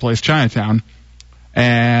Gallery Place Chinatown,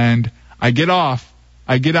 and I get off.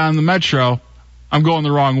 I get on the Metro. I'm going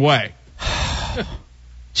the wrong way.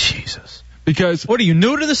 Jesus. Because what are you,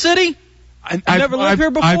 new to the city? I've never lived here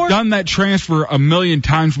before? I've done that transfer a million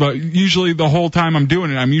times, but usually the whole time I'm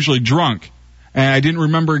doing it, I'm usually drunk. And I didn't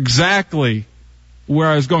remember exactly where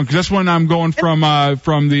I was going, because that's when I'm going from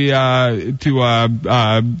Coyote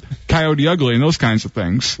Ugly and those kinds of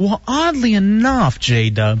things. Well, oddly enough,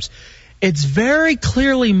 J-Dubs, it's very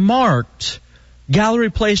clearly marked Gallery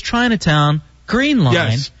Place Chinatown, Green Line.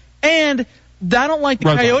 Yes. And I don't like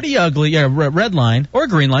the Coyote Ugly, red line, or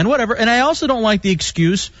green line, whatever. And I also don't like the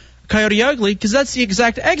excuse Coyote Ugly, because that's the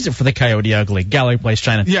exact exit for the Coyote Ugly, Gallery Place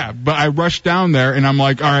Chinatown. Yeah, but I rushed down there, and I'm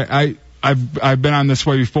like, all right, I've been on this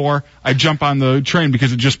way before. I jump on the train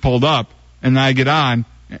because it just pulled up, and then I get on,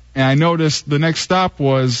 and I noticed the next stop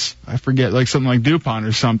was, I forget, like something like DuPont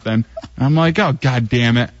or something. And I'm like, oh, God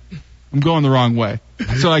damn it. I'm going the wrong way.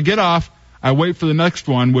 So I get off, I wait for the next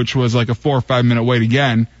one, which was like a 4 or 5 minute wait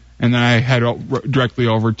again, and then I head directly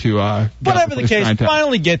over to whatever the case,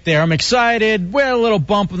 finally get there. I'm excited. We're a little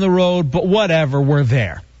bump in the road, but whatever, we're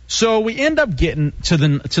there. So we end up getting to the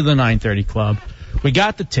 930 Club. We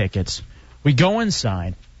got the tickets. We go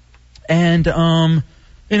inside, and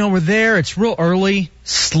we're there. It's real early.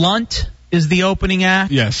 Slunt is the opening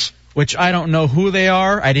act. Yes. Which I don't know who they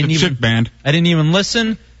are. Chick band. I didn't even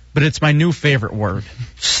listen, but it's my new favorite word,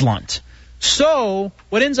 slunt. So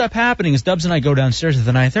what ends up happening is Dubs and I go downstairs at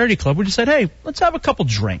the 930 Club. We just said, hey, let's have a couple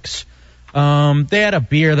drinks. They had a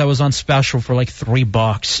beer that was on special for like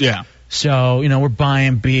 $3. Yeah. So we're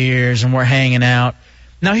buying beers and we're hanging out.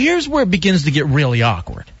 Now here's where it begins to get really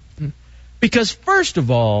awkward. Because first of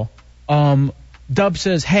all, Dub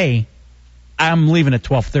says, hey, I'm leaving at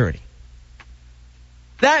 12:30.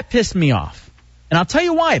 That pissed me off. And I'll tell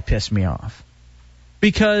you why it pissed me off.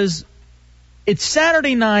 Because it's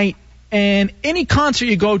Saturday night, and any concert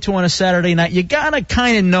you go to on a Saturday night, you gotta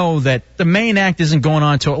kind of know that the main act isn't going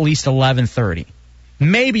on until at least 11:30.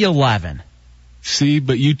 maybe 11. See,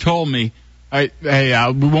 but you told me, we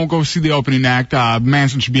won't go see the opening act.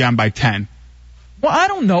 Manson should be on by 10. Well, I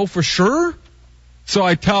don't know for sure. So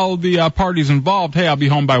I tell the parties involved, hey, I'll be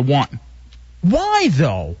home by 1. Why,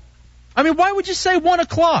 though? I mean, why would you say 1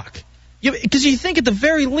 o'clock? Because you think at the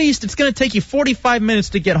very least it's going to take you 45 minutes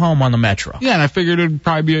to get home on the Metro. Yeah, and I figured it would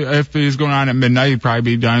probably be, if it was going on at midnight, he'd probably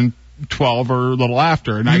be done 12 or a little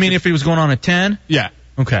after. And you mean if he was going on at 10? Yeah.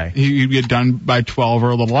 Okay. He'd get done by 12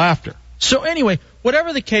 or a little after. So anyway,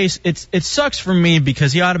 whatever the case, it sucks for me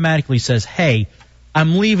because he automatically says, hey,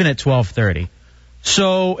 I'm leaving at 12:30.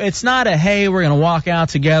 So it's not a, hey, we're going to walk out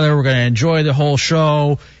together, we're going to enjoy the whole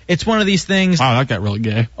show. It's one of these things. Wow, that got really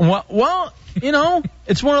gay. Well,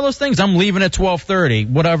 it's one of those things. I'm leaving at 12:30,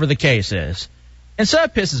 whatever the case is. And so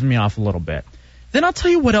that pisses me off a little bit. Then I'll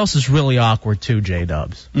tell you what else is really awkward too,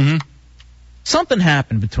 J-Dubs. Mm-hmm. Something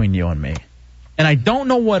happened between you and me, and I don't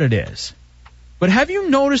know what it is. But have you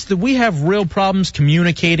noticed that we have real problems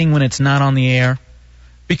communicating when it's not on the air?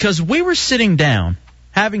 Because we were sitting down,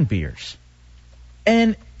 having beers,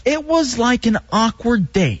 and it was like an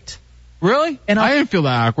awkward date. Really? And I didn't feel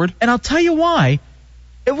that awkward. And I'll tell you why.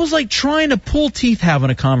 It was like trying to pull teeth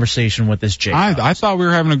having a conversation with this Jake. I thought we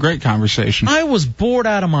were having a great conversation. I was bored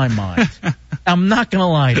out of my mind. I'm not going to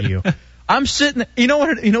lie to you. I'm sitting, you know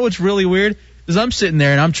what's really weird? Is I'm sitting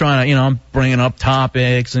there and I'm trying to, I'm bringing up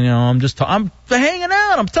topics and, I'm hanging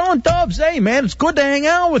out. I'm telling Dubs, hey man, it's good to hang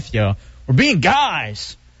out with you. We're being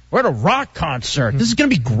guys. We're at a rock concert. This is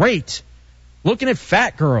going to be great. Looking at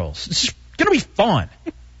fat girls. This is going to be fun.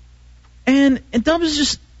 And Dubs is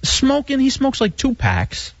just smoking. He smokes like 2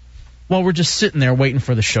 packs while we're just sitting there waiting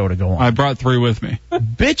for the show to go on. I brought 3 with me.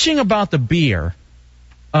 Bitching about the beer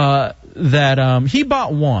that he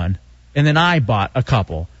bought 1 and then I bought a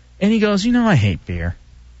couple. And he goes, I hate beer.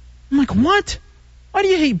 I'm like, what? Why do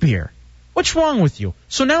you hate beer? What's wrong with you?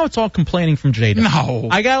 So now it's all complaining from Jada. No.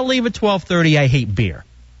 I got to leave at 12:30. I hate beer.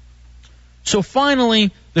 So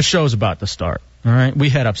finally, the show's about to start. All right, we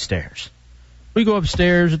head upstairs. We go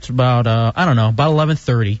upstairs. It's about, about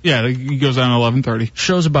 11:30. Yeah, he goes on 11:30.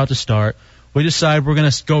 Show's about to start. We decide we're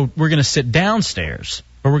gonna sit downstairs,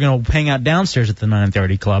 or we're gonna hang out downstairs at the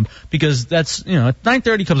 9:30 Club because that's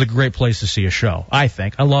 9:30 Club's a great place to see a show. I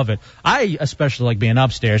think I love it. I especially like being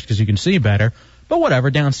upstairs because you can see better. But whatever,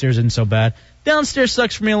 downstairs isn't so bad. Downstairs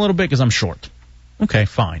sucks for me a little bit because I'm short. Okay,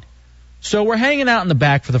 fine. So we're hanging out in the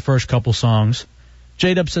back for the first couple songs.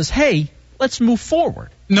 J-Dub says, hey, let's move forward.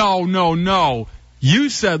 No. You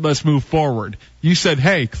said let's move forward. You said,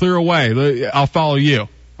 hey, clear away. I'll follow you.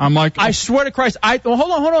 I'm like, I swear to Christ. Hold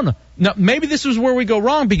on. No, maybe this was where we go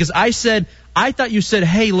wrong because I thought you said,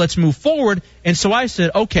 hey, let's move forward. And so I said,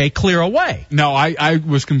 okay, clear away. No, I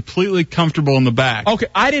was completely comfortable in the back. Okay,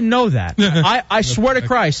 I didn't know that. I swear to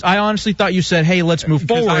Christ, I honestly thought you said, hey, let's move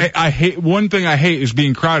forward. I hate, one thing I hate is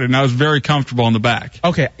being crowded, and I was very comfortable in the back.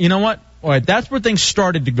 Okay, you know what? All right, that's where things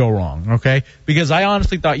started to go wrong, okay? Because I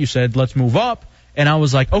honestly thought you said, let's move up. And I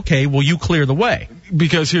was like, okay, well, you clear the way.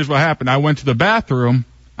 Because here's what happened. I went to the bathroom,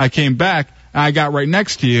 I came back, and I got right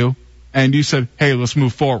next to you, and you said, hey, let's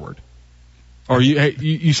move forward. Or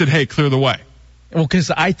you said, hey, clear the way. Well,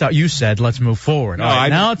 because I thought you said, let's move forward. No, all right,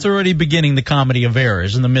 now it's already beginning the comedy of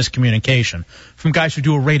errors and the miscommunication from guys who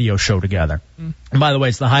do a radio show together. And by the way,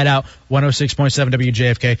 it's the Hideout, 106.7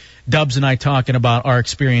 WJFK. Dubs and I talking about our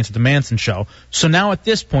experience at the Manson show. So now at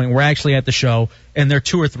this point, we're actually at the show, and they're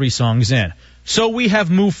 2 or 3 songs in. So we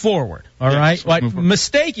have moved forward, all right? Like,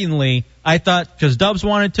 mistakenly, I thought because Dubs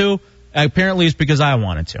wanted to, apparently it's because I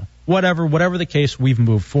wanted to. Whatever the case, we've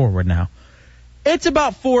moved forward now. It's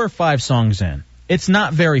about 4 or 5 songs in. It's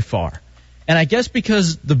not very far. And I guess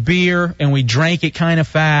because the beer and we drank it kind of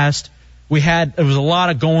fast, it was a lot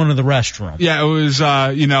of going to the restroom. Yeah, it was,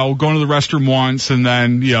 going to the restroom once and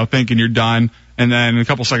then, thinking you're done. And then a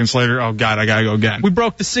couple seconds later, oh, God, I got to go again. We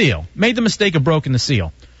broke the seal. Made the mistake of breaking the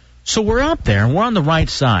seal. So we're up there, and we're on the right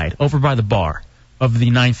side, over by the bar of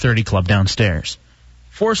the 9:30 Club downstairs.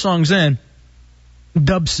 4 songs in,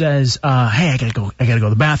 Dub says, hey, I gotta go to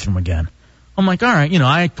the bathroom again. I'm like, all right,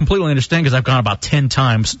 I completely understand because I've gone about 10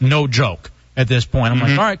 times, no joke, at this point. I'm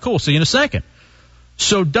like, all right, cool, see you in a second.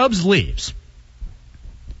 So Dubs leaves.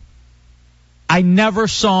 I never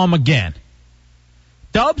saw him again.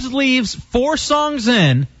 Dubs leaves 4 songs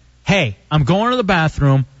in, hey, I'm going to the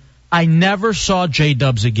bathroom. I never saw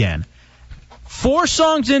J-Dubs again. 4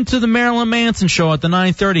 songs into the Marilyn Manson show at the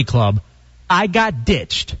 9:30 Club, I got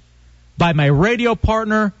ditched by my radio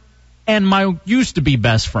partner and my used-to-be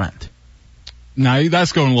best friend. Now,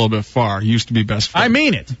 that's going a little bit far. Used to be best friend. I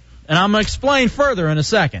mean it. And I'm going to explain further in a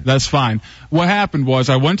second. That's fine. What happened was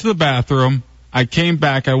I went to the bathroom, I came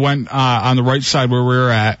back. I went on the right side where we were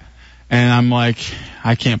at, and I'm like,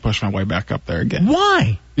 I can't push my way back up there again.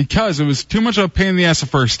 Why? Because it was too much of a pain in the ass the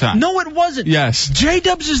first time. No, it wasn't. Yes.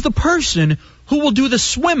 J-Dubs is the person who will do the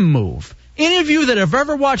swim move. Any of you that have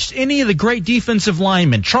ever watched any of the great defensive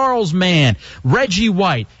linemen, Charles Mann, Reggie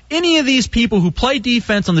White, any of these people who play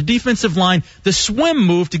defense on the defensive line, the swim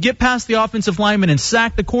move to get past the offensive lineman and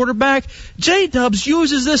sack the quarterback, J-Dubs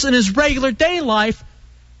uses this in his regular day life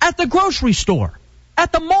at the grocery store,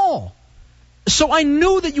 at the mall. So I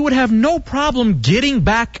knew that you would have no problem getting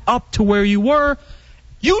back up to where you were.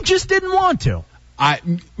 You just didn't want to.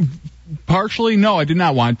 Partially, no, I did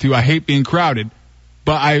not want to. I hate being crowded.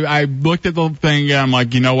 But I looked at the thing and I'm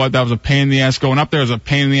like, you know what? That was a pain in the ass going up there. It was a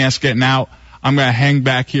pain in the ass getting out. I'm going to hang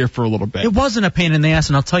back here for a little bit. It wasn't a pain in the ass,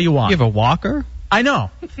 and I'll tell you why. You have a walker? I know.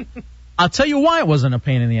 I'll tell you why it wasn't a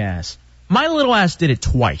pain in the ass. My little ass did it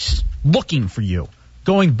twice, looking for you.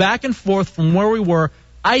 Going back and forth from where we were,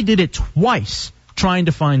 I did it twice trying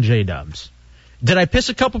to find J-Dubs. Did I piss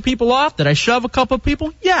a couple people off? Did I shove a couple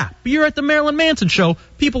people? Yeah, but you're at the Marilyn Manson show.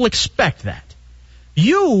 People expect that.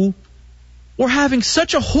 You were having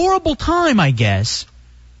such a horrible time, I guess.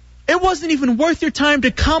 It wasn't even worth your time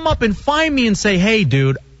to come up and find me and say, hey,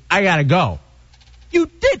 dude, I gotta go. You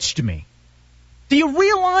ditched me. Do you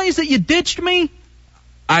realize that you ditched me?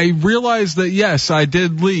 I realized that, yes, I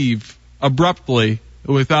did leave abruptly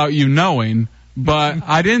without you knowing, but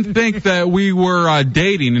I didn't think that we were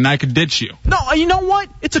dating and I could ditch you. No, you know what?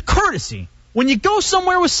 It's a courtesy. When you go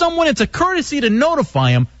somewhere with someone, it's a courtesy to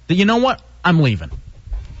notify them that, you know what, I'm leaving.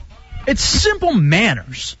 It's simple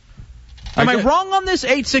manners. Am I wrong on this?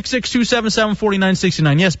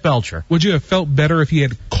 866-277-4969. Yes, Belcher. Would you have felt better if he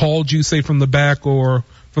had called you, say, from the back or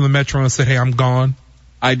from the Metro and said, hey, I'm gone?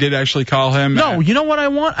 I did actually call him. No, you know what I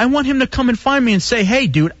want? I want him to come and find me and say, hey,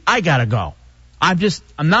 dude, I gotta go. I'm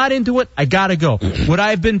not into it. I gotta go. Would I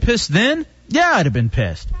have been pissed then? Yeah, I'd have been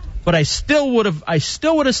pissed. But I still would have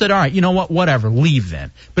said, all right, you know what, whatever, leave then.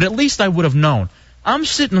 But at least I would have known. I'm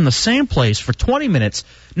sitting in the same place for 20 minutes,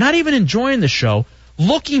 not even enjoying the show,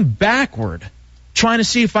 looking backward, trying to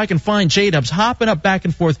see if I can find J-Dubs, hopping up back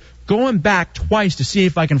and forth, going back twice to see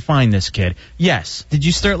if I can find this kid. Yes. Did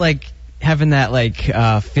you start, having that,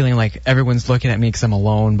 feeling like everyone's looking at me because I'm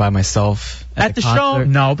alone by myself at the show?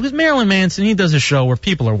 No, because Marilyn Manson, he does a show where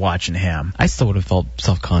people are watching him. I still would have felt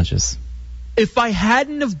self-conscious. If I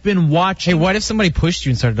hadn't have been watching... Hey, what if somebody pushed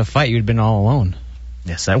you and started to fight? You'd have been all alone.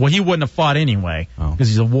 Yes, well, he wouldn't have fought anyway because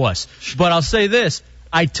he's a wuss. But I'll say this.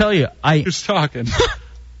 I tell you, Just talking.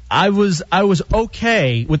 I was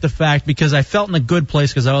okay with the fact because I felt in a good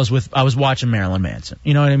place because I was watching Marilyn Manson.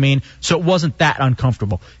 You know what I mean? So it wasn't that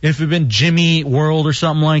uncomfortable. If it had been Jimmy World or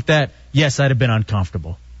something like that, yes, I'd have been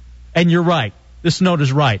uncomfortable. And you're right. This note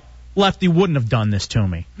is right. Lefty wouldn't have done this to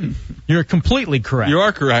me. You're completely correct. You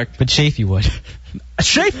are correct. But Chafee would.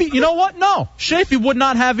 Chafee, you know what? No. Chafee would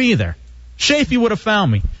not have either. Chafee would have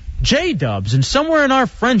found me. J-Dubs, and somewhere in our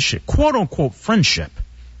friendship, quote-unquote friendship,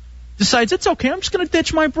 decides it's okay, I'm just going to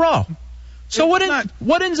ditch my bro. So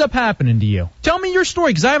what ends up happening to you? Tell me your story,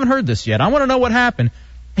 because I haven't heard this yet. I want to know what happened.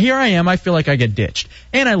 Here I am. I feel like I get ditched.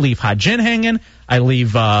 And I leave Hajin hanging. I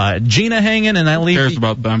leave Gina hanging, and I leave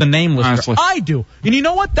the nameless. Honestly. I do. And you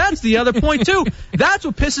know what? That's the other point, too. That's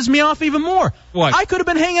what pisses me off even more. What? I could have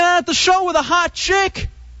been hanging out at the show with a hot chick.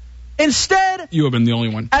 Instead, you have been the only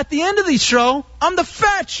one. At the end of the show, I'm the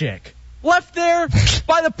fat chick. Left there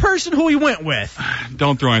by the person who he went with.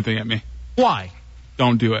 Don't throw anything at me. Why?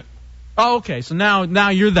 Don't do it. Oh, okay, so now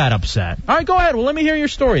you're that upset. All right, go ahead. Well, let me hear your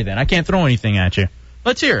story then. I can't throw anything at you.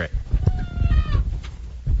 Let's hear it.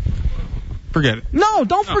 Forget it. No,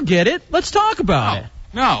 don't forget it. Let's talk about it.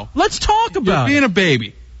 No. Let's talk about You're being a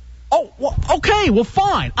baby. Oh, well, okay, well,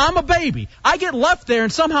 fine. I'm a baby. I get left there,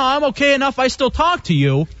 and somehow I'm okay enough I still talk to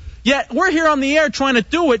you. Yet we're here on the air trying to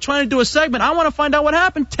do a segment. I want to find out what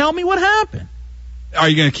happened. Tell me what happened. Are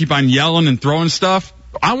you going to keep on yelling and throwing stuff?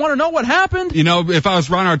 I want to know what happened. You know, if I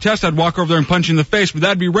was Ron Artest, I'd walk over there and punch you in the face, but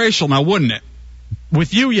that'd be racial now, wouldn't it?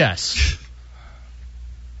 With you, yes.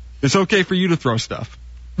 It's okay for you to throw stuff.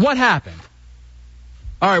 What happened?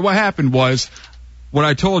 All right, what happened was what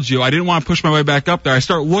I told you. I didn't want to push my way back up there. I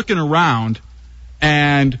start looking around,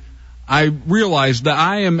 and I realized that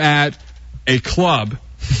I am at a club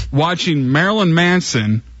watching Marilyn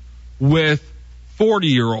Manson with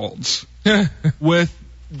 40-year-olds, with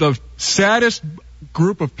the saddest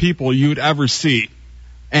group of people you'd ever see.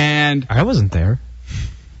 And I wasn't there.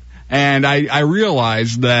 And I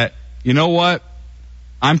realized that, you know what?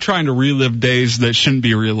 I'm trying to relive days that shouldn't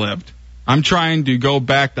be relived. I'm trying to go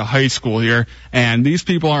back to high school here, and these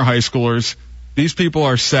people aren't high schoolers. These people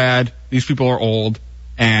are sad. These people are old,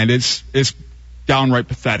 and it's downright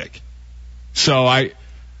pathetic. So I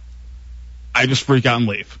just freak out and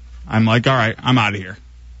leave. I'm like, all right, I'm out of here.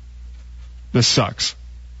 This sucks.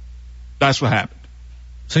 That's what happened.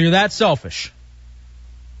 So you're that selfish?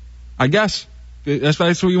 I guess. That's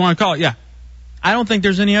what you want to call it, yeah. I don't think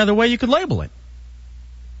there's any other way you could label it.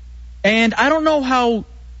 And I don't know how...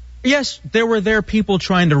 Yes, there were people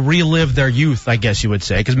trying to relive their youth, I guess you would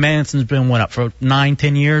say, because Manson's been, for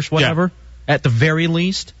 9-10 years, whatever, at the very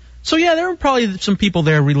least. So, yeah, there were probably some people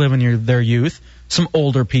there reliving their youth, some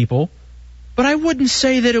older people. But I wouldn't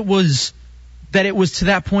say that it was to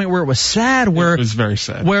that point where it was sad. Where it was very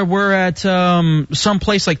sad. Where we're at some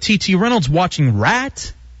place like T.T. Reynolds watching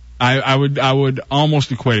Rat. I would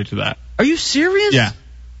almost equate it to that. Are you serious? Yeah.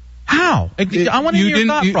 How? I want to hear your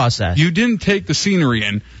thought process. You didn't take the scenery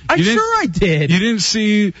in. I'm sure I did. You didn't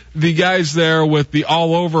see the guys there with the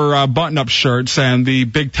all-over button-up shirts and the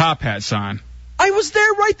big top hats on. I was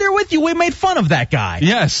there right there with you. We made fun of that guy.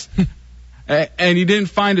 Yes. And you didn't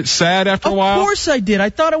find it sad after a while? Of course I did. I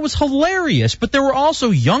thought it was hilarious. But there were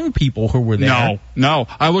also young people who were there. No.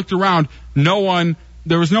 I looked around.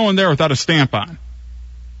 There was no one there without a stamp on.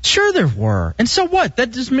 Sure there were. And so what? That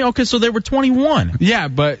just mean, okay, so they were 21. Yeah,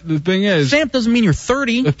 but the thing is... Stamp doesn't mean you're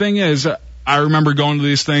 30. The thing is, I remember going to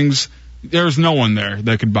these things, there was no one there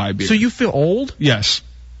that could buy beer. So you feel old? Yes.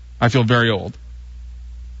 I feel very old.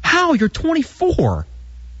 How? You're 24.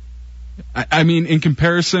 I mean, in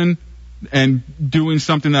comparison and doing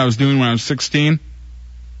something that I was doing when I was 16,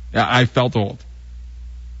 I felt old.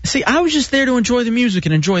 See, I was just there to enjoy the music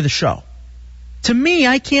and enjoy the show. To me,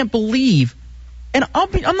 I can't believe... And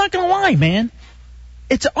I'm not going to lie, man.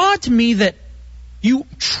 It's odd to me that you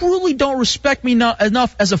truly don't respect me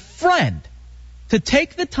enough as a friend to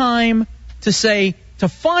take the time to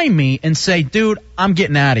find me and say, dude, I'm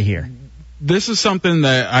getting out of here. This is something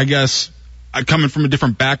that I guess, coming from a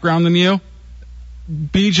different background than you,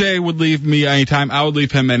 BJ would leave me anytime. I would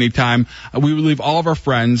leave him anytime. We would leave all of our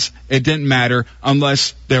friends. It didn't matter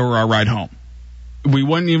unless they were our ride home. We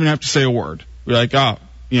wouldn't even have to say a word. We're like, oh,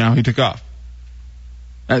 he took off.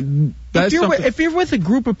 If you're with a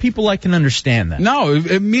group of people, I can understand that. No,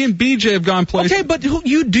 me and BJ have gone places. Okay, but do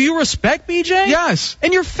you respect BJ? Yes.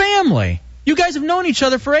 And your family. You guys have known each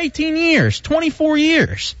other for 18 years, 24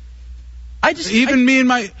 years. Me and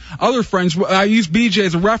my other friends, I use BJ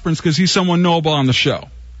as a reference because he's someone knowable on the show.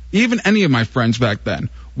 Even any of my friends back then,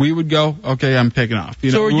 we would go, okay, I'm taking off. We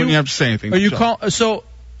wouldn't have to say anything. So,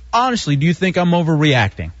 honestly, do you think I'm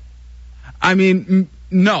overreacting? I mean,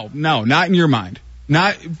 no, not in your mind.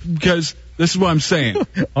 Not because this is what I'm saying.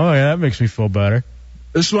 Oh, yeah, that makes me feel better.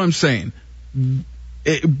 This is what I'm saying.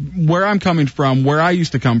 Where I'm coming from, where I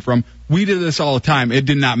used to come from, we did this all the time. It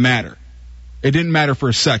did not matter. It didn't matter for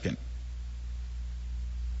a second.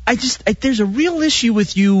 There's a real issue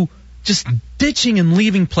with you just ditching and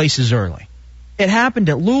leaving places early. It happened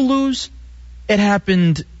at Lulu's.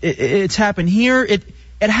 It's happened here. It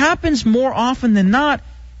happens more often than not.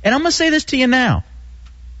 And I'm going to say this to you now.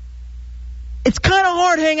 It's kind of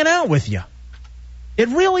hard hanging out with you. It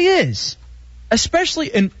really is.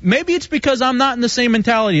 Especially, and maybe it's because I'm not in the same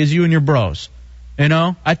mentality as you and your bros.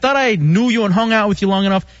 I thought I knew you and hung out with you long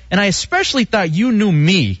enough, and I especially thought you knew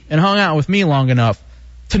me and hung out with me long enough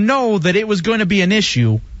to know that it was going to be an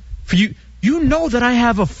issue for you. You know that I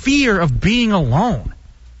have a fear of being alone.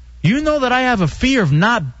 You know that I have a fear of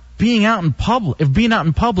not being out in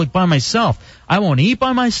public by myself. I won't eat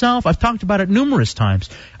by myself. I've talked about it numerous times.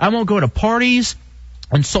 I won't go to parties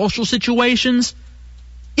and social situations.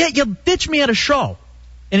 Yet you ditch me at a show.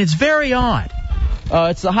 And it's very odd.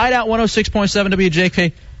 It's the Hideout 106.7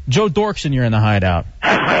 WJK. Joe Dorkson, you're in the Hideout.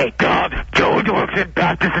 Hey, Doug. Joe Dorkson,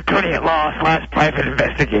 Baptist attorney at law / private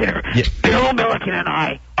investigator. Yeah. Bill Milliken and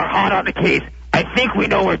I are hot on the case. I think we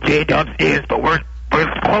know where J-Dubs is, but we're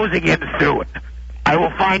closing in soon. I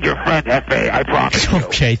will find your friend, F.A., I promise you.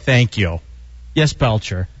 Okay, thank you. Yes,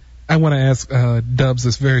 Belcher. I want to ask Dubs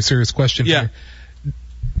this very serious question here.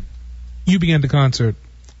 You began the concert.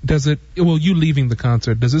 You leaving the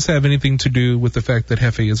concert, does this have anything to do with the fact that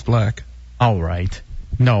Hefe is black? All right.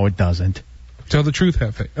 No, it doesn't. Tell the truth,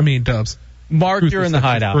 Hefe. I mean, Dubs. Mark, you're in the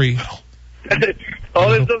Hideout. Free. This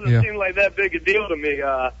doesn't seem like that big a deal to me.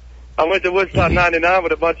 I went to Woodstock 99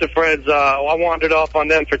 with a bunch of friends. I wandered off on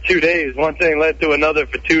them for 2 days. One thing led to another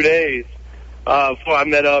for 2 days before I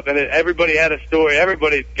met up, and everybody had a story.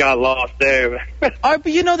 Everybody got lost there. But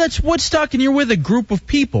that's Woodstock, and you're with a group of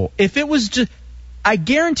people. If it was just... I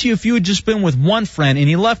guarantee you if you had just been with one friend and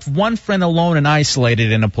you left one friend alone and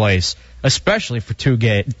isolated in a place, especially for 2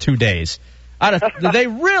 days, they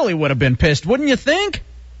really would have been pissed, wouldn't you think?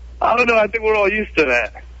 I don't know. I think we're all used to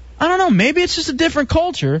that. I don't know. Maybe it's just a different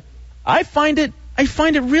culture. I find it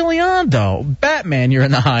really odd, though. Batman, you're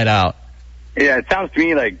in the hideout. Yeah, it sounds to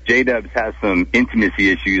me like J-Dubs has some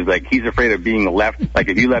intimacy issues. Like, he's afraid of being left. Like,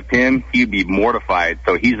 if you left him, he'd be mortified.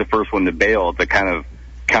 So he's the first one to bail to kind of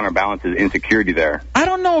counterbalance his insecurity there. I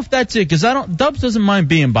don't know if that's it, because Dubs doesn't mind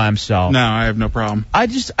being by himself. No, I have no problem. I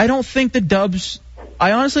don't think that Dubs,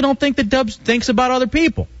 I honestly don't think that Dubs thinks about other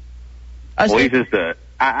people. Well, he's just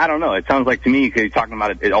I don't know. It sounds like to me, because he's talking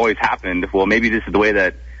about it always happened. Well, maybe this is the way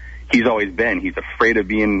that he's always been. He's afraid of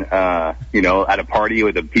being, at a party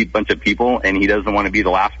with a bunch of people, and he doesn't want to be the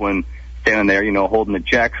last one standing there, holding the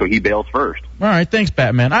check, so he bails first. All right, thanks,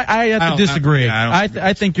 Batman. I have to disagree.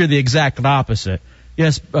 I think you're the exact opposite.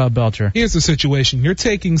 Yes, Belcher. Here's the situation. You're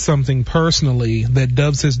taking something personally that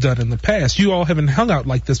Dubs has done in the past. You all haven't hung out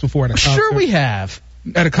like this before at a concert. Sure we have.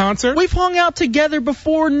 At a concert? We've hung out together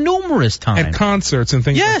before numerous times. At concerts and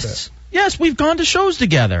things like that. Yes, we've gone to shows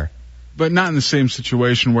together. But not in the same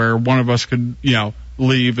situation where one of us could,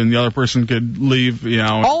 leave and the other person could leave,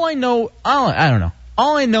 All I know, I don't know.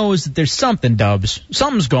 All I know is that there's something, Dubs.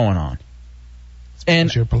 Something's going on.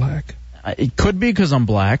 And you're black. It could be because I'm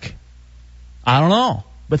black. I don't know.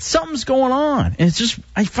 But something's going on. And it's just,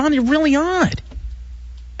 I found it really odd.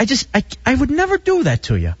 I would never do that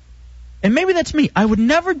to you. And maybe that's me. I would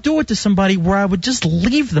never do it to somebody where I would just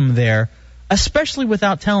leave them there, especially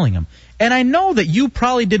without telling them. And I know that you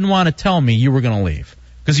probably didn't want to tell me you were going to leave.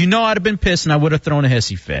 Because you know I'd have been pissed and I would have thrown a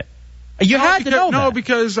hissy fit. You had to know that. No,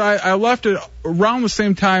 because I left it around the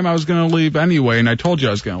same time I was going to leave anyway, and I told you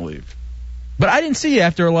I was going to leave. But I didn't see you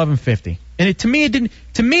after 11:50. And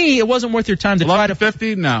to me, it wasn't worth your time to try to...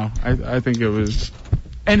 11:50? No, I think it was...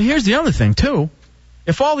 And here's the other thing, too.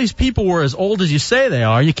 If all these people were as old as you say they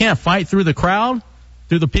are, you can't fight through the crowd,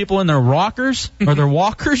 through the people in their rockers or their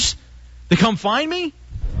walkers to come find me?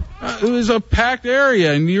 It was a packed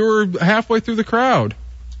area, and you were halfway through the crowd.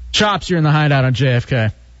 Chops, you're in the hideout on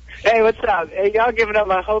JFK. Hey, what's up? Hey, y'all giving up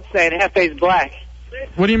my hope saying Hefe's black.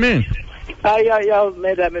 What do you mean? Y'all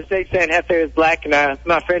made that mistake saying Hefe was black, and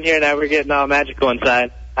my friend here and I were getting all magical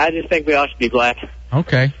inside. I just think we all should be black.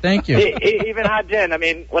 Okay, thank you. Even Hot Gin. I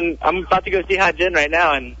mean, when I'm about to go see Hot Gin right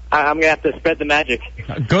now, and I'm going to have to spread the magic.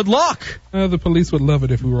 Good luck. The police would love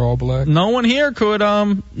it if we were all black. No one here could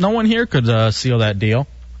seal that deal.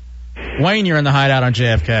 Wayne, you're in the hideout on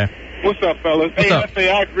JFK. What's up, fellas? What's up? Hefe,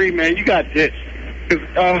 I agree, man. You got ditched.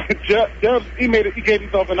 Because he gave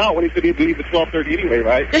himself an out when he said he'd leave at 12:30 anyway,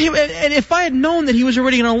 right? And if I had known that he was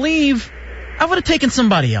already going to leave, I would have taken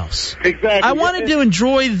somebody else. Exactly. I wanted to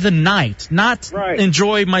enjoy the night, not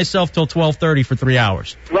enjoy myself till 12:30 for 3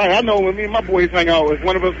 hours. Right. I know when me and my boys hang out, if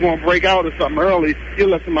one of us going to break out or something early,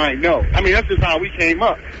 you'll let somebody know. I mean, that's just how we came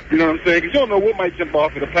up. You know what I'm saying? Because you don't know what might jump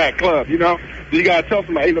off at a packed club, So you got to tell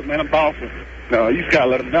somebody, hey, look, man, I'm bouncing. No, you just got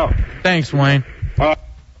to let them know. Thanks, Wayne.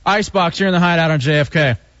 Icebox, you're in the hideout on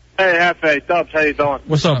JFK. Hey, Hefe, Dubs, how you doing?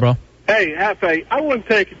 What's up, bro? Hey, Hefe, I wouldn't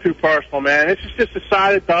take it too personal, man. It's just a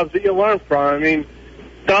side of Dubs that you learn from. I mean,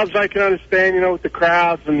 Dubs, I can understand, with the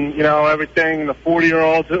crowds and, everything, and the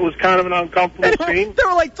 40-year-olds. It was kind of an uncomfortable scene. There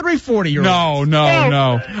were like 3 40-year-olds.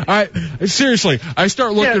 No. Seriously, I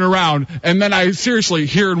start looking around, and then I seriously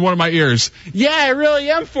hear in one of my ears, yeah, I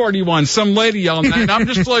really am 41, some lady yelling that, and I'm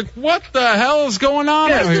just like, what the hell is going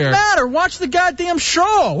on out here? It doesn't matter. Watch the goddamn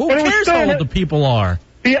show. Who cares how old the people are?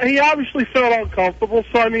 He obviously felt uncomfortable,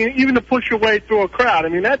 so, I mean, even to push your way through a crowd, I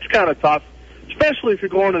mean, that's kind of tough. Especially if you're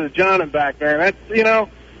going to the John and back, man. That's,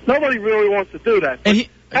 nobody really wants to do that. And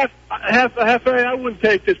Hefe, I wouldn't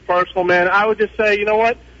take this personal, man. I would just say, you know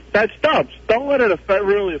what? That's Dubs. Don't let it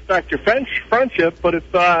really affect your friendship. But if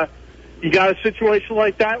you got a situation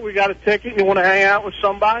like that where you got a ticket and you want to hang out with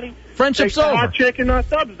somebody, friendship's take the over. hot chicken, not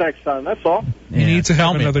Dubs next time. That's all. You need to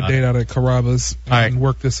have another date out at Carrabba's and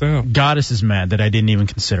work this out. Goddess is mad that I didn't even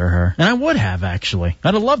consider her. And I would have, actually.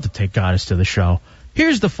 I'd have loved to take Goddess to the show.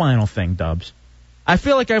 Here's the final thing, Dubs. I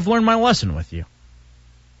feel like I've learned my lesson with you.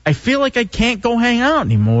 I feel like I can't go hang out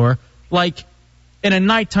anymore, like in a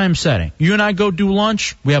nighttime setting. You and I go do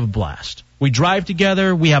lunch, we have a blast. We drive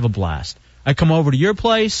together, we have a blast. I come over to your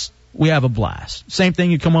place, we have a blast. Same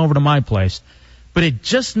thing, you come over to my place. But it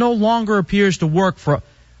just no longer appears to work for...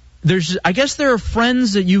 I guess there are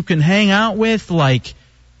friends that you can hang out with, like,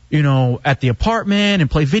 at the apartment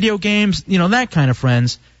and play video games, that kind of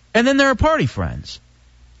friends. And then there are party friends.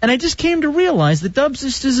 And I just came to realize that Dubs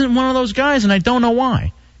just isn't one of those guys, and I don't know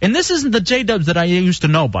why. And this isn't the J-Dubs that I used to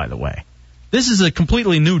know, by the way. This is a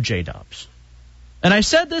completely new J-Dubs. And I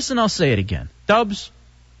said this, and I'll say it again. Dubs,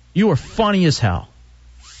 you are funny as hell.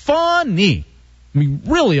 Funny. I mean,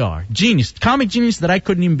 really are. Genius. Comic genius that I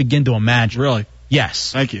couldn't even begin to imagine. Really?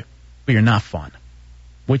 Yes. Thank you. But you're not fun,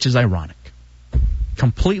 which is ironic.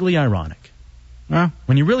 completely ironic.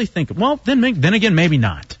 When you really think, well, then again, maybe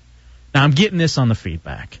not. Now, I'm getting this on the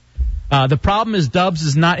feedback. The problem is Dubs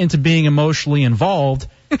is not into being emotionally involved.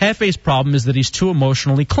 Hefe's problem is that he's too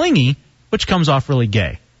emotionally clingy, which comes off really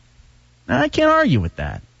gay. Now, I can't argue with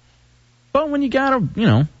that. But when you gotta,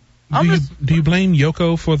 do you blame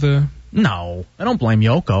Yoko for the... No, I don't blame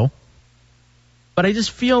Yoko. But I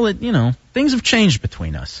just feel that, things have changed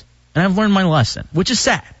between us. And I've learned my lesson, which is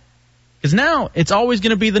sad. Because now it's always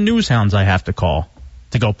going to be the news hounds I have to call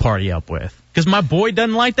to go party up with. Because my boy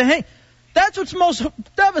doesn't like to hang. That's what's most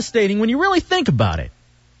devastating when you really think about it.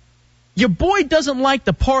 Your boy doesn't like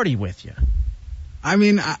to party with you. I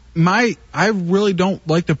mean, I really don't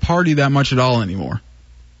like to party that much at all anymore.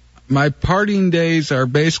 My partying days are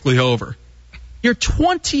basically over. You're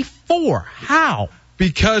 24. How?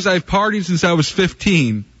 Because I've partied since I was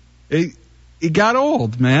 15. It got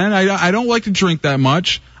old, man. I don't like to drink that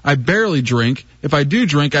much. I barely drink. If I do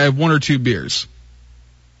drink, I have 1 or 2 beers.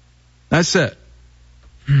 That's it.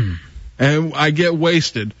 And I get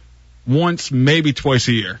wasted once, maybe twice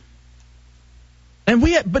a year.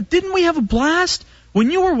 But didn't we have a blast? When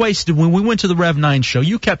you were wasted, when we went to the Rev 9 show,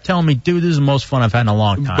 you kept telling me, dude, this is the most fun I've had in a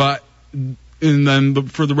long time. And then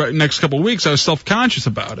for the next couple of weeks, I was self-conscious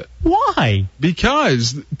about it. Why?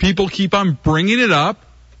 Because people keep on bringing it up.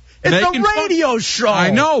 It's a radio show.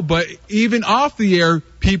 I know, but even off the air,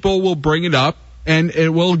 people will bring it up, and it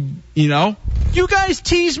will, You guys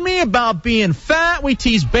tease me about being fat. We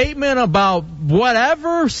tease Bateman about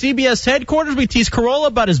whatever. CBS headquarters. We tease Corolla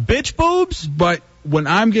about his bitch boobs. But when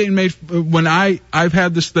I'm getting made, I've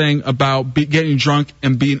had this thing about getting drunk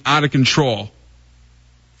and being out of control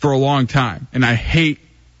for a long time, and I hate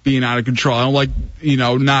being out of control. I don't like,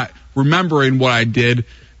 not remembering what I did,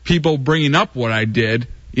 people bringing up what I did,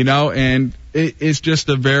 and it's just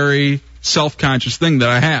a very self-conscious thing that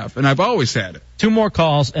I have, and I've always had it. 2 more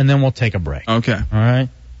calls, and then we'll take a break. Okay. All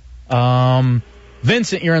right.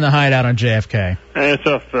 Vincent, you're in the Hideout on JFK. Hey, what's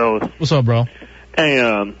up, fellas? What's up, bro?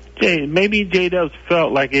 Hey, Jay, maybe J-Dubs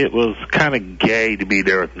felt like it was kind of gay to be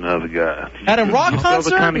there with another guy. At a rock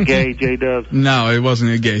concert? Kind of gay, J-Dubs? No, it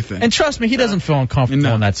wasn't a gay thing. And trust me, he doesn't feel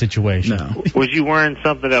uncomfortable in that situation. No. Was you wearing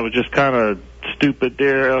something that was just kind of stupid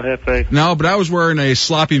there, El Jefe? No, but I was wearing a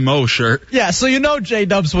Sloppy Mo shirt. Yeah, so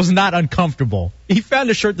J-Dubs was not uncomfortable. He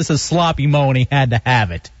found a shirt that says Sloppy Mo, and he had to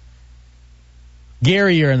have it.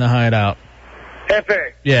 Gary, you're in the Hideout.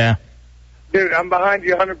 Jefe. Yeah. Dude, I'm behind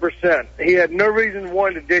you 100%. He had no reason,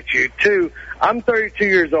 1, to ditch you. 2, I'm 32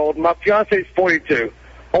 years old. My fiance's 42.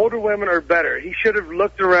 Older women are better. He should have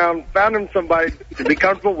looked around, found him somebody to be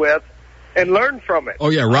comfortable with, and learned from it. Oh,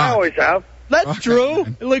 yeah, Rock. I always have. That's true.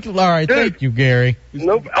 All right, Dude, thank you, Gary.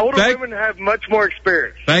 Nope. Older women have much more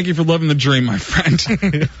experience. Thank you for living the dream, my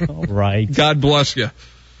friend. All right. God bless you.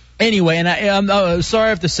 Anyway, and I'm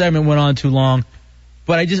sorry if the segment went on too long,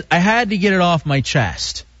 but I had to get it off my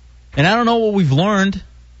chest. And I don't know what we've learned.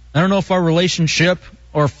 I don't know if our relationship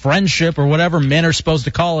or friendship or whatever men are supposed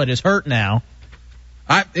to call it is hurt now.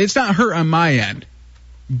 It's not hurt on my end,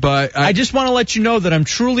 but I just want to let you know that I'm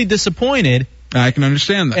truly disappointed. I can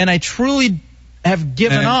understand that. And I truly have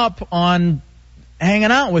given up on hanging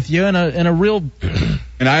out with you in a real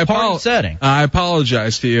party setting. I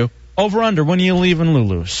apologize to you. Over under, when are you leaving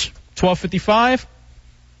Lulu's? 12:55?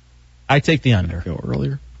 I take the under. Go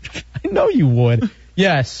earlier. I know you would.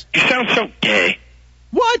 Yes. You sound so gay.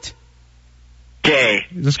 What? Gay.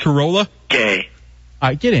 Is this Corolla? Gay. All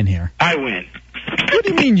right, get in here. I win. What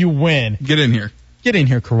do you mean you win? Get in here. Get in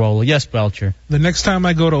here, Corolla. Yes, Belcher. The next time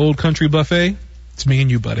I go to Old Country Buffet, it's me and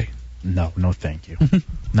you, buddy. No, thank you.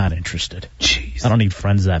 Not interested. Jeez. I don't need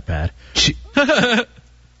friends that bad.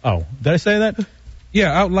 Oh, did I say that?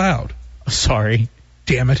 Yeah, out loud. Sorry.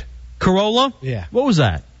 Damn it. Corolla? Yeah. What was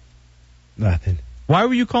that? Nothing. Why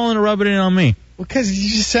were you calling to rub it in on me? Well, because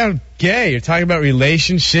you just sound gay. You're talking about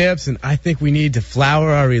relationships, and I think we need to flower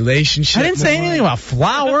our relationship. I didn't say anything about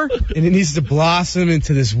flower. And it needs to blossom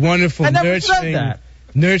into this wonderful,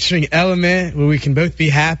 nurturing element where we can both be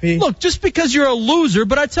happy. Look, just because you're a loser,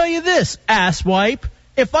 but I tell you this, asswipe,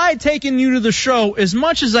 if I had taken you to the show, as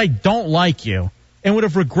much as I don't like you and would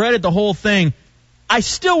have regretted the whole thing, I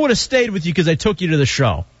still would have stayed with you because I took you to the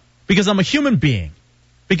show. Because I'm a human being.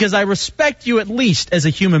 Because I respect you at least as a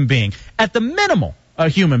human being. At the minimal, a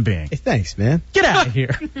human being. Hey, thanks, man. Get out of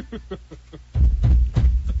here.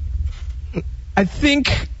 I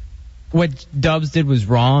think what Dubs did was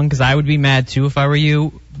wrong, because I would be mad too if I were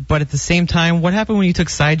you. But at the same time, what happened when you took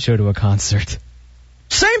Sideshow to a concert?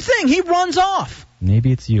 Same thing. He runs off.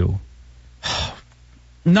 Maybe it's you.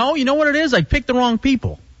 No, you know what it is? I picked the wrong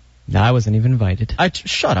people. No, I wasn't even invited.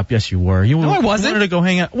 Shut up. Yes, you were. No, I wasn't. You wanted to go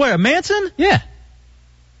hang out. Where, Manson? Yeah.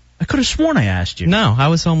 could have sworn I asked you. No, I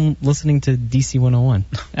was home listening to DC 101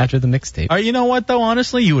 after the mixtape. All right, you know what, though?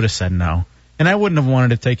 Honestly, you would have said no. And I wouldn't have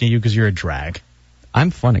wanted to take you because you're a drag.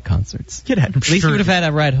 I'm fun at concerts. At least you would have had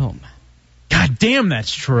a ride home. God damn,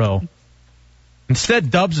 that's true. Instead,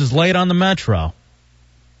 Dubs is late on the Metro.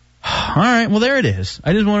 All right, well, there it is.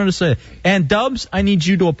 I just wanted to say it. And Dubs, I need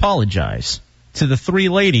you to apologize to the 3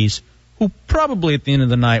 ladies who probably at the end of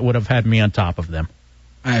the night would have had me on top of them.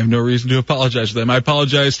 I have no reason to apologize to them. I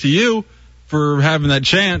apologize to you for having that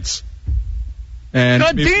chance. And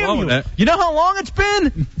God damn you. It. You know how long it's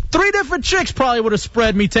been? 3 different chicks probably would have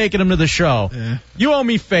spread me taking them to the show. Yeah. You owe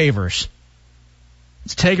me favors.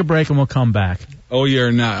 Let's take a break and we'll come back. Oh,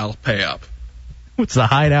 you're not. I'll pay up. It's the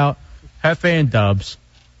Hideout, Hefe and Dubs,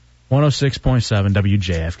 106.7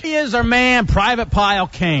 WJFK. He is our man, Private Pile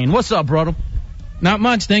Kane. What's up, brother? Not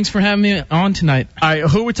much. Thanks for having me on tonight. All right,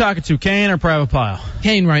 who are we talking to, Kane or Private Pile?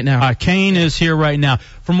 Kane right now. Kane is here right now.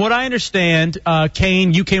 From what I understand,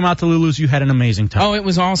 Kane, you came out to Lulu's. You had an amazing time. Oh, it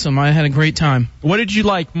was awesome. I had a great time. What did you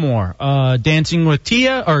like more, dancing with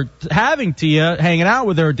Tia, or having Tia, hanging out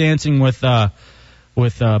with her, or dancing with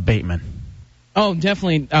Bateman? Oh,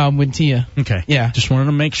 definitely with Tia. Okay. Yeah. Just wanted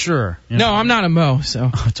to make sure. No, I'm not a mo, so.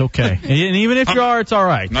 It's okay. And even if you are, it's all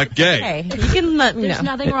right. Not gay. Hey, you can let me know. There's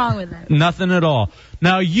nothing wrong with that. Nothing at all.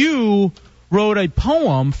 Now, you wrote a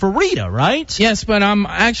poem for Rita, right? Yes, but I'm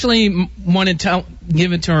actually want to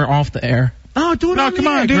give it to her off the air. Oh, do it on the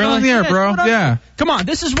air. Do it on the air, bro. Yeah. Come on,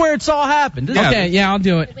 this is where it's all happened. Okay, yeah, I'll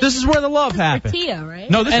do it. This is where the love happened. For Tia, right?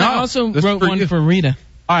 No, this and I also wrote one for Rita.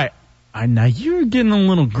 All right. Now you're getting a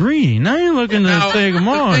little greedy. Now you're looking to take them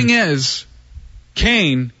on. The thing is,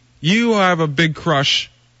 Kane, you have a big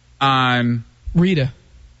crush on Rita.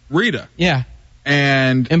 Yeah.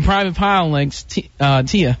 And Private Pile likes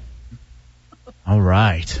Tia. All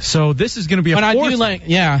right. So this is going to be a But I do like,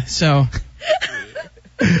 yeah, so.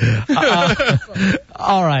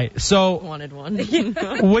 All right. So. Wanted one.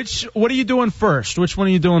 What are you doing first? Which one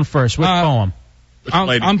are you doing first? Which poem?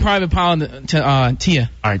 I'm Private Pile to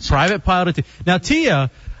Tia. All right, Private Pile to Tia. Now,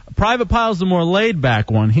 Tia, Private Pile's the more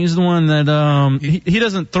laid-back one. He's the one that he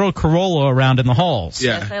doesn't throw Corolla around in the halls.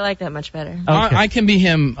 Yeah. Yes, I like that much better. Okay. I can be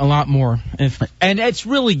him a lot more. And it's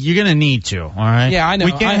really, you're going to need to, all right? Yeah, I know.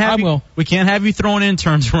 I will. We can't have you throwing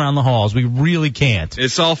interns around the halls. We really can't.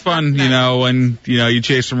 It's all fun, when you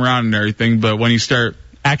chase them around and everything, but when you start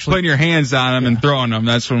actually putting your hands on them and throwing them,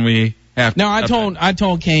 that's when we have to. No, I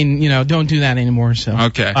told Kane, don't do that anymore. So.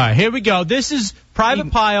 Okay. All right, here we go. This is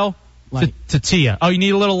Private Pile to Tia. Oh, you need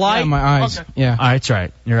a little light? Yeah, my eyes. Okay. Yeah. All right, that's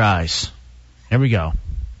right. Your eyes. Here we go.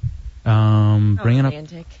 Bring it up.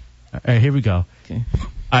 All right, here we go. Okay. All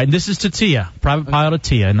right, this is to Tia. Private Pile to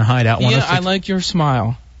Tia in the Hideout. Tia, 106. I like your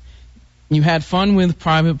smile. You had fun with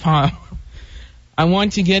Private Pile. I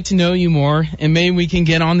want to get to know you more, and maybe we can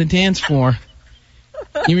get on the dance floor.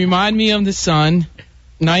 You remind me of the sun.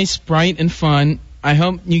 Nice, bright, and fun. I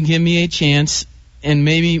hope you give me a chance, and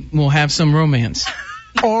maybe we'll have some romance.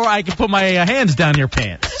 Or I can put my hands down your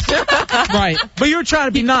pants. Right. But you were trying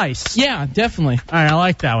to be nice. Yeah, definitely. All right, I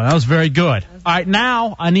like that one. That was very good. All right,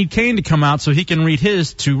 now I need Kane to come out so he can read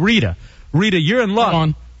his to Rita. Rita, you're in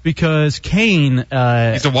luck because Kane... he's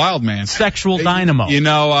a wild man. Sexual dynamo. In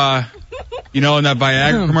that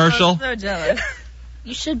Viagra commercial? I'm so jealous.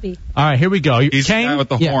 You should be. All right, here we go. He's Kane? the guy with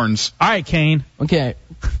the horns. All right, Kane. Okay.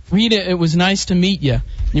 Rita, it was nice to meet you.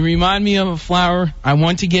 You remind me of a flower. I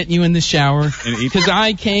want to get you in the shower because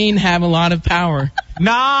I, Kane, have a lot of power.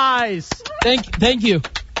 Nice. Thank you.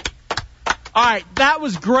 All right, that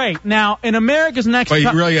was great. Now, in America's Next But he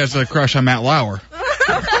really has a crush on Matt Lauer.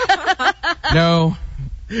 No.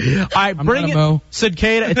 All right, bring in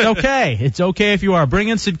Cicada. It's okay. It's okay if you are. Bring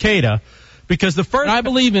in Cicada because the first... I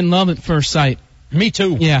believe in love at first sight. Me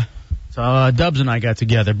too. Yeah. So Dubs and I got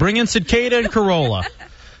together. Bring in Cicada and Corolla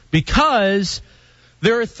because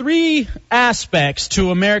there are 3 aspects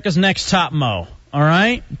to America's Next Top Mo. All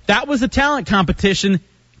right? That was the talent competition.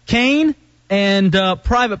 Kane and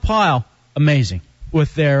Private Pile, amazing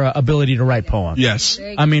with their ability to write poems. Yes.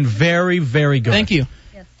 I mean, very, very good. Thank you.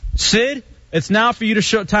 Yes. Sid, it's now for you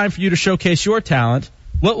to time for you to showcase your talent.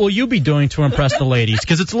 What will you be doing to impress the ladies?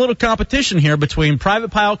 Because it's a little competition here between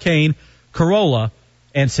Private Pile Kane, Corolla,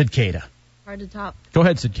 and Cicada. Hard to top. Go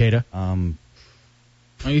ahead, Cicada. Why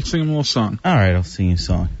don't you sing a little song? All right, I'll sing you a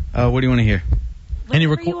song. What do you want to hear?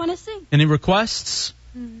 Whatever you want to sing. Any requests?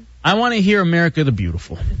 I want to hear America the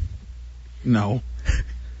Beautiful. No.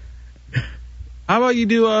 How about you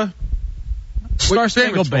do Star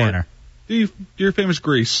Spangled Banner? Do your famous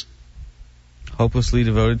Grease. Hopelessly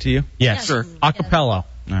Devoted to You? Yes, sir. Acapella. All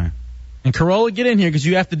right. And Corolla, get in here because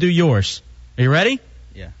you have to do yours. Are you ready?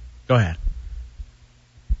 Yeah. Go ahead.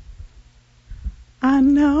 I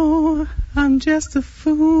know I'm just a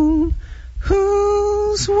fool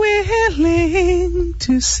who's willing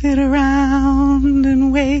to sit around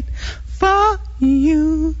and wait for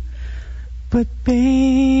you. But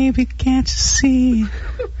baby, can't you see?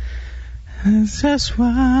 That's just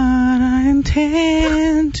what I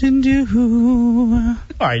intend to do.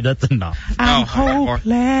 All right, that's enough. I'm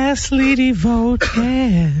hopelessly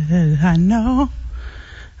devoted. I know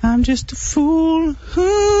I'm just a fool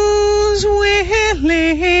who's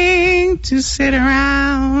willing to sit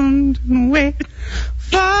around and wait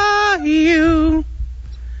for you.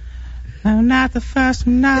 I'm not the first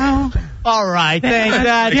one now. All right,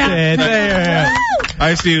 that's it. There. I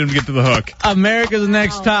just needed him to get to the hook. America's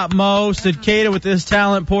Next Top Mo, Cicada with this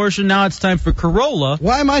talent portion. Now it's time for Corolla.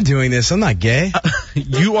 Why am I doing this? I'm not gay.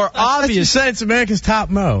 You are obvious. You said it's America's Top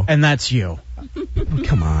Mo. And that's you.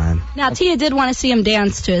 Come on. Now, Tia did want to see him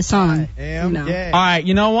dance to his song. I am gay. All right,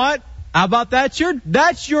 you know what? How about that?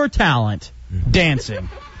 That's your talent. Dancing.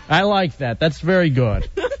 I like that. That's very good.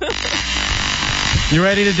 You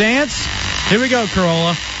ready to dance? Here we go,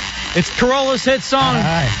 Corolla. It's Corolla's hit song.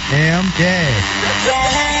 I am gay.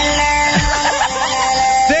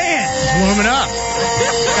 Dance! Warming up.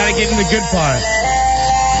 Gotta get in the good part.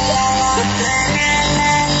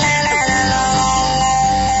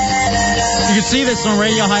 You can see this on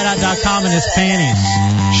RadioHideout.com in his panties.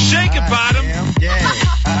 Shake it, bottom. I am gay.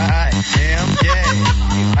 I am gay.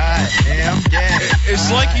 I am gay.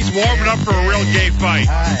 It's like he's warming up for a real gay fight.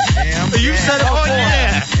 You said it before. Oh,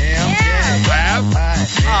 yeah.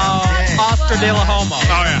 Oscar de la Homo.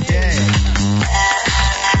 Oh, yeah.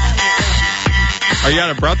 Are you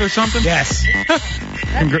out of breath or something? Yes.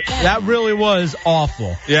 That really was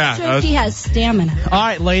awful. Yeah. Shows he has stamina. All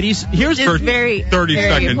right, ladies. Here's It's very, 30 very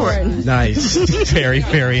seconds. important. Nice. Very,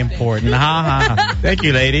 very important. Ha ha. Thank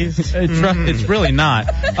you, ladies. It's really not.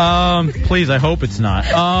 Please, I hope it's not.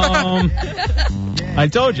 I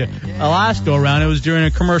told you. Last go around, it was during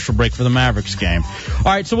a commercial break for the Mavericks game. All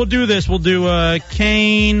right, so we'll do this. We'll do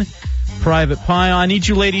Kane, Private Pile. I need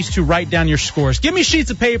you ladies to write down your scores. Give me sheets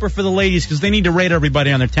of paper for the ladies because they need to rate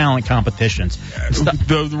everybody on their talent competitions.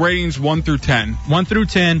 The ratings 1 through 10. 1 through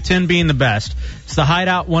 10, 10 being the best. It's the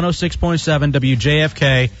Hideout 106.7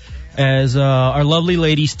 WJFK as our lovely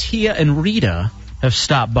ladies Tia and Rita have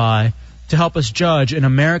stopped by to help us judge in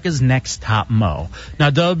America's Next Top Mo. Now,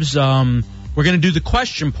 Dubs, we're going to do the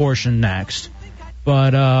question portion next,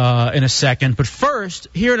 but in a second. But first,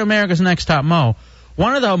 here at America's Next Top Mo,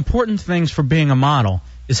 one of the important things for being a model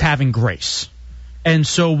is having grace. And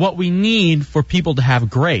so what we need for people to have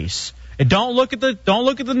grace, and don't look at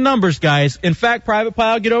the numbers, guys. In fact, Private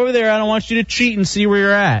Pile, get over there. I don't want you to cheat and see where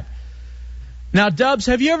you're at. Now, Dubs,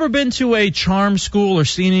 have you ever been to a charm school or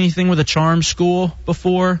seen anything with a charm school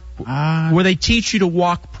before, where they teach you to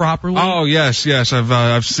walk properly? Oh, yes.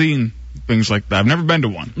 I've seen things like that. I've never been to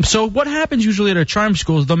one. So what happens usually at a charm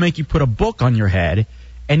school is they'll make you put a book on your head,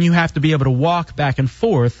 and you have to be able to walk back and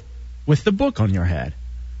forth with the book on your head.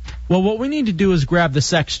 Well, what we need to do is grab the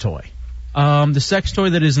sex toy. The sex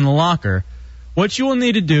toy that is in the locker. What you will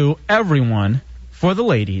need to do, everyone, for the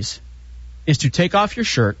ladies, is to take off your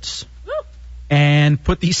shirts and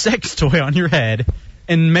put the sex toy on your head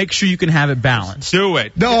and make sure you can have it balanced. Do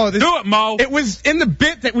it. No, do it, Mo. It was in the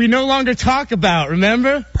bit that we no longer talk about,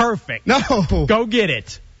 remember? Perfect. No. Go get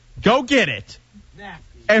it. Go get it.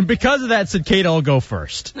 And because of that, Cicada will go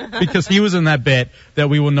first. Because he was in that bit that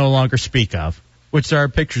we will no longer speak of, which there are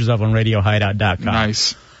pictures of on RadioHideout.com.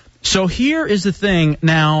 Nice. So here is the thing.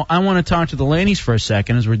 Now, I want to talk to the ladies for a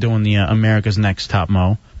second as we're doing the America's Next Top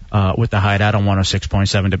Mo with the Hideout on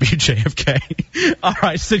 106.7 WJFK. All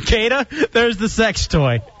right, Cicada, there's the sex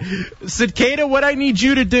toy. Cicada, what I need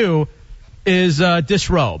you to do is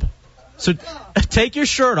disrobe. So take your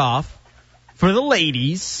shirt off for the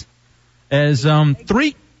ladies as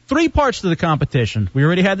three parts to the competition. We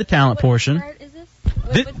already had the talent portion. Which part is this?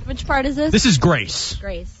 Which part is this? This is Grace.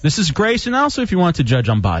 Grace. This is Grace, and also if you want to judge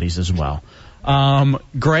on bodies as well.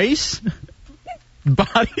 Grace,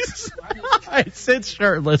 bodies. Sid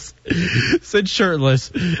shirtless. Sid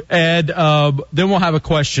shirtless. And then we'll have a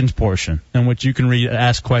questions portion in which you can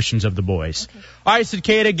ask questions of the boys. Okay. All right,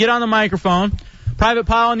 Cicada, get on the microphone. Private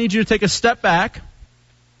Pile, I need you to take a step back.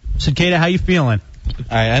 Cicada, how you feeling? All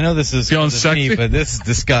right, I know this is feeling sexy, me, but this is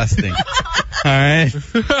disgusting. All right.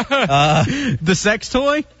 The sex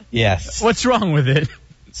toy? Yes. What's wrong with it?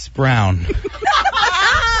 It's brown.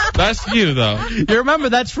 That's you, though. You remember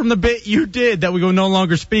that's from the bit you did that we will no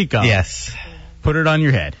longer speak of. Yes. Put it on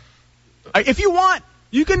your head. If you want,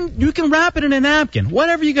 you can wrap it in a napkin.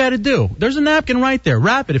 Whatever you got to do. There's a napkin right there.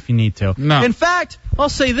 Wrap it if you need to. No. In fact, I'll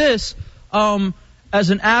say this. as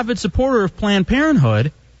an avid supporter of Planned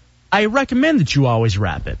Parenthood, I recommend that you always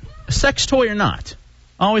wrap it. A sex toy or not.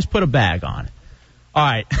 Always put a bag on. All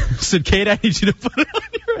right. So, Kate, I need you to put it on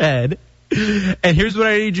your head. And here's what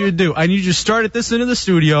I need you to do. I need you to start at this end of the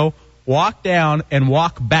studio, walk down, and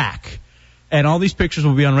walk back. And all these pictures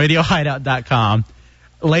will be on RadioHideout.com.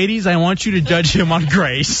 Ladies, I want you to judge him on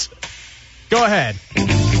grace. Go ahead.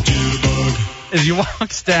 As he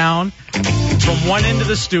walks down from one end of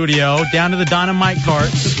the studio down to the dynamite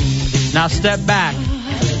carts. Now step back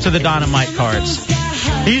to the dynamite carts.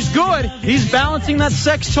 He's good. He's balancing that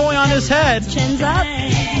sex toy on his head. Chins up.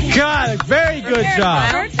 God, very good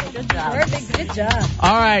job. Good job.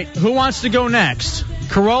 All right, who wants to go next?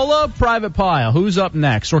 Corolla, Private Pile. Who's up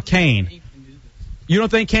next? Or Kane? You don't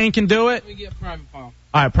think Kane can do it? We get Private Pile.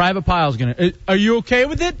 All right, Private Pile's gonna. Are you okay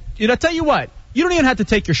with it? I tell you what. You don't even have to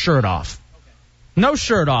take your shirt off. No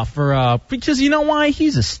shirt off because you know why?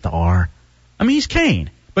 He's a star. I mean, he's Kane.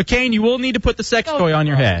 But Kane, you will need to put the sex toy on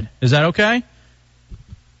your head. Is that okay?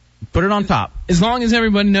 Put it on top. As long as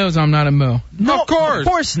everybody knows I'm not a Mo. No, of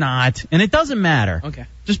course not. And it doesn't matter. Okay.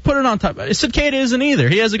 Just put it on top. Cicada isn't either.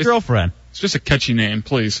 He has a girlfriend. It's just a catchy name,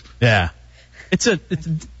 please. Yeah. It's a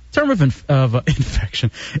term of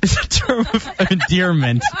infection. It's a term of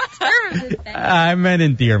endearment. I meant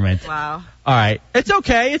endearment. Wow. All right. It's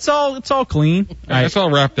okay. It's all clean. All right. It's all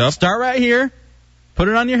wrapped up. Start right here. Put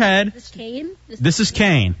it on your head. This Kane? This is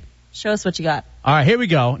Kane. Show us what you got. All right, here we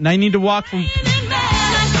go. Now you need to walk from...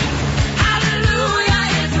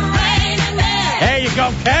 There you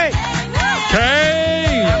go, Kane.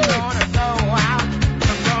 Kane.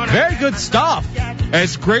 Very good stuff.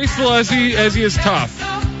 As graceful as he is tough.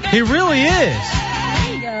 He really is.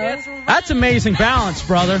 That's amazing balance,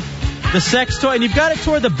 brother. The sex toy, and you've got it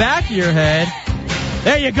toward the back of your head.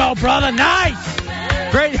 There you go, brother. Nice.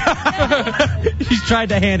 Great. He's tried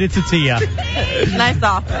to hand it to Tia. Nice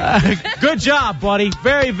offer. Good job, buddy.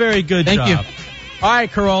 Very, very good job. Thank you. All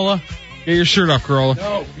right, Corolla. Get your shirt off, Corolla.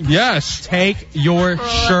 No. Yes. Take your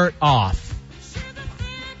shirt off.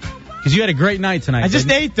 Because you had a great night tonight. I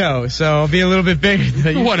just ate, though, so I'll be a little bit bigger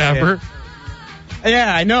than you. Whatever.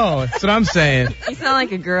 Yeah, I know. That's what I'm saying. You sound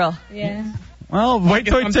like a girl. Yeah. Well, wait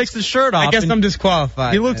till he takes the shirt off. I guess I'm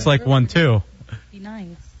disqualified. He looks like one, too. Be nice.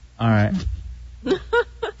 All right.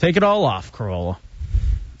 Take it all off, Corolla.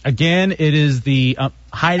 Again, it is the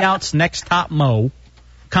Hideout's Next Top Mo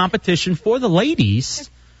competition for the ladies.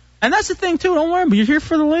 And that's the thing, too. Don't worry, but you're here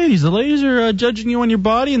for the ladies. The ladies are judging you on your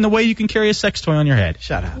body and the way you can carry a sex toy on your head.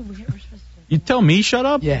 Shut up. You tell me shut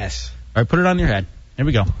up? Yes. All right, put it on your head. Here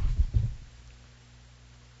we go.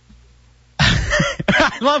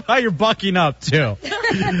 I love how you're bucking up, too. All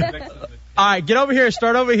right, get over here.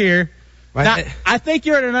 Start over here. Now, I think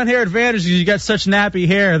you're at an unfair advantage because you got such nappy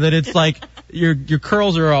hair that it's like your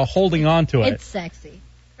curls are holding on to it. It's sexy.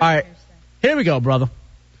 All right, here we go, brother.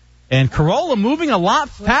 And Corolla moving a lot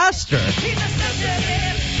faster. Oh,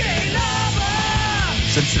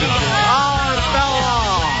 it fell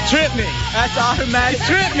off. Trip me. That's automatic.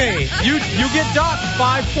 Trip me. You get docked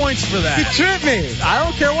 5 points for that. You trip me. I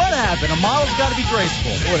don't care what happened. A model's got to be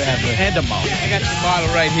graceful. Whatever. And a model. I got your model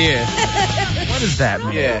right here. What does that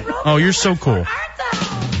mean? Yeah. Oh, you're so cool. All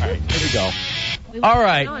right, here we go. All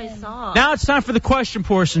right. Now it's time for the question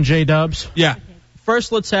portion, J-Dubs. Yeah.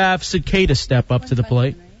 First, let's have Cicada step up to the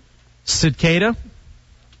plate. Cicada,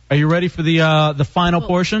 are you ready for the final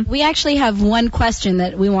portion? We actually have one question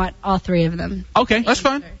that we want all three of them. Okay, that's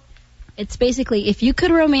fine. It's basically, if you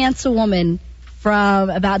could romance a woman from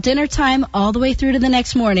about dinner time all the way through to the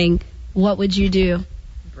next morning, what would you do?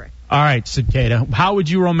 All right, Cicada, how would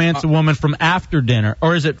you romance a woman from after dinner,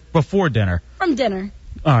 or is it before dinner? From dinner.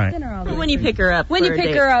 All right. Dinner all the way. When you pick her up. When you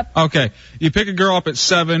pick her up. Okay. You pick a girl up at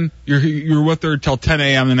 7. You're with her till 10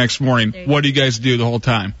 a.m. the next morning. What do you guys do the whole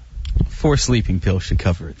time? 4 sleeping pills should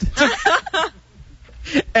cover it.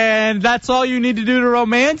 And that's all you need to do to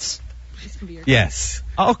romance? Yes.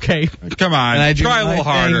 Okay. Come on. Try a little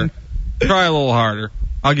harder. Try a little harder.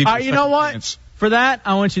 I'll give you you know what? chance. For that,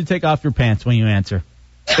 I want you to take off your pants when you answer.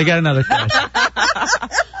 They got another question.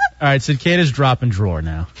 All right, Cicada's dropping drawer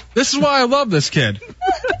now. This is why I love this kid.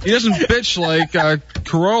 He doesn't bitch like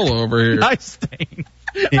Corolla over here. Nice thing.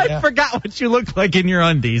 I forgot what you look like in your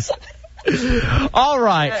undies. All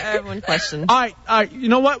right. I have one question. All right. You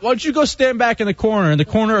know what? Why don't you go stand back in the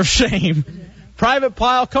corner of shame. Private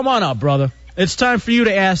Pile, come on up, brother. It's time for you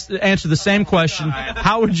to answer the same question.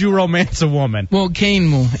 How would you romance a woman? Well,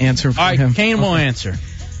 Kane will answer for him. Kane will answer.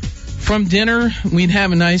 From dinner, we'd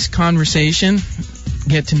have a nice conversation,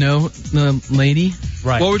 get to know the lady.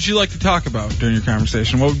 Right. What would you like to talk about during your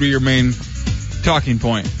conversation? What would be your main talking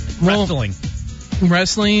point? Wrestling.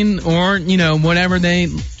 wrestling or, whatever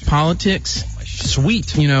politics.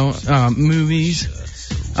 Sweet. Movies.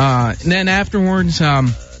 Then afterwards, we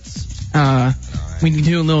can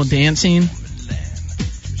do a little dancing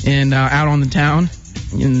and out on the town.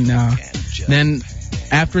 And then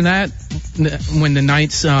after that, when the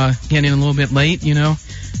night's getting a little bit late,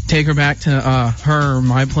 take her back to her or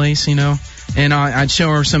my place, and I'd show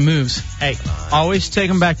her some moves. Hey, always take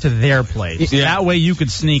them back to their place. Yeah. That way you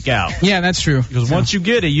could sneak out. Yeah, that's true. Because once you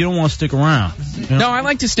get it, you don't want to stick around. No, I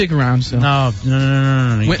like to stick around. So. No.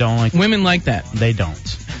 You don't like women like that. They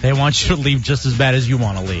don't. They want you to leave just as bad as you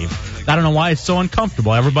want to leave. I don't know why it's so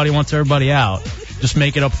uncomfortable. Everybody wants everybody out. Just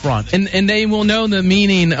make it up front. And they will know the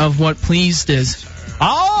meaning of what pleased is.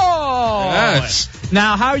 Oh! Yes.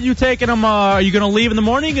 Now, how are you taking them? Are you going to leave in the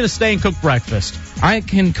morning or are you going to stay and cook breakfast? I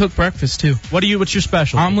can cook breakfast, too. What's your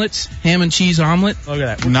specialty? Omelets, ham and cheese omelet. Look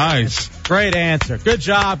at that. Nice. Great answer. Good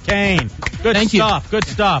job, Kane. Thank you. Good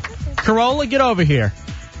stuff. Corolla, get over here.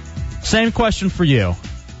 Same question for you.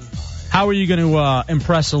 How are you going to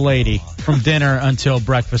impress a lady from dinner until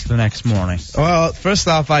breakfast the next morning? Well, first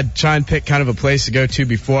off, I'd try and pick kind of a place to go to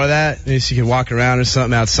before that. Maybe so you could walk around or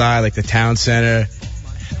something outside, like the town center.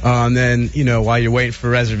 And then, while you're waiting for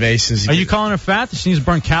reservations. Are you calling her fat? Does she need to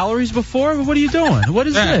burn calories before? What are you doing? What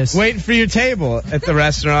is this? Waiting for your table at the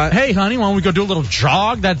restaurant. Hey, honey, why don't we go do a little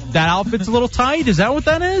jog? That outfit's a little tight. Is that what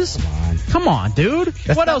that is? Come on, dude.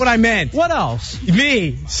 That's not what I meant. What else?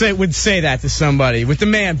 Me would say that to somebody with the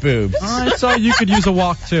man boobs. All right, so you could use a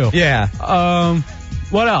walk, too. Yeah.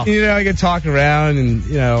 What else? I could talk around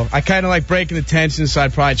and, I kind of like breaking the tension, so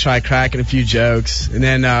I'd probably try cracking a few jokes. And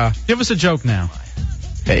then, give us a joke now.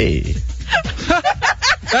 Hey.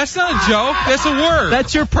 That's not a joke. That's a word.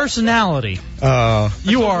 That's your personality. You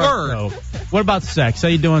are a word. What about sex? How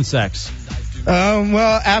you doing sex?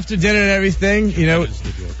 Well, after dinner and everything,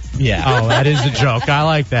 Yeah. Oh, that is a joke. I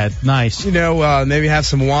like that. Nice. Maybe have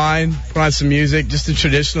some wine, put on some music, just the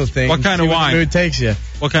traditional thing. What kind of wine? What the mood takes you.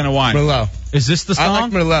 What kind of wine? Merlot. Is this the song? I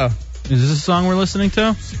like Merlot. Is this the song we're listening to?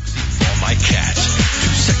 All my cats,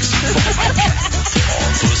 too sexy for my cat.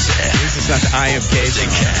 All pussy. This is not the I Am Gay song.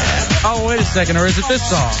 Oh, wait a second. Or is it this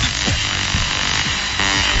song?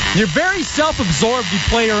 You're very self-absorbed. You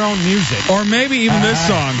play your own music. Or maybe even this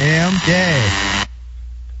song. I am gay.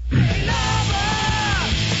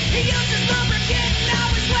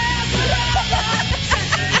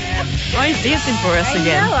 Oh, he's dancing for us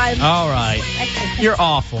again. All right. You're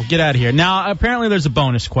awful. Get out of here. Now, apparently there's a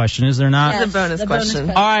bonus question, is there not? Yes, it's a bonus question.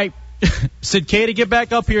 All right. Sid Katie, get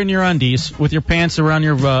back up here in your undies with your pants around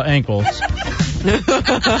your ankles.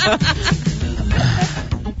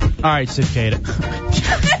 All right, Sid Katie.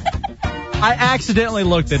 I accidentally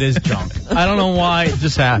looked at his junk. I don't know why it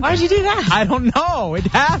just happened. Why did you do that? I don't know. It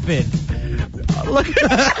happened. Look.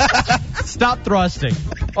 Stop thrusting.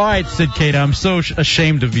 All right, Sid Katie, I'm so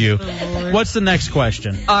ashamed of you. What's the next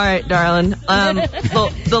question? All right, darling.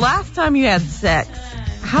 The last time you had sex,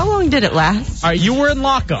 how long did it last? All right, you were in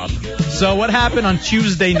lockup. So what happened on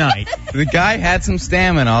Tuesday night? The guy had some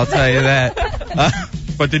stamina, I'll tell you that.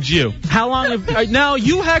 But did you? How long have... now,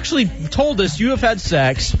 you actually told us you have had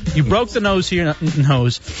sex. You broke the nose here.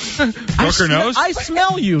 Nose. Broke her nose? I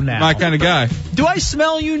smell you now. My kind of guy. Do I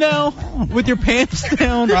smell you now with your pants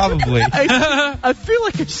down? Probably. I feel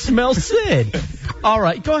like I smell Sid. All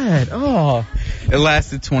right, go ahead. Oh. It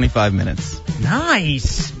lasted 25 minutes.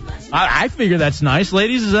 Nice. I figure that's nice.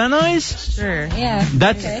 Ladies, is that nice? Sure. Yeah.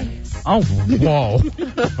 That's... Okay. Oh, whoa.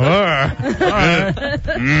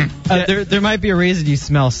 There might be a reason you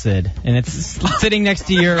smell Sid, and it's sitting next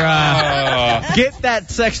to your... Get that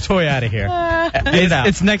sex toy out of here. Get it out.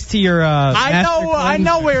 It's next to your... I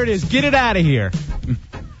know where it is. Get it out of here.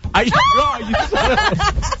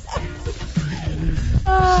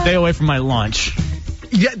 Stay away from my lunch.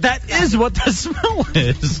 Yeah, that is what the smell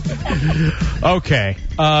is. Okay.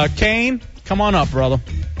 Kane, come on up, brother.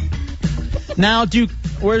 Now,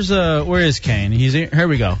 where is Kane? He's here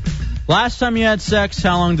we go. Last time you had sex,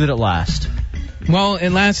 how long did it last? Well, it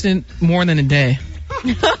lasted more than a day.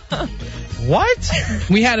 What?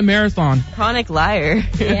 We had a marathon. Chronic liar.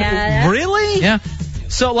 Yeah. Really? Yeah.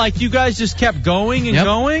 So, like, you guys just kept going and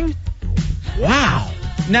going? Wow.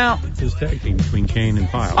 Now, it's tag team between Kane and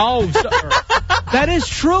Pyle. Oh, that is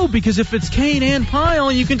true, because if it's Kane and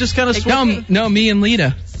Pyle, you can just kind of switch. No, me and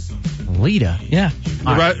Lita. Lita? Yeah.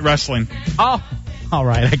 Wrestling. Oh, all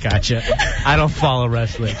right, I gotcha. I don't follow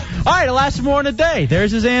wrestling. All right, it lasted more than a day.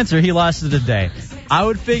 There's his answer. He lasted a day. I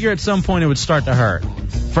would figure at some point it would start to hurt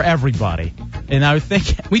for everybody. And I would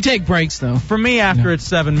think we take breaks though. For me, after it's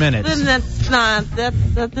 7 minutes. Then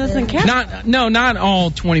that doesn't count. Not all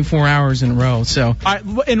 24 hours in a row. So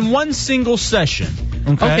in one single session.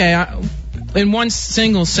 Okay. In one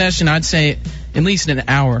single session, I'd say at least an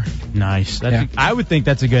hour. Nice. I would think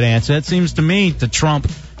that's a good answer. That seems to me to trump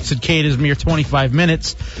Cicada's mere 25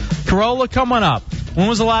 minutes. Corolla, coming up. When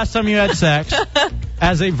was the last time you had sex?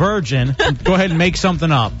 As a virgin, go ahead and make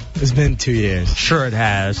something up. It's been 2 years. Sure it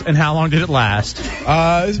has. And how long did it last? It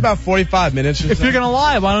was about 45 minutes or so. If you're going to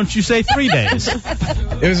lie, why don't you say 3 days?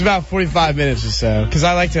 It was about 45 minutes or so. Because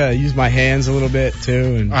I like to use my hands a little bit,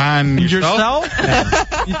 too. And yourself?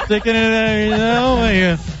 You sticking it in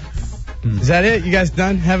there, Is that it? You guys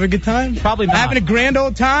done? Have a good time? Probably not. Having a grand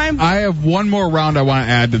old time? I have one more round I want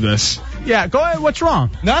to add to this. Yeah, go ahead. What's wrong?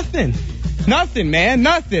 Nothing, man.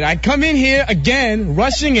 Nothing. I come in here again,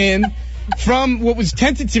 rushing in from what was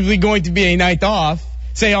tentatively going to be a night off.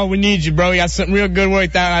 Say, oh, we need you, bro. We got something real good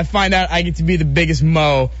worked out. And I find out I get to be the biggest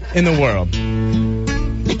mo in the world.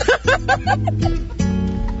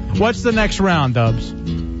 What's the next round, Dubs?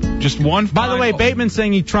 Just one. By the way, Bateman's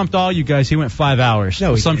saying he trumped all you guys. He went 5 hours.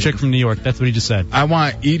 No, Some chick from New York. That's what he just said. I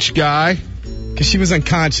want each guy. Because she was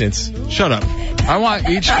unconscious. Shut up. I want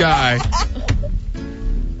each guy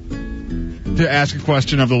to ask a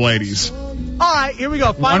question of the ladies. All right, here we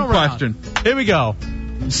go. Final round. Question. Here we go.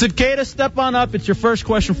 Cicada, step on up. It's your first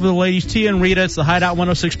question for the ladies. Tia and Rita, it's the Hideout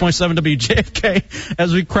 106.7 WJFK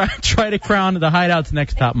as we try to crown the Hideout's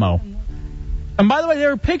next top mo. And by the way,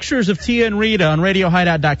 there are pictures of Tia and Rita on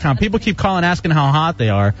RadioHideout.com. People keep calling asking how hot they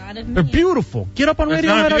are. They're beautiful. Get up on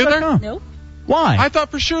RadioHideout.com. Nope. Why? I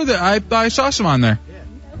thought for sure that I saw some on there.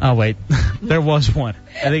 Oh, wait. There was one.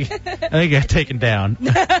 I think it got taken down.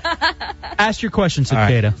 Ask your question,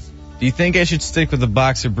 Cicada. Right. Do you think I should stick with the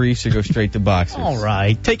boxer briefs or go straight to boxers? All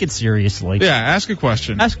right. Take it seriously. Yeah, ask a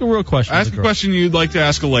question. Ask a real question. Ask a question you'd like to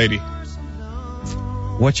ask a lady.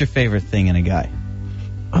 What's your favorite thing in a guy?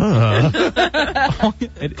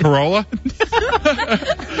 Corolla?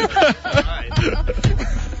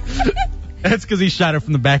 That's because he shot it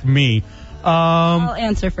from the back of me. I'll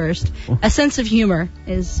answer first. A sense of humor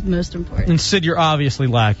is most important. And Sid, you're obviously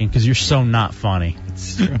lacking because you're so not funny.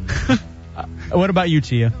 It's true. What about you,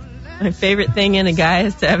 Tia? My favorite thing in a guy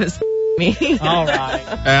is to have his me. All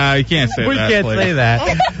right. You can't say that. We can't say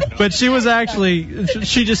that. But she was actually,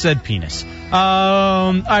 she just said penis.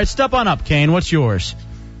 All right, step on up, Kane. What's yours?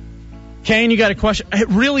 Kane, you got a question? It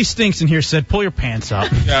really stinks in here, Sid. Pull your pants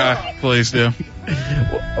up. Yeah, please do.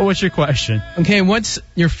 What's your question? Okay, what's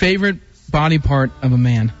your favorite body part of a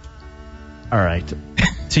man? All right.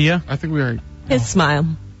 Tia? I think we already. His smile.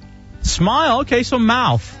 Smile? Okay, so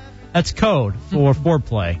mouth. That's code for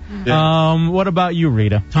foreplay. Yeah. What about you,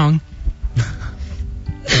 Rita? Tongue.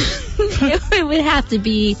 It would have to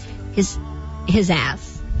be his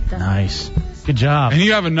ass. Nice. Good job. And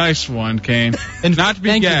you have a nice one, Kane. And not to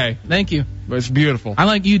be gay. Thank you. But it's beautiful. I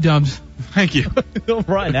like you, Dubs. Thank you.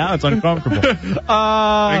 Right now, it's uncomfortable.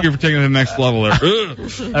 Thank you for taking it to the next level there.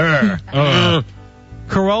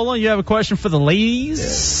 Corolla, you have a question for the ladies?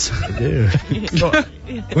 Yes, I do.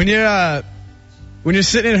 When you're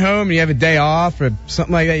sitting at home and you have a day off or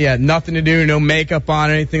something like that, you have nothing to do, no makeup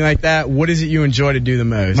on or anything like that, what is it you enjoy to do the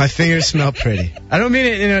most? My fingers smell pretty. I don't mean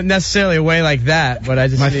it in necessarily a way like that, but I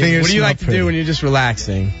just fingers what do you smell like to pretty. do when you're just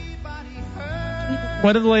relaxing?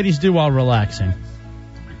 What do the ladies do while relaxing?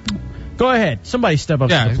 Go ahead. Somebody step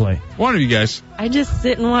up to the plate. One of you guys. I just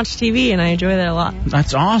sit and watch TV, and I enjoy that a lot.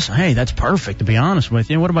 That's awesome. Hey, that's perfect, to be honest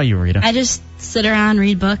with you. What about you, Rita? I just sit around,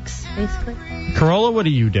 read books, basically. Corolla, what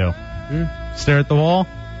do you do? Stare at the wall?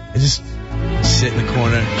 I just sit in the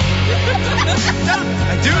corner.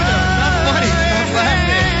 I do, though. It's not funny. Stop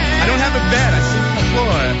laughing. I don't have a bed. I sleep on the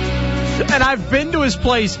floor. And I've been to his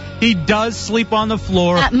place. He does sleep on the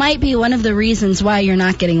floor. That might be one of the reasons why you're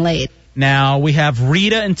not getting laid. Now, we have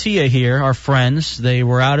Rita and Tia here, our friends. They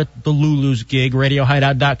were out at the Lulu's gig,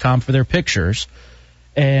 RadioHideout.com, for their pictures.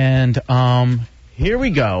 And here we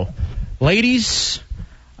go. Ladies,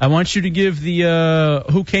 I want you to give the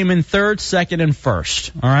who came in third, second, and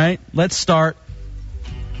first. All right? Let's start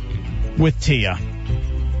with Tia.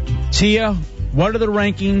 Tia, what are the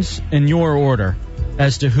rankings in your order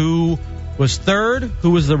as to who was third,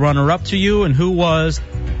 who was the runner-up to you, and who was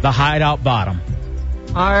the hideout bottom?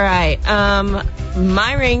 All right.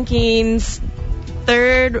 My rankings,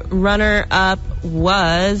 third runner-up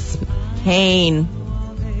was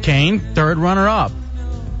Kane. Kane, third runner-up.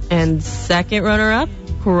 And second runner-up,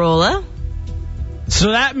 Corolla.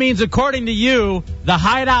 So that means, according to you, the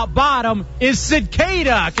hideout bottom is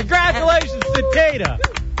Cicada. Congratulations, Cicada.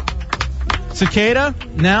 Cicada,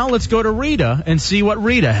 now let's go to Rita and see what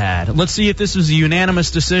Rita had. Let's see if this was a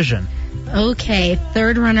unanimous decision. Okay,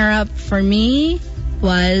 third runner-up for me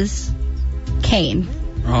was Kane.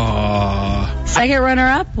 Second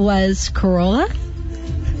runner-up was Corolla.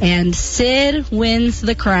 And Sid wins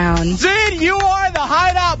the crown. Sid, you are the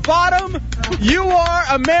Hideout Bottom. You are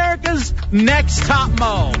America's next top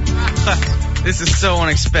mo. This is so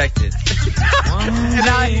unexpected.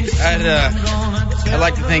 I'd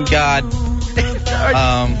like to thank God.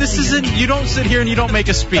 This isn't. You don't sit here and you don't make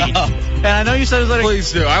a speech. And I know you said it was like.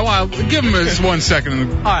 Please do. I want to give him this 1 second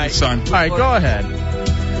in the sun. All right, go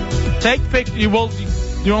ahead. Take pic. You want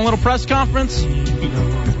a little press conference?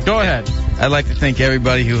 Go ahead. I'd like to thank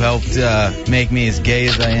everybody who helped make me as gay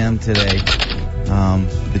as I am today.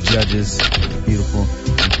 The judges, beautiful.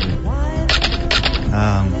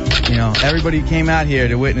 Everybody who came out here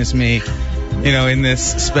to witness me, in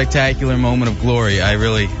this spectacular moment of glory. I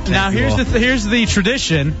really thank now you here's all. here's the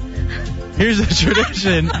tradition. Here's the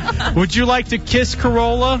tradition. Would you like to kiss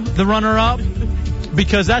Corolla, the runner-up?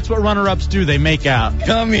 Because that's what runner-ups do. They make out.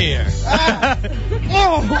 Come here. All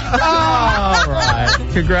right.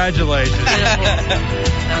 Congratulations.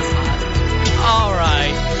 All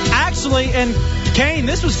right. Actually, and Kane,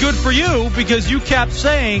 this was good for you because you kept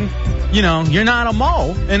saying, you're not a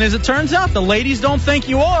mo. And as it turns out, the ladies don't think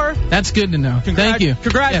you are. That's good to know. Thank you.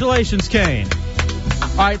 Congratulations, Kane.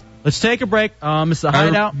 All right. Let's take a break. It's the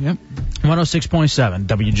Hideout. Yep. 106.7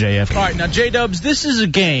 WJF. All right, now, J-Dubs, this is a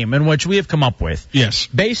game in which we have come up with. Yes.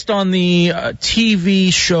 Based on the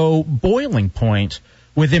TV show Boiling Point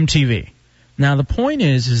with MTV. Now, the point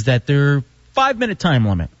is that there are 5-minute time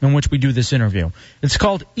limit in which we do this interview. It's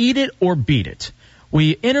called Eat It or Beat It.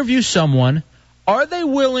 We interview someone. Are they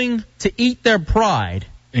willing to eat their pride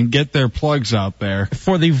and get their plugs out there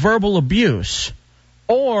for the verbal abuse?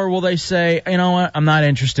 Or will they say, you know what, I'm not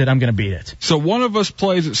interested, I'm going to beat it? So one of us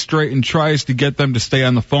plays it straight and tries to get them to stay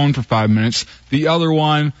on the phone for 5 minutes. The other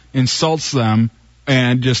one insults them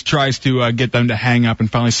and just tries to get them to hang up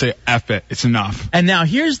and finally say, F it, it's enough. And now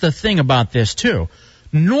here's the thing about this, too.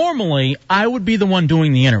 Normally, I would be the one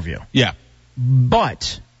doing the interview. Yeah.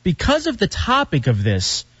 But because of the topic of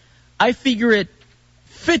this, I figure it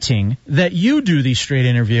fitting that you do the straight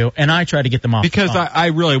interview and I try to get them off because the phone. I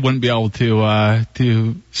really wouldn't be able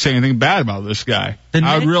to say anything bad about this guy.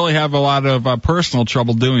 I would really have a lot of personal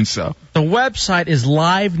trouble doing so. The website is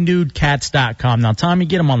livenudecats.com. Now, Tommy,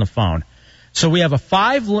 get him on the phone. So we have a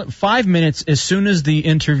 5 minutes as soon as the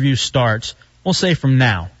interview starts. We'll say from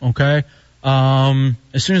now, okay?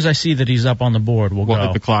 As soon as I see that he's up on the board, we'll go.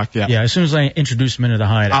 Hit the clock, yeah. Yeah, as soon as I introduce him into the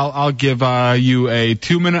Hideout. I'll give you a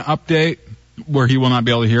 2-minute update where he will not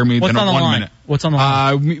be able to hear me. What's then on the 1 line? minute. What's on the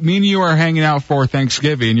line? Me and you are hanging out for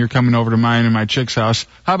Thanksgiving. You're coming over to mine and my chick's house.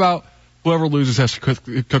 How about whoever loses has to cook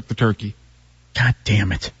the turkey? God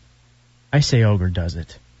damn it. I say Ogre does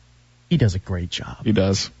it. He does a great job. He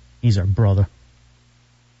does. He's our brother.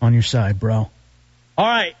 On your side, bro. All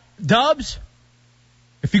right, Dubs.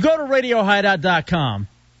 If you go to RadioHideout.com,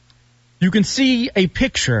 you can see a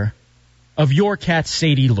picture of your cat,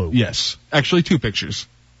 Sadie Lou. Yes. Actually, 2 pictures.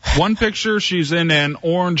 One picture, she's in an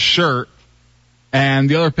orange shirt, and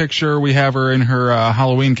the other picture, we have her in her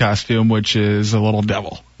Halloween costume, which is a little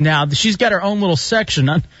devil. Now, she's got her own little section,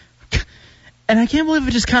 and I can't believe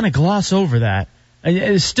it just kind of gloss over that.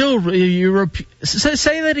 It's still,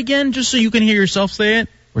 say that again, just so you can hear yourself say it.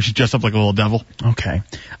 Where she's dressed up like a little devil. Okay.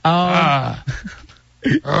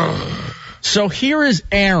 So here is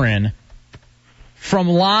Aaron from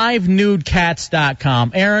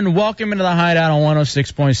livenudecats.com. Aaron, welcome into the Hideout on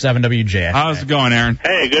 106.7 WJF. How's it going, Aaron?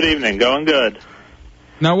 Hey, good evening. Going good.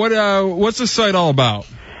 Now, what's the site all about?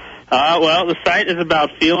 Well, the site is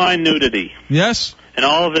about feline nudity. Yes? In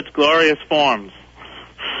all of its glorious forms.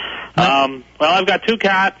 Well, I've got 2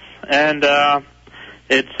 cats, and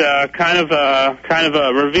it's kind of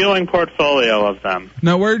a revealing portfolio of them.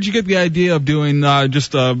 Now, where did you get the idea of doing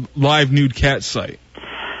just a live nude cat site?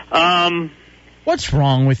 What's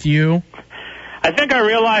wrong with you? I think I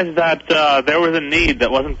realized that there was a need that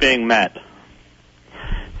wasn't being met.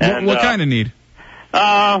 And, what kind of need?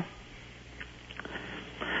 We're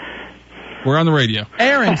on the radio.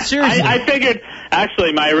 Aaron, seriously. I figured,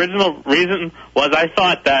 actually, my original reason was I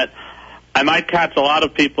thought that I might catch a lot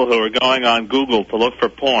of people who are going on Google to look for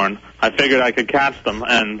porn. I figured I could catch them,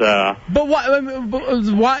 and But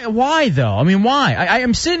why though? I mean, why? I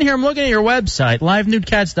am sitting here, I'm looking at your website,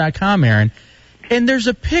 livenudecats.com, Aaron, and there's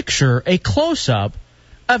a picture, a close-up,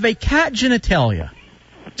 of a cat genitalia.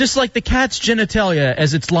 Just like the cat's genitalia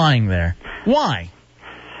as it's lying there. Why?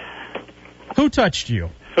 Who touched you?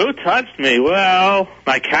 Who touched me? Well,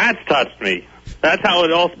 my cats touched me. That's how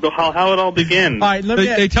it all begins. All right,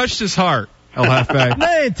 They touched his heart. El Jefe.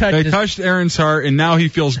 They touched Aaron's heart, and now he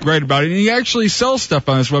feels great about it. And he actually sells stuff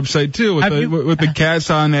on his website too, with the cats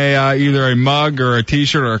on either a mug or a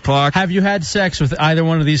T-shirt or a clock. Have you had sex with either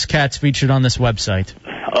one of these cats featured on this website?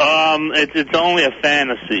 It's only a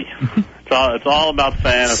fantasy. It's all about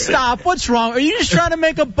fantasy. Stop! What's wrong? Are you just trying to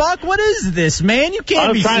make a buck? What is this, man? You can't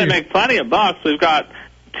I'm be trying serious. to make plenty of bucks. We've got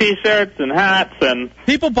T-shirts and hats and.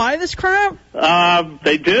 People buy this crap?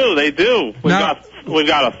 They do. We've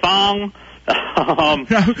got a thong.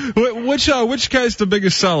 Which guy's the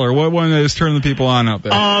biggest seller? What one has turned the people on out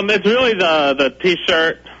there? It's really the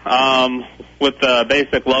T-shirt with the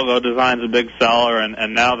basic logo design's a big seller,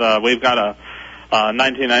 and now we've got a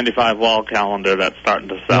 1995 wall calendar that's starting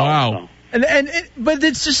to sell. Wow. So. But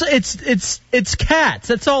it's just it's cats.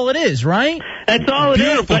 That's all it is, right? That's all it is.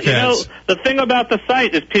 Beautiful But cats. the thing about the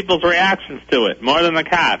site is people's reactions to it more than the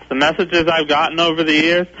cats. The messages I've gotten over the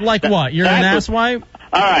years. Like what? You're an asswipe?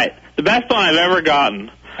 All right. The best one I've ever gotten.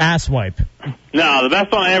 Asswipe. No, the best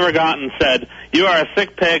one I ever gotten said, "You are a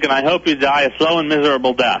sick pig, and I hope you die a slow and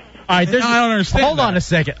miserable death." All right, I don't understand. Hold on a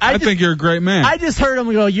second. I think you're a great man. I just heard him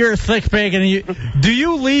go, "You're a thick pig," and do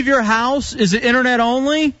you leave your house? Is it internet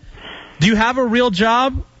only? Do you have a real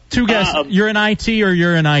job? Two guesses. You're in IT or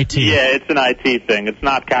you're in IT? Yeah, it's an IT thing. It's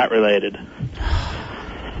not cat related.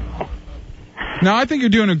 No, I think you're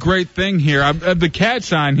doing a great thing here. The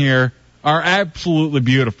cats on here are absolutely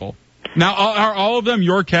beautiful. Now, are all of them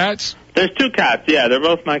your cats? There's two cats. Yeah, they're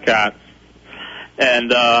both my cats.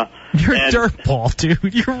 And you're a dirtball,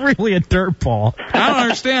 dude. You're really a dirtball. I don't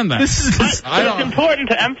understand that. It's important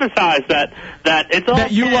to emphasize that it's all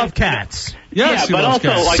that you love cats. Yes, yeah, but also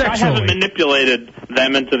cats. I haven't manipulated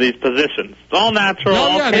them into these positions. It's all natural,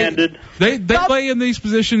 all candid. They lay in these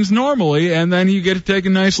positions normally, and then you get to take a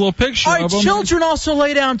nice little picture All right, of them. children also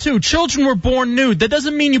lay down too. Children were born nude. That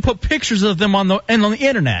doesn't mean you put pictures of them on the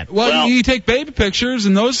internet. Well, you take baby pictures,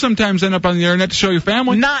 and those sometimes end up on the internet to show your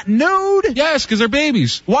family. Not nude. Yes, because they're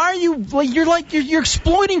babies. Why are you you're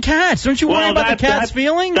exploiting cats? Don't you worry about the cat's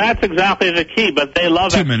feelings? That's exactly the key. But they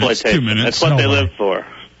love exploitation. 2 minutes. That's what they live for.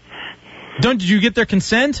 Did you get their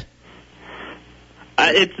consent?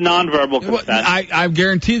 It's nonverbal consent. I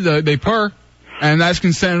guarantee they purr, and that's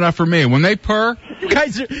consent enough for me. When they purr, you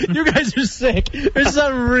guys are sick. There's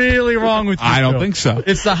something really wrong with you. I don't think so.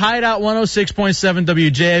 It's the Hideout 106.7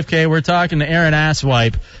 WJFK. We're talking to Aaron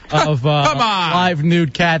Asswipe of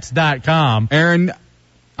LiveNudeCats.com. Aaron,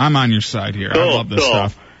 I'm on your side here. Cool, I love this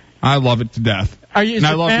stuff. I love it to death. And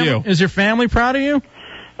I love you. Is your family proud of you?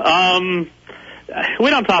 We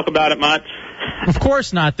don't talk about it much. Of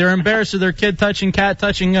course not. They're embarrassed of their kid touching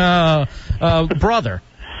brother.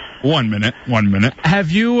 1 minute.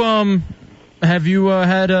 Have you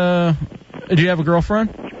had do you have a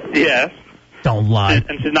girlfriend? Yes. Don't lie.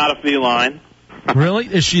 And she's not a feline. Really?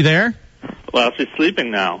 Is she there? Well, she's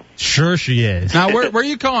sleeping now. Sure she is. Now, where are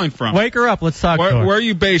you calling from? Wake her up. Let's talk to her. Where are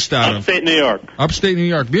you based out of? Upstate New York. Upstate New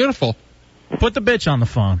York. Beautiful. Put the bitch on the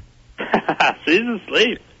phone. She's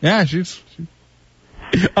asleep. Yeah, she's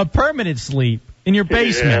a permanent sleep in your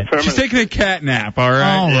basement. Yeah, she's taking a cat nap. All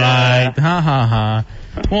right. All right. Ha ha ha.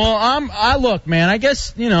 Well, I look, man. I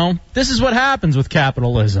guess this is what happens with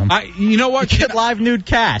capitalism. You know what? You get live nude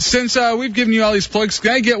cats. Since we've given you all these plugs,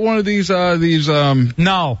 can I get one of these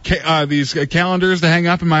no these calendars to hang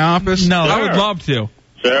up in my office? No, I would love to.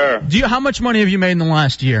 Sure. How much money have you made in the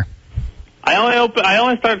last year? I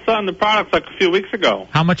only started selling the products like a few weeks ago.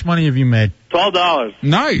 How much money have you made? $12.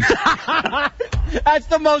 Nice. That's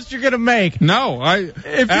the most you're gonna make. No,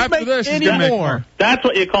 if you make any more, that's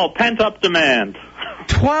what you call pent up demand.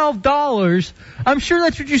 $12. I'm sure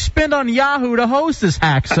that's what you spend on Yahoo to host this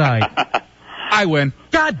hack site. I win.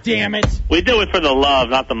 God damn it. We do it for the love,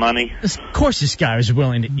 not the money. Of course this guy was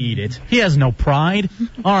willing to eat it. He has no pride.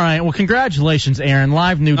 All right, well, congratulations, Aaron.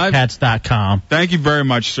 LiveNudeCats.com. Thank you very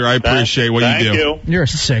much, sir. I appreciate what you do. Thank you. You're a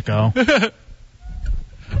sicko.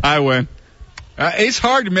 I win. It's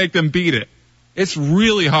hard to make them beat it. It's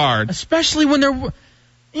really hard. Especially when they're...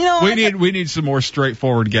 We need some more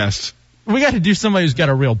straightforward guests. We got to do somebody who's got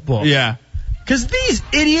a real book. Yeah. Because these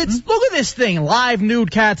idiots, look at this thing,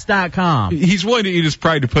 LiveNudeCats.com. He's willing to eat his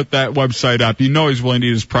pride to put that website up. You know he's willing to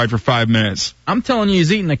eat his pride for 5 minutes. I'm telling you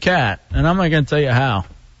he's eating a cat, and I'm not going to tell you how.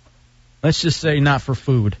 Let's just say not for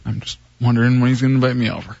food. I'm just wondering when he's going to invite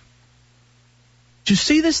me over. Did you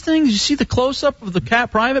see this thing? Did you see the close-up of the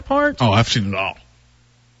cat private part? Oh, I've seen it all.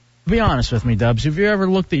 Be honest with me, Dubs. Have you ever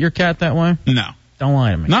looked at your cat that way? No. Don't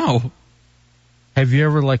lie to me. No. Have you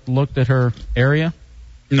ever, looked at her area?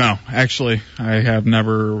 No, actually, I have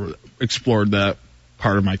never explored that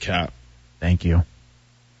part of my cat. Thank you.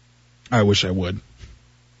 I wish I would.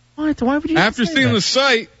 What? Why would you? After say seeing that? the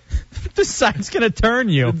site, The site's gonna turn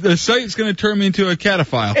you. the site's going to turn me into a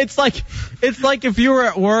cataphile. It's like if you were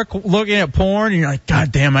at work looking at porn and you're like,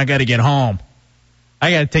 God damn, I gotta get home.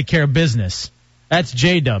 I gotta take care of business. That's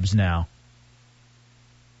J-Dubs now.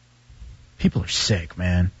 People are sick,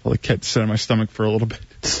 man. Well, the cat sat on my stomach for a little bit.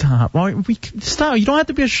 Stop. Stop. You don't have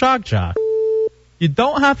to be a shock jock. You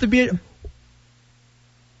don't have to be a...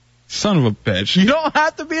 Son of a bitch. You don't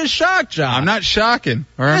have to be a shock jock. I'm not shocking.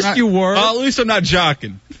 Or Yes, you were. Well, at least I'm not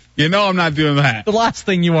jocking. You know I'm not doing that. The last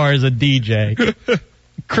thing you are is a DJ.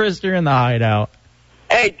 Chris, you're in the hideout.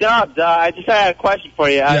 Hey, Dubs, I just had a question for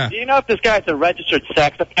you. Yeah. Do you know if this guy's a registered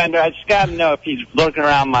sex offender? I just got to know if he's looking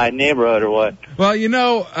around my neighborhood or what. Well, you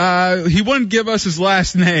know, he wouldn't give us his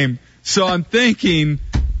last name, so I'm thinking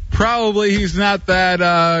probably he's not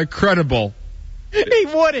that credible. He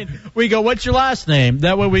wouldn't. We go, what's your last name?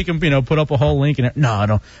 That way we can, put up a whole link in it. No, I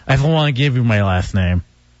don't want to give you my last name.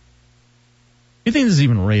 You think this is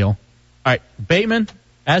even real? All right, Bateman,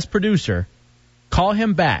 as producer, call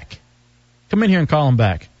him back. Come in here and call him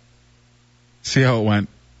back. See how it went.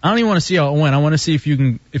 I don't even want to see how it went. I want to see if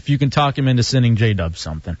you can talk him into sending J-Dub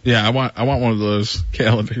something. Yeah, I want one of those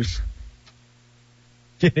calendars.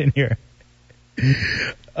 Get in here.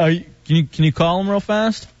 Can you call him real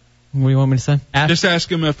fast? What do you want me to say? Just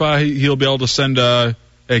ask him if he'll be able to send a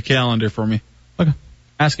calendar for me. Okay.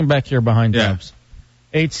 Ask him back here behind Dubs.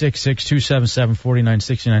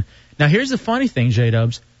 866-277-4969. Now, here's the funny thing,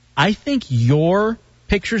 J-Dubs. I think your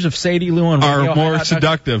pictures of Sadie Lou and are more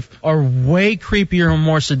seductive. Are way creepier and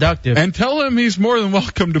more seductive. And tell him he's more than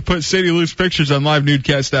welcome to put Sadie Lou's pictures on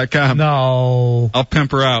livenudecats.com. No. I'll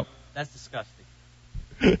pimp her out. That's disgusting.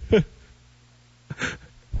 It's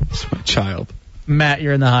my child. Matt,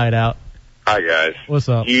 you're in the hideout. Hi, guys. What's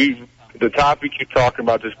up? The topic you're talking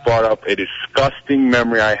about just brought up a disgusting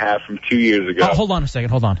memory I have from 2 years ago. Oh, hold on a second.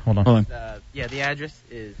 Hold on. Yeah, the address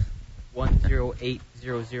is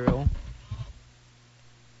 10800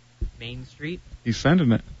 Main Street, He's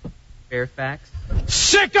sending it. Fairfax.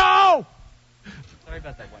 Sicko! Sorry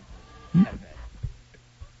about that one.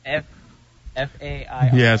 F-A-I-R.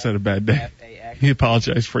 He has had a bad day. F-A-X. He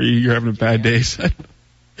apologized for you. You're having a bad day.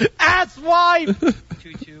 Asswipe!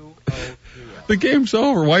 22030. The game's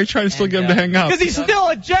over. Why are you trying to still get him to hang out? Because he's still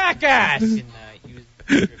a jackass! You can use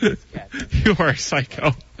this cat. You are a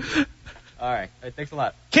psycho. All right, thanks a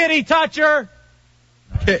lot. Kitty toucher!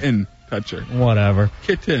 Kitten toucher. Whatever.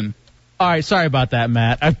 Kitten. All right, sorry about that,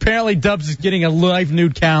 Matt. Apparently Dubs is getting a live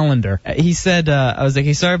nude calendar. He said, I was like,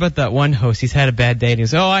 hey, sorry about that one host. He's had a bad day. And he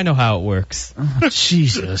goes, I know how it works. Oh,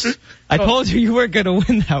 Jesus. I told you weren't going to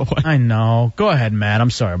win that one. I know. Go ahead, Matt.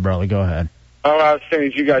 I'm sorry, brother. Go ahead. All I was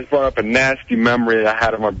saying is you guys brought up a nasty memory that I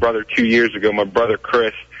had of my brother 2 years ago, my brother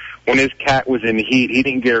Chris. When his cat was in heat, he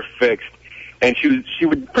didn't get her fixed. And she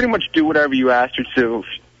would pretty much do whatever you asked her to.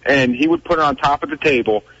 And he would put her on top of the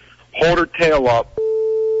table, hold her tail up.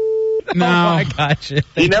 No. I got you.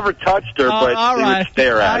 He never touched her, but he would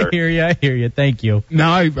stare at her. I hear you. Thank you.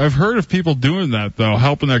 Now, I've heard of people doing that, though,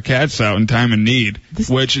 helping their cats out in time of need,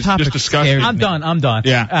 which is just disgusting. I'm done.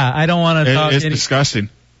 Yeah. I don't want to talk. It's disgusting.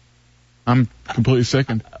 I'm completely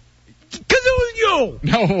sickened. Because it was you!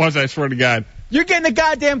 No, it wasn't. I swear to God. You're getting a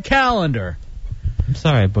goddamn calendar. I'm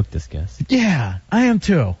sorry I booked this guest. Yeah, I am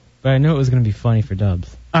too. But I knew it was going to be funny for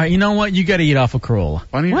Dubs. All right, you know what? You got to eat off a Corolla.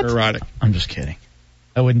 Funny or erotic? I'm just kidding.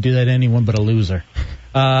 I wouldn't do that to anyone but a loser.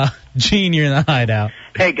 Gene, you're in the hideout.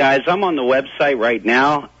 Hey, guys, I'm on the website right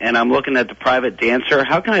now, and I'm looking at the private dancer.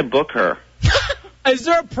 How can I book her? Is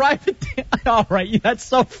there a private... All right, that's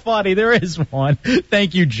so funny. There is one.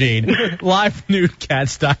 Thank you, Gene.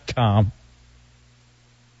 LiveNudeCats.com.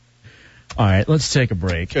 All right, let's take a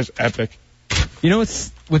break. Just epic. You know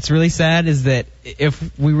what's really sad is that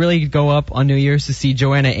if we really go up on New Year's to see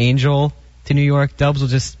Joanna Angel to New York, Dubs will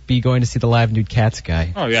just be going to see the Live Nude Cats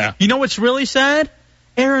guy. Oh, yeah. You know what's really sad?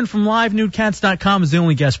 Aaron from LiveNudeCats.com is the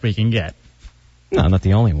only guest we can get. No, not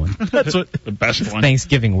the only one. That's what the best one.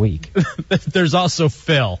 Thanksgiving week. There's also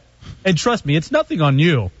Phil. And trust me, it's nothing on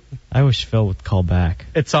you. I wish Phil would call back.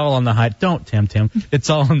 It's all on the hide. Don't, Tim. It's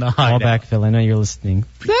all on the hide. Call back, Phil. I know you're listening.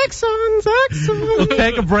 Zaxxon. We'll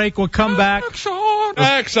take a break. We'll come back.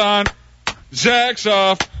 Zaxxon. Zax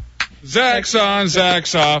off.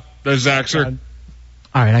 Zax off. The Zaxer.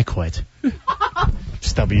 All right, I quit.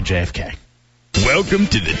 It's WJFK. Welcome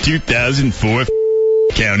to the 2004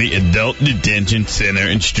 County Adult Detention Center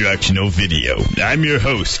instructional video. I'm your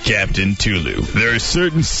host, Captain Tulu. There are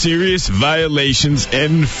certain serious violations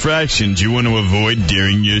and infractions you want to avoid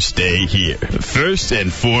during your stay here. First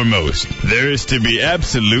and foremost, there is to be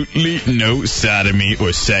absolutely no sodomy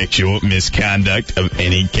or sexual misconduct of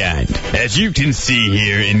any kind. As you can see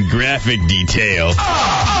here in graphic detail,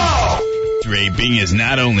 raping is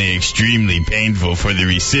not only extremely painful for the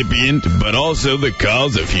recipient, but also the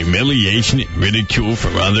cause of humiliation and ridicule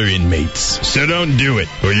from other inmates. So don't do it,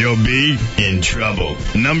 or you'll be in trouble.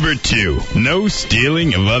 Number 2, no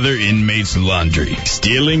stealing of other inmates' laundry.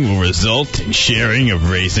 Stealing will result in sharing of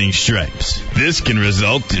racing stripes. This can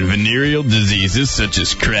result in venereal diseases such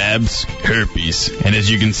as crabs, herpes, and as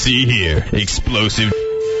you can see here, explosive.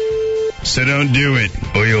 So don't do it,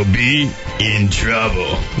 or you'll be in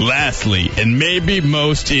trouble. Lastly, and maybe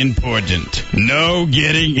most important, no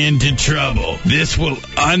getting into trouble. This will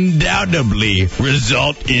undoubtedly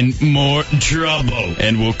result in more trouble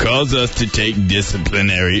and will cause us to take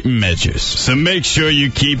disciplinary measures. So make sure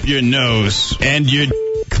you keep your nose and your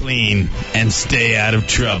clean and stay out of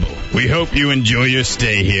trouble. We hope you enjoy your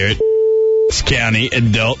stay here at County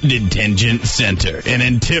Adult Detention Center. And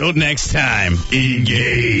until next time,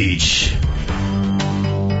 engage.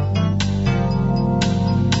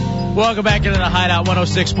 Welcome back into the Hideout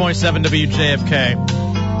 106.7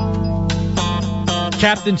 WJFK.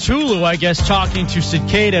 Captain Tulu, I guess, talking to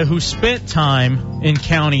Cicada, who spent time in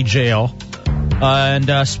county jail.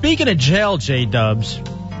 And speaking of jail, J-Dubs,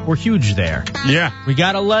 we're huge there. Yeah. We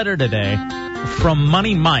got a letter today from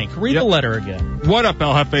Money Mike. Read the letter again. What up,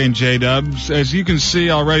 El Jefe and J-Dubs? As you can see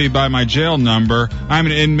already by my jail number, I'm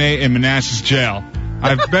an inmate in Manassas Jail.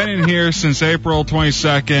 I've been in here since April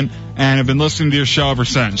 22nd and have been listening to your show ever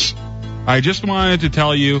since. I just wanted to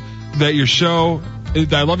tell you that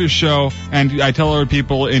I love your show, and I tell other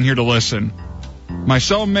people in here to listen. My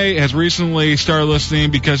cellmate has recently started listening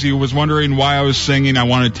because he was wondering why I was singing I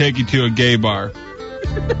Want to Take You to a Gay Bar.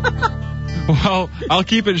 Well, I'll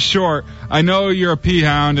keep it short. I know you're a pee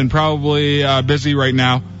hound and probably busy right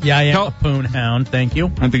now. Yeah, I am a poon hound. Thank you.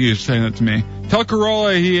 I think he was saying that to me. Tell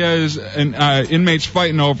Corolla he has inmates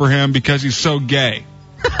fighting over him because he's so gay.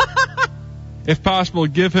 If possible,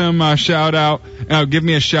 give him a shout out. Give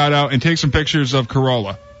me a shout out and take some pictures of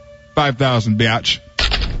Corolla. 5,000, biatch.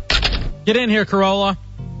 Get in here, Corolla.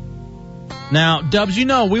 Now, Dubs, you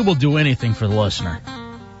know we will do anything for the listener.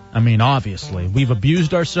 I mean, obviously, we've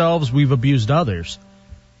abused ourselves, we've abused others.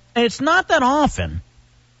 And it's not that often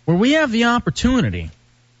where we have the opportunity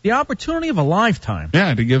of a lifetime.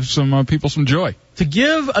 Yeah, to give some people some joy. To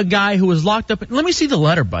give a guy who was locked up. Let me see the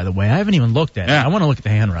letter, by the way. I haven't even looked at it. I want to look at the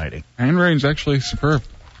handwriting. Handwriting's actually superb.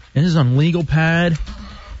 This is on legal pad.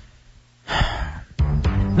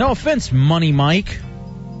 No offense, Money Mike.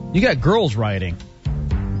 You got girls writing.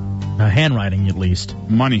 Handwriting, at least.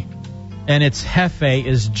 Money. And it's Hefe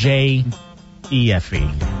is J-E-F-E.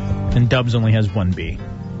 And Dubs only has one B.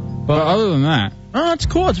 But other than that... Oh, it's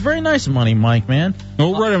cool. It's very nice, Money Mike, man.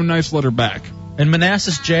 We'll write him a nice letter back. In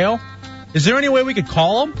Manassas Jail? Is there any way we could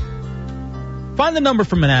call him? Find the number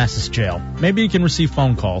from Manassas Jail. Maybe you can receive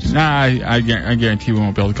phone calls. Nah, I guarantee we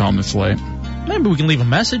won't be able to call him this late. Maybe we can leave a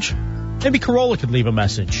message. Maybe Corolla could leave a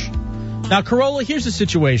message. Now, Corolla, here's the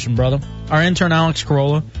situation, brother. Our intern, Alex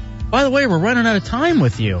Corolla. By the way, we're running out of time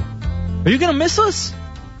with you. Are you going to miss us?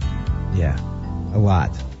 Yeah, a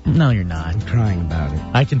lot. No, you're not. I'm crying about it.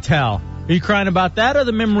 I can tell. Are you crying about that or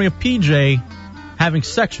the memory of PJ having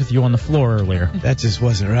sex with you on the floor earlier? That just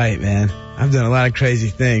wasn't right, man. I've done a lot of crazy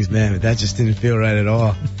things, man, but that just didn't feel right at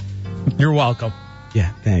all. You're welcome.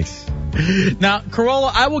 Yeah, thanks. Now,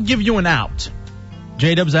 Corolla, I will give you an out.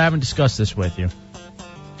 J-Dubs, I haven't discussed this with you.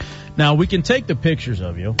 Now, we can take the pictures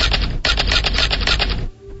of you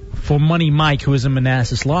for Money Mike, who is in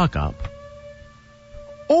Manassas lockup.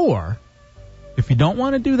 Or, if you don't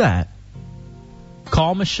want to do that,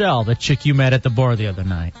 call Michelle, the chick you met at the bar the other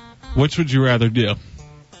night. Which would you rather do?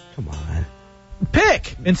 Come on.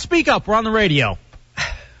 Pick and speak up. We're on the radio.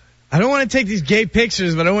 I don't want to take these gay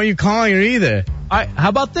pictures, but I don't want you calling her either. All right, how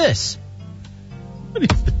about this?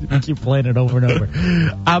 I keep playing it over and over.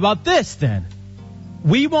 How about this, then?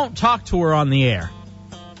 We won't talk to her on the air.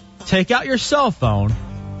 Take out your cell phone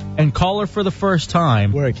and call her for the first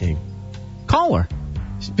time. Working. Call her.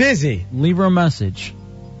 She's busy. Leave her a message.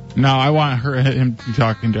 No, I want him to be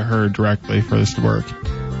talking to her directly for this to work.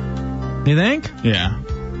 You think? Yeah.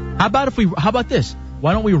 How about this?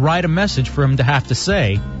 Why don't we write a message for him to have to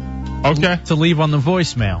say? Okay. To leave on the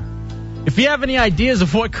voicemail. If you have any ideas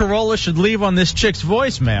of what Corolla should leave on this chick's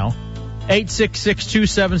voicemail,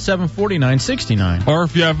 866-277-4969. Or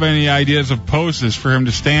if you have any ideas of poses for him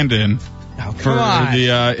to stand in. for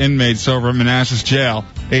the inmates over at Manassas Jail.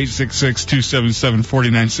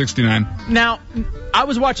 866-277-4969. Now, I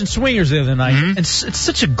was watching Swingers the other night, and it's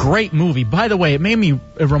such a great movie. By the way, it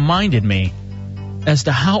reminded me as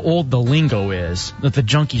to how old the lingo is that the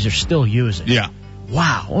junkies are still using. Yeah.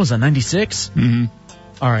 Wow. What was that, 96? Mm-hmm.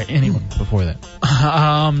 All right, anyway. Before that.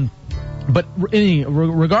 But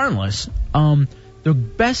regardless, the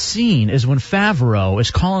best scene is when Favreau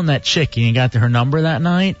is calling that chick and he got to her number that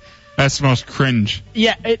night. That's the most cringe.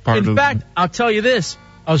 Yeah, in fact, I'll tell you this.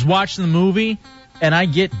 I was watching the movie, and I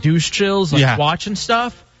get douche chills watching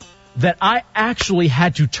stuff, that I actually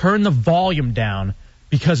had to turn the volume down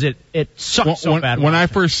because it sucked so bad. When I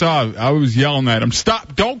first saw it, I was yelling at him,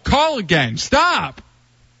 stop, don't call again, stop!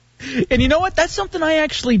 And you know what? That's something I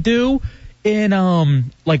actually do in,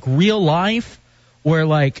 real life, where,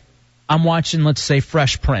 I'm watching, let's say,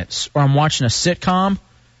 Fresh Prince, or I'm watching a sitcom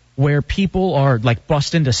where people are,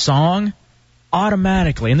 bust into song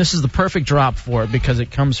automatically. And this is the perfect drop for it because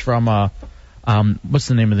it comes from, what's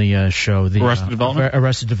the name of the show? Arrested Development?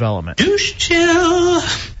 Arrested Development. Douche chill.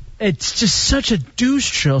 It's just such a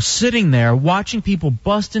douche chill sitting there watching people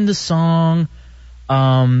bust into song,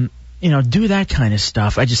 do that kind of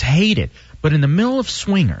stuff. I just hate it. But in the middle of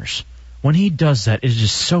Swingers, when he does that, it's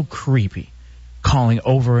just so creepy, calling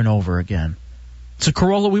over and over again. So,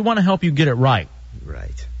 Corolla, we want to help you get it right.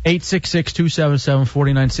 Right.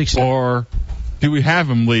 866-277-4960. Or do we have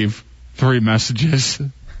him leave 3 messages?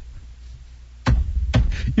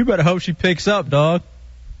 You better hope she picks up, dog.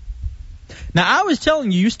 Now, I was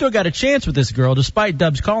telling you still got a chance with this girl, despite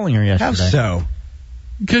Dubs calling her yesterday. How so?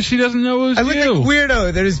 Because she doesn't know it was I look like a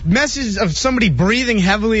weirdo. There's messages of somebody breathing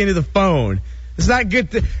heavily into the phone. It's not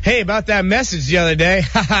good. Hey, about that message the other day.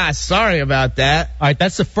 Haha, sorry about that. All right,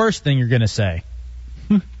 that's the first thing you're going to say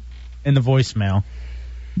in the voicemail.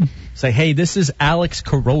 Say, hey, this is Alex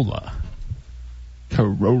Corolla.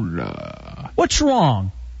 Corolla. What's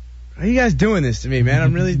wrong? Why are you guys doing this to me, man?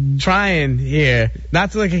 I'm really trying here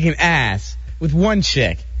not to look like an ass with one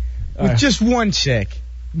chick. With just one chick.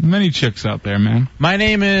 Many chicks out there, man. My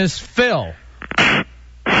name is Phil. This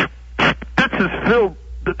is Phil.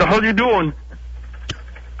 The hell you doing?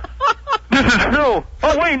 This is Phil.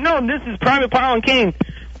 Oh, wait, no, this is Private Pile and King.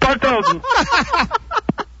 5,000. What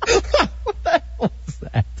the hell is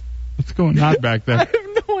that? What's going on back there? I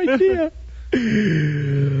have no idea.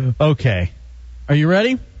 Okay. Are you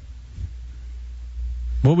ready?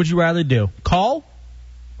 What would you rather do? Call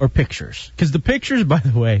or pictures? Because the pictures, by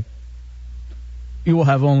the way, you will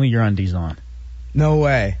have only your undies on. No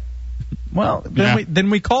way. Well,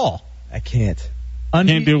 then we call. I can't.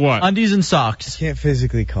 Can't do what? Undies and socks. I can't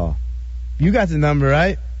physically call. You got the number,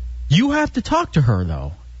 right? You have to talk to her,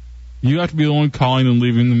 though. You have to be the one calling and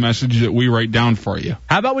leaving the message that we write down for you.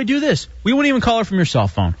 How about we do this? We won't even call her from your cell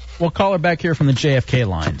phone. We'll call her back here from the JFK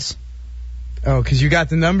lines. Oh, because you got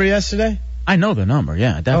the number yesterday? I know the number,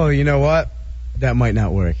 yeah. Oh, you know what? That might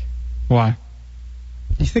not work. Why?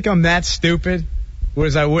 You think I'm that stupid?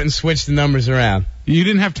 Whereas I wouldn't switch the numbers around. You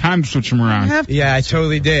didn't have time to switch them around. Yeah, I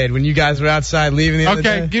totally did. When you guys were outside leaving the other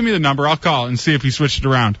day. Okay, give me the number. I'll call it and see if he switched it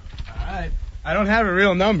around. Alright. I don't have a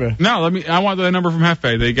real number. No, I want the number from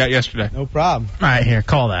Hefe that you got yesterday. No problem. All right, here,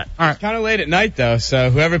 call that. All right. It's kind of late at night, though, so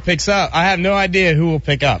whoever picks up, I have no idea who will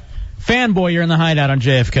pick up. Fanboy, you're in the hideout on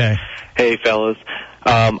JFK. Hey, fellas.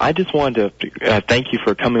 I just wanted to thank you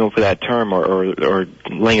for coming up with that term or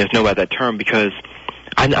letting us know about that term because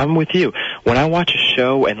I'm with you. When I watch a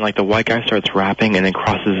show and the white guy starts rapping and then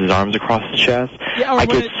crosses his arms across his chest, I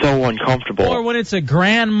get so uncomfortable. Or when it's a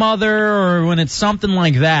grandmother or when it's something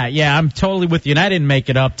like that. Yeah, I'm totally with you. And I didn't make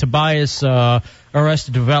it up. Tobias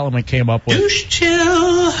Arrested Development came up with. Douche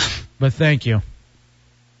chill. But thank you.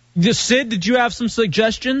 Sid, did you have some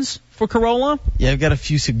suggestions for Corolla? Yeah, I've got a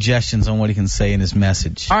few suggestions on what he can say in his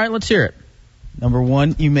message. All right, let's hear it. Number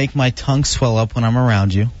 1, you make my tongue swell up when I'm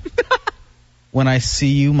around you. When I see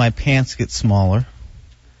you, my pants get smaller.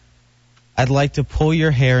 I'd like to pull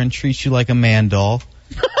your hair and treat you like a man doll.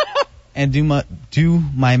 And do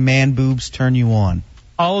my man boobs turn you on?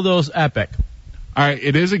 All of those epic. All right,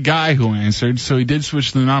 it is a guy who answered, so he did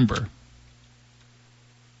switch the number.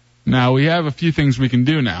 Now we have a few things we can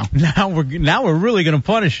do now. Now we're really going to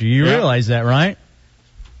punish you. You realize that, right?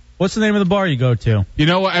 What's the name of the bar you go to? You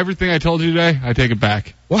know what? Everything I told you today, I take it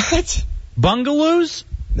back. What? Bungalows?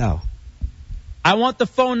 No. I want the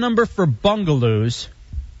phone number for Bungalows.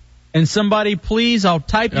 And somebody, please, I'll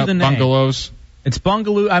type you the name. Bungalows. It's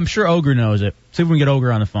Bungaloo. I'm sure Ogre knows it. See if we can get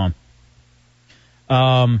Ogre on the phone.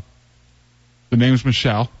 The name's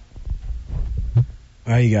Michelle.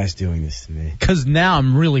 Why are you guys doing this to me? Because now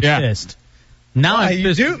I'm really pissed. Now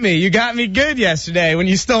you duped me. You got me good yesterday when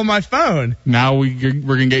you stole my phone. Now we're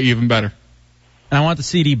going to get you even better. And I want the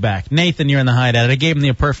CD back. Nathan, you're in the Hideout. I gave him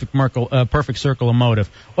the perfect circle of motive.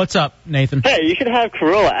 What's up, Nathan? Hey, you should have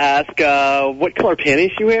Corolla ask what color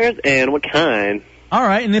panties she wears and what kind. All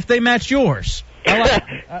right, and if they match yours.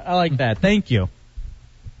 I like that. Thank you.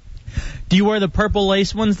 Do you wear the purple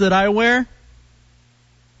lace ones that I wear?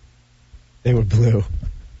 They were blue.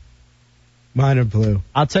 Mine are blue.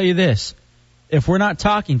 I'll tell you this. If we're not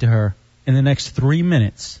talking to her in the next 3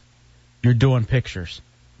 minutes, you're doing pictures.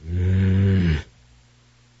 Now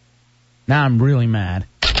I'm really mad.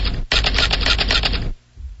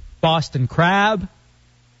 Boston Crab.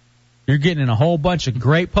 You're getting in a whole bunch of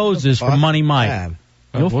great poses from Money Mike. Crab.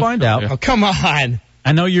 You'll find out. Oh, come on.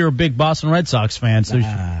 I know you're a big Boston Red Sox fan, so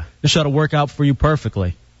this ought to work out for you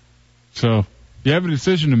perfectly. So, you have a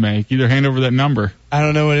decision to make. Either hand over that number. I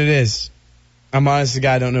don't know what it is. I'm honest to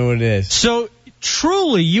God, I don't know what it is. So,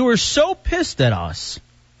 truly, you were so pissed at us.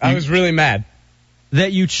 I was really mad.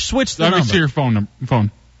 That you switched the number. Let me see your phone.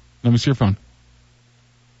 Let me see your phone.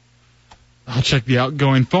 I'll check the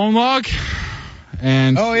outgoing phone log.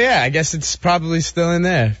 And oh, yeah, I guess it's probably still in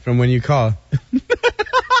there from when you called.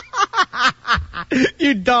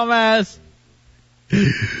 You dumbass.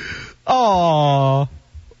 Oh,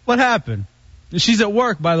 what happened? She's at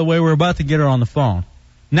work, by the way. We're about to get her on the phone.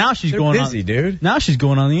 Now she's going busy, dude. Now she's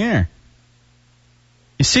going on the air.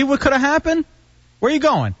 You see what could have happened? Where are you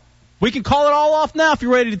going? We can call it all off now if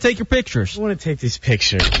you're ready to take your pictures. I want to take these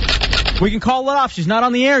pictures. We can call it off. She's not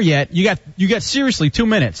on the air yet. You got seriously 2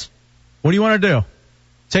 minutes. What do you want to do?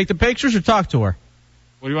 Take the pictures or talk to her?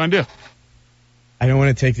 What do you want to do? I don't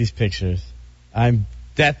want to take these pictures. I'm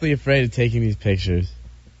deathly afraid of taking these pictures.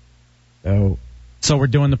 So we're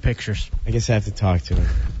doing the pictures. I guess I have to talk to her.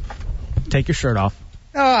 Take your shirt off.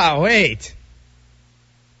 Oh, wait.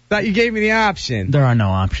 Thought you gave me the option. There are no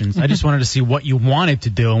options. I just wanted to see what you wanted to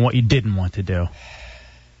do and what you didn't want to do.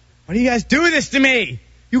 Why do you guys do this to me?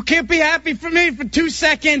 You can't be happy for me for 2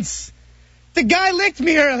 seconds. The guy licked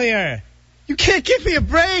me earlier. You can't give me a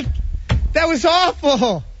break. That was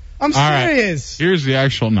awful. I'm serious. Right. Here's the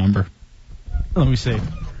actual number. Let me see.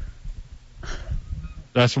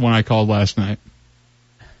 That's the one I called last night.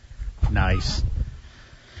 Nice.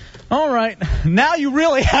 All right. Now you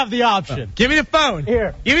really have the option. Give me the phone.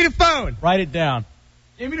 Here. Give me the phone. Write it down.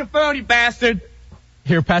 Give me the phone, you bastard.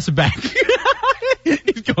 Here, pass it back.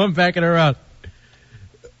 He's going back and around.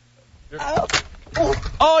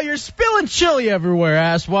 Oh, you're spilling chili everywhere,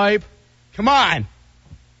 asswipe. Come on.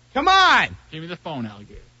 Come on. Give me the phone,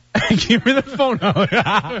 alligator. Give me the phone.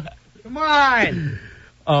 Come on.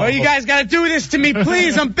 Why you guys got to do this to me?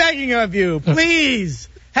 Please, I'm begging of you. Please.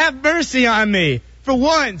 Have mercy on me. For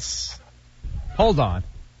once. Hold on.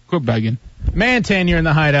 Quit begging. Mantan, you're in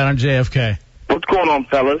the Hideout on JFK. What's going on,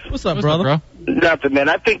 fellas? What's up, brother? Nothing, man.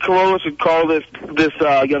 I think Corolla should call this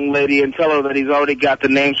young lady and tell her that he's already got the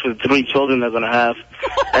names for the 3 children they're going to have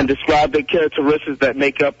and describe the characteristics that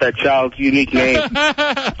make up that child's unique name.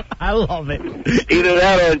 I love it. Either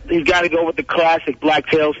that or he's got to go with the classic black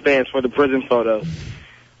tail stance for the prison photos.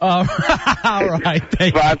 All right.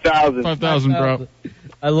 5,000. 5,000, bro.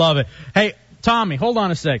 I love it. Hey, Tommy, hold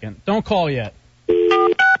on a second. Don't call yet.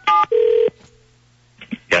 Yes.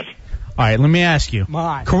 All right, let me ask you.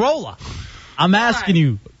 Mine. Corolla, I'm asking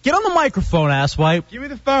you. Get on the microphone, asswipe. Give me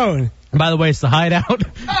the phone. And by the way, it's the Hideout.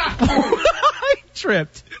 I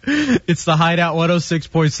tripped. It's the Hideout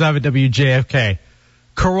 106.7 WJFK.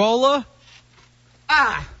 Corolla,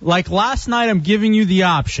 like last night, I'm giving you the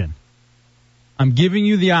option.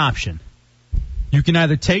 You can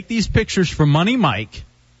either take these pictures for Money Mike,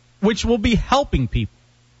 which will be helping people,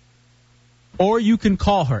 or you can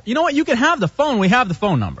call her. You know what? You can have the phone. We have the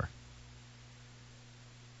phone number.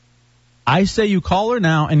 I say you call her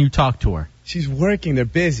now and you talk to her. She's working. They're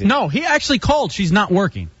busy. No, he actually called. She's not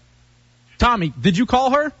working. Tommy, did you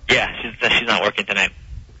call her? Yeah, she's not working tonight.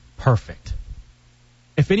 Perfect.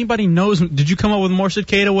 If anybody knows, did you come up with more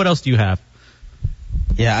cicada? What else do you have?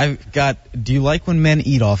 Yeah, I've got, do you like when men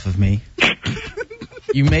eat off of me?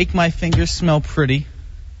 You make my fingers smell pretty.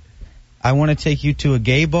 I want to take you to a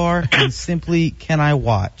gay bar, and simply, can I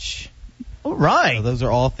watch? All right. So those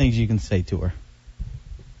are all things you can say to her.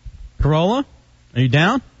 Corolla, are you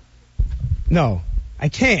down? No, I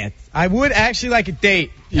can't. I would actually like a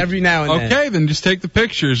date every now and then. Okay, then just take the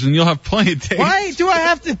pictures, and you'll have plenty of dates. Why do I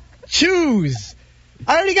have to choose?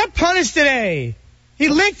 I already got punished today. He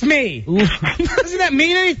licked me. Doesn't that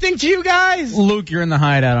mean anything to you guys? Luke, you're in the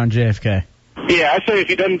Hideout on JFK. Yeah, I say if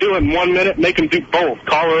he doesn't do it in 1 minute, make him do both.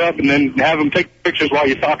 Call her up and then have him take pictures while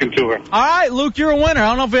you're talking to her. All right, Luke, you're a winner. I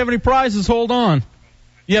don't know if we have any prizes. Hold on.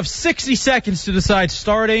 You have 60 seconds to decide,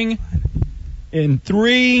 starting in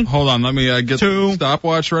 3. Hold on, let me get 2, the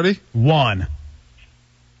stopwatch ready. 1.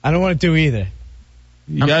 I don't want to do either.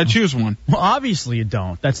 You gotta choose one. Well, obviously you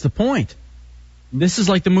don't. That's the point. This is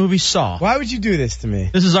like the movie Saw. Why would you do this to me?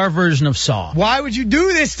 This is our version of Saw. Why would you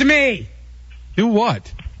do this to me? Do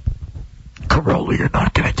what? Corolla, you're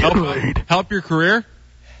not gonna get laid. Help your career?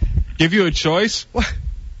 Give you a choice? What?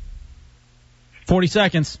 40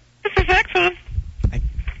 seconds.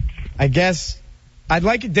 I guess I'd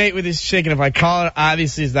like a date with this chick, and if I call her,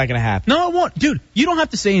 obviously it's not going to happen. No, it won't. Dude, you don't have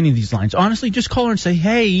to say any of these lines. Honestly, just call her and say,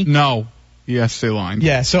 hey. No. He has to say line.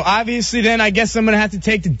 Yeah, so obviously then I guess I'm going to have to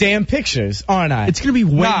take the damn pictures, aren't I? It's going to be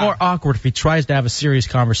way more awkward if he tries to have a serious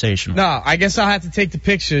conversation. No, I guess I'll have to take the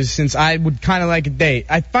pictures since I would kind of like a date.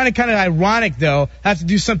 I find it kind of ironic, though, have to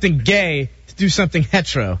do something gay to do something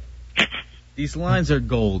hetero. These lines are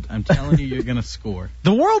gold. I'm telling you, you're going to score.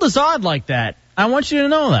 The world is odd like that. I want you to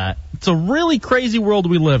know that. It's a really crazy world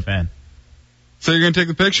we live in. So you're going to take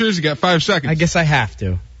the pictures? You got 5 seconds. I guess I have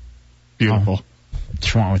to. Beautiful.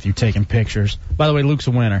 What's wrong with you taking pictures? By the way, Luke's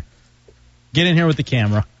a winner. Get in here with the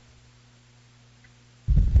camera.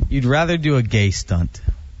 You'd rather do a gay stunt.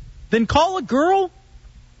 Then call a girl?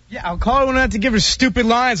 Yeah, I'll call her when I have to give her stupid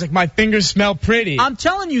lines like my fingers smell pretty. I'm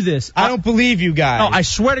telling you this. I don't believe you guys. No, I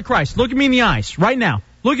swear to Christ. Look at me in the eyes right now.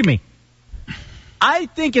 Look at me. I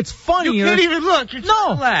think it's funnier. You can't even look. You're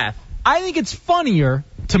trying to laugh. I think it's funnier,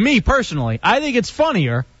 to me personally, I think it's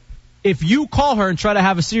funnier if you call her and try to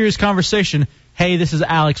have a serious conversation. Hey, this is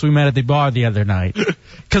Alex. We met at the bar the other night.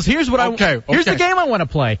 Because here's what here's the game I want to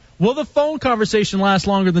play. Will the phone conversation last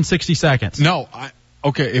longer than 60 seconds? No.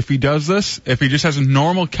 Okay, if he does this, if he just has a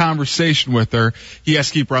normal conversation with her, he has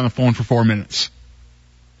to keep her on the phone for 4 minutes.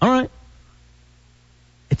 All right.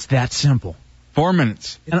 It's that simple. 4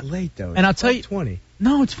 minutes. It's late, though. And I'll tell you. 20.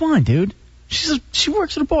 No, it's fine, dude. She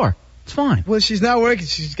works at a bar. It's fine. Well, she's not working.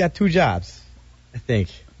 She's got 2 jobs, I think.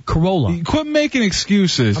 Corolla. Quit making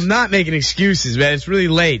excuses. I'm not making excuses, man. It's really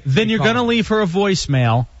late. Then you're going to leave her a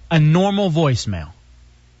voicemail, a normal voicemail.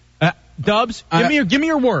 Dubs, give me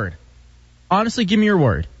your word. Honestly, give me your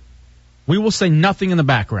word. We will say nothing in the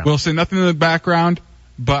background. We'll say nothing in the background,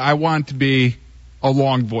 but I want it to be a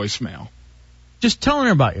long voicemail. Just telling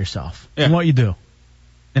her about yourself and what you do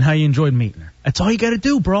and how you enjoyed meeting her. That's all you got to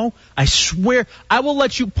do, bro. I swear, I will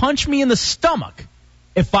let you punch me in the stomach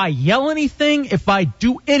if I yell anything, if I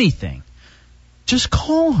do anything. Just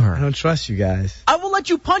call her. I don't trust you guys. I will let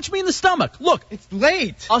you punch me in the stomach. Look, it's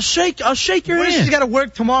late. I'll shake your what hand. If she's got to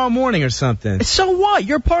work tomorrow morning or something? So what?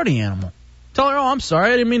 You're a party animal. Tell her, I'm sorry,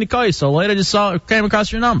 I didn't mean to call you so late. I just came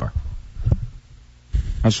across your number.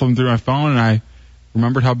 I was flipping through my phone and I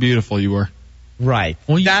remembered how beautiful you were. Right.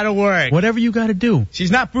 Well, that'll work. Whatever you got to do.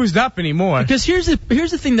 She's not bruised up anymore. Because here's the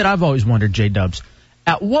thing that I've always wondered, J-Dubs.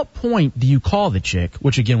 At what point do you call the chick,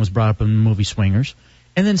 which again was brought up in the movie Swingers,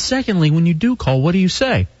 and then secondly, when you do call, what do you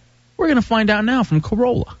say? We're going to find out now from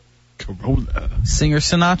Corolla. Singer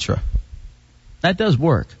Sinatra. That does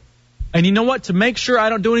work. And you know what? To make sure I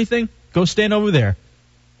don't do anything, go stand over there.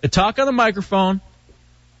 Talk on the microphone.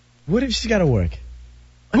 What if she's got to work?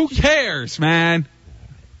 Who cares, man?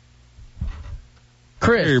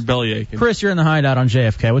 Chris. Your belly aching. Chris, you're in the Hideout on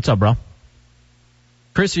JFK. What's up, bro?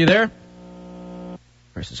 Chris, you there?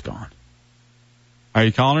 Chris is gone. Are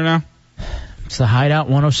you calling her now? It's the Hideout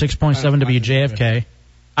 106.7 WJFK.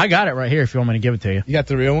 I got it right here if you want me to give it to you. You got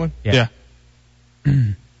the real one? Yeah.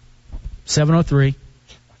 703.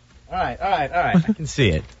 All right. I can see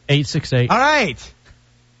it. 868. All right.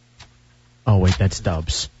 Oh, wait, that's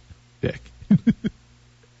Dubs. Dick.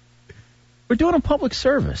 We're doing a public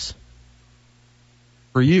service.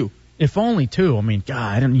 For you. If only, too. I mean,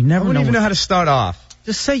 God, you never I don't even know how to start off.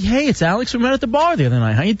 Just say, hey, it's Alex. We met at the bar the other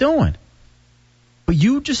night. How you doing? But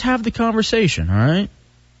you just have the conversation, all right?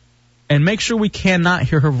 And make sure we cannot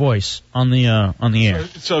hear her voice on the air.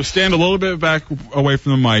 So stand a little bit back away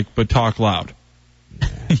from the mic, but talk loud.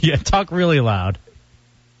 Yeah, talk really loud.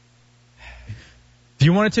 Do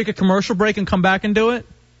you want to take a commercial break and come back and do it?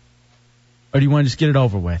 Or do you want to just get it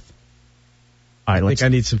over with? All right, I think I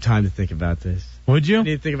need some time to think about this. Would you? I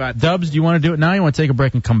need to think about Dubs, do you want to do it now or you want to take a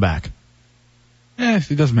break and come back?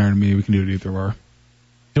 If it doesn't matter to me, we can do it either or.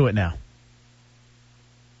 Do it now.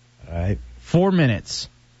 All right. 4 minutes.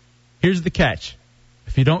 Here's the catch.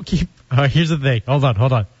 If you don't keep... here's the thing.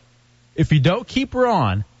 Hold on. If you don't keep her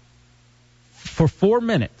on for 4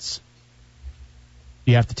 minutes,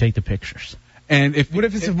 you have to take the pictures. And what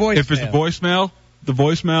if it's a voicemail? If it's a voicemail, the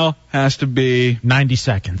voicemail has to be 90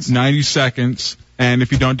 seconds. 90 seconds. And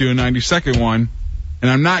if you don't do a 90-second one,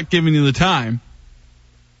 and I'm not giving you the time,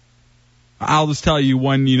 I'll just tell you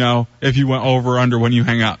when, if you went over or under when you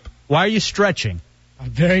hang up. Why are you stretching? I'm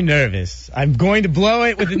very nervous. I'm going to blow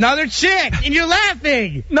it with another chick, and you're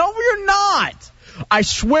laughing. No, you're not. I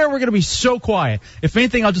swear we're going to be so quiet. If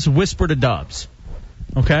anything, I'll just whisper to Dubs.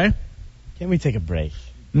 Okay? Can we take a break?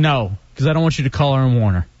 No, because I don't want you to call her and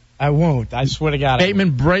warn her. I won't. I swear to God.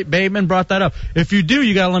 Bateman brought that up. If you do,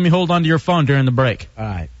 you got to let me hold on to your phone during the break. All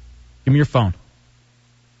right. Give me your phone.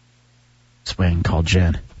 This way I can call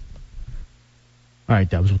Jen. All right,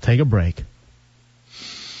 Dubs, we'll take a break.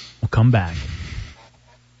 We'll come back.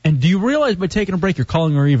 And do you realize by taking a break, you're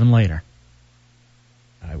calling her even later?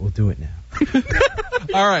 All right, we'll do it now.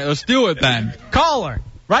 All right, let's do it then. Call her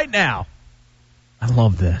right now. I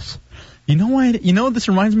love this. You know what? You know what this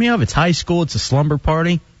reminds me of? It's high school. It's a slumber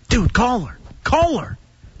party. Dude, call her. Call her.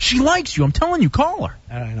 She likes you. I'm telling you, call her.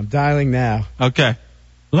 All right, I'm dialing now. Okay.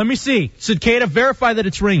 Let me see. Cicada, verify that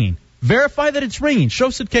it's ringing. Verify that it's ringing. Show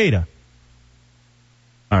Cicada.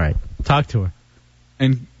 All right, talk to her.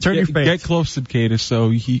 And turn your face. Get close to Cicada so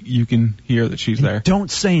you can hear that she's there. Don't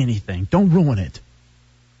say anything. Don't ruin it.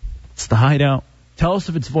 It's the Hideout. Tell us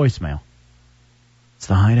if it's voicemail. It's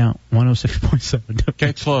the Hideout 106.7.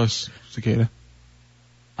 Get close, Cicada.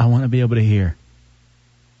 I want to be able to hear.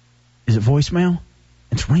 Is it voicemail?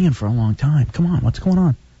 It's ringing for a long time. Come on, what's going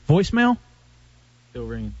on? Voicemail? Still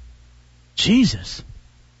ringing. Jesus.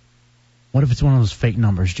 What if it's one of those fake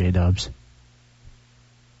numbers, J-Dubs?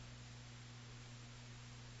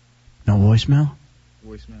 No voicemail?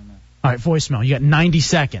 Voicemail now. All right, voicemail. You got 90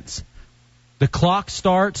 seconds. The clock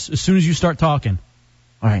starts as soon as you start talking.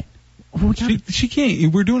 All right. She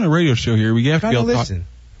can't. We're doing a radio show here. We have to be able to listen.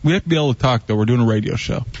 We have to be able to talk, though. We're doing a radio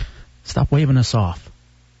show. Stop waving us off.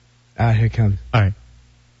 All right, here it comes. All right.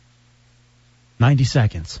 90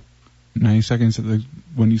 seconds. 90 seconds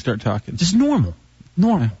when you start talking. Just normal.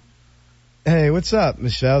 Normal. Hey, what's up,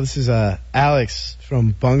 Michelle? This is Alex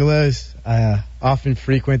from Bungalows. I often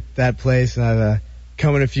frequent that place, and I've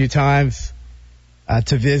come in a few times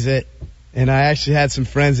to visit. And I actually had some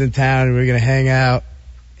friends in town, and we were going to hang out.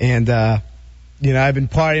 And, I've been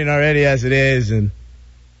partying already as it is, and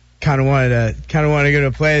kind of wanted to go to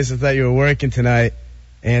a place. I thought you were working tonight,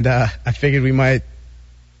 and I figured we might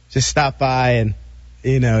just stop by and,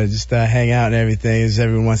 just hang out and everything, as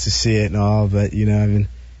everyone wants to see it and all. But,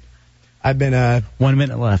 I've been 1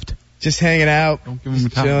 minute left. Just hanging out, don't give him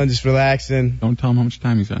just chilling, just relaxing. Don't tell him how much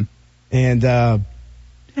time he's on. And yeah,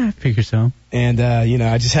 I figure so. And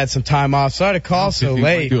I just had some time off. Sorry to call so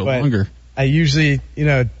late, but longer. I usually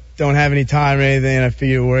don't have any time or anything. And I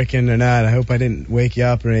figure you're working or not. I hope I didn't wake you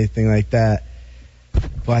up or anything like that.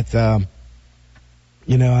 But I'm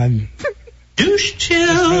douche chill.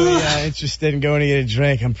 Just really interested in going to get a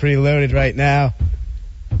drink. I'm pretty loaded right now.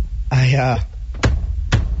 Yeah.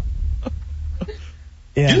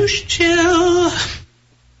 Douche chill.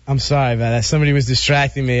 I'm sorry about that. Somebody was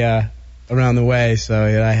distracting me around the way, so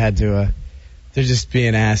I had to. They're just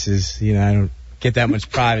being asses. I don't get that much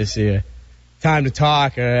privacy or time to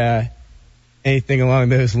talk or anything along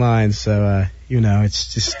those lines. So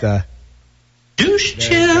it's just douche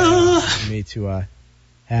chill for me to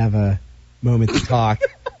have a moment to talk.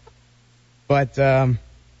 But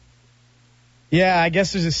yeah, I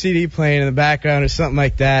guess there's a CD playing in the background or something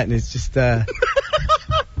like that, and it's just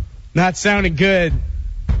not sounding good.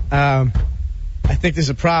 I think there's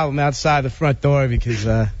a problem outside the front door because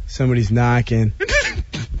somebody's knocking.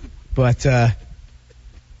 But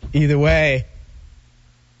either way,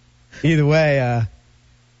 I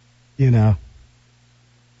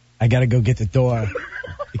got to go get the door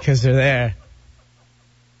because they're there.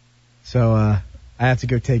 So I have to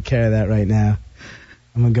go take care of that right now.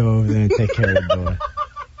 I'm going to go over there and take care of the door.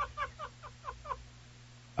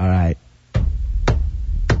 All right.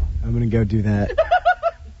 I'm going to go do that.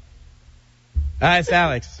 All right, it's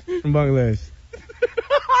Alex from Bungalows.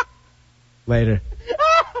 Later.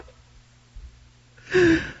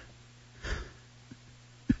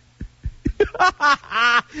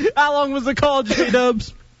 How long was the call,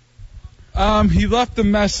 J-Dubs? He left a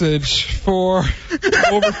message for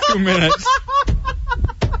over 2 minutes.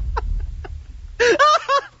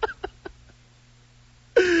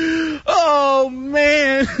 Oh,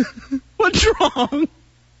 man. What's wrong?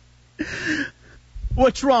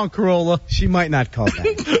 What's wrong, Corolla? She might not call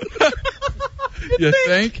back. You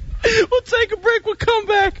think? We'll take a break. We'll come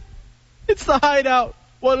back. It's the Hideout.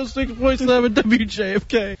 106.7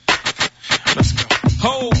 WJFK. Let's go.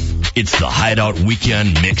 Ho! It's the Hideout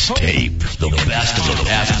Weekend Mix Tape. The best of the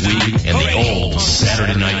past week and the old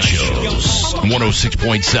Saturday night shows.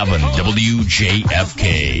 106.7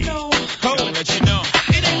 WJFK. Gonna let you know.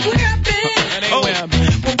 It ain't where I've been. It ain't where I've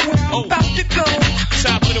been. But where I'm about to go.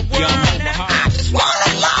 Top of the world.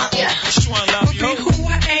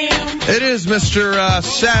 It is Mr.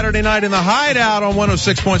 Saturday Night in the Hideout on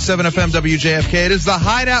 106.7 FM WJFK. It is the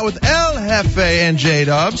Hideout with El Jefe and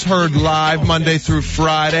J-Dubs, heard live Monday through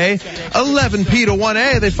Friday, 11P to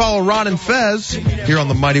 1A. They follow Ron and Fez here on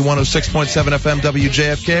the mighty 106.7 FM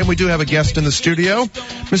WJFK. And we do have a guest in the studio,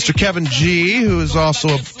 Mr. Kevin G., who is also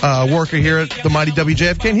a worker here at the mighty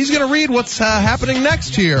WJFK. And he's going to read what's happening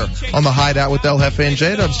next here on the Hideout with El Jefe and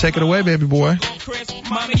J-Dubs. Take it away, baby boy. Still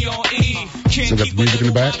got the music in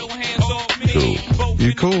the back? Cool.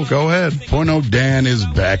 You cool. Go ahead. Porno Dan is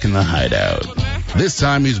back in the Hideout. This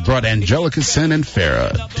time he's brought Angelica Sin and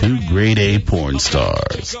Farrah, two grade A porn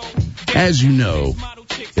stars. As you know,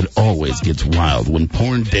 it always gets wild when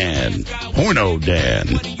Porno Dan,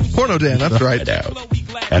 that's right. Hideout.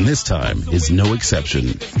 And this time is no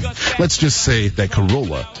exception. Let's just say that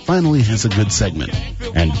Corolla finally has a good segment.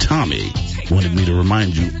 And Tommy wanted me to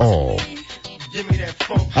remind you all.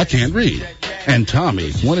 I can't read. And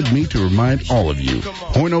Tommy wanted me to remind all of you,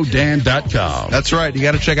 pornodan.com. That's right. You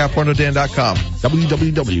got to check out pornodan.com.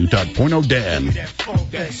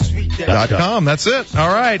 www.pornodan.com. That's it.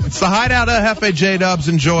 All right. It's the Hideout of Jefe J-Dubs.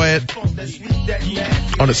 Enjoy it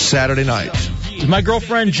on a Saturday night. Is my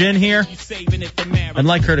girlfriend Jen here? I'd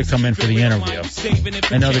like her to come in for the interview.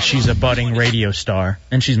 I know that she's a budding radio star,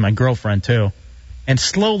 and she's my girlfriend too. And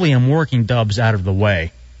slowly I'm working Dubs out of the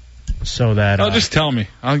way. So that just tell me.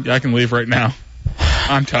 I can leave right now.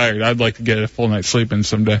 I'm tired. I'd like to get a full night's sleep in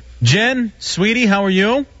someday. Jen, sweetie, how are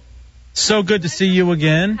you? So good to see you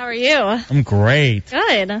again. How are you? I'm great.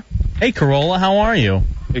 Good. Hey, Corolla, how are you?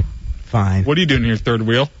 Fine. What are you doing here, third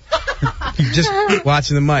wheel? Just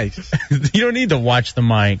watching the mics. You don't need to watch the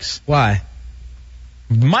mics. Why?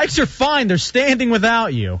 Mics are fine. They're standing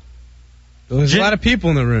without you. There's a lot of people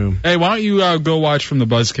in the room. Hey, why don't you go watch from the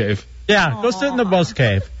Buzz Cave? Yeah, go sit in the Buzz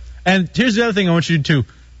Cave. And here's the other thing I want you to do.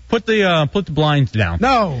 Put the blinds down.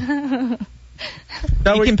 No.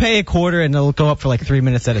 You can pay a quarter and it'll go up for like 3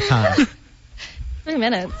 minutes at a time. 3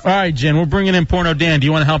 minutes. All right, Jen, we're bringing in Porno Dan. Do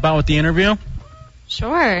you want to help out with the interview?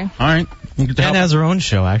 Sure. All right. Dan has her own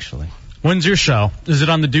show, actually. When's your show? Is it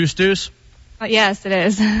on the Deuce Deuce? Yes, it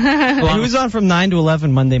is. He was on from 9 to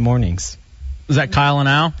 11 Monday mornings. Is that Kyle and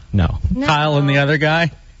Al? No. Kyle and the other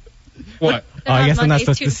guy? What? Oh, I guess I'm not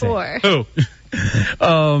supposed to say. Who?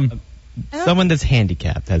 Someone that's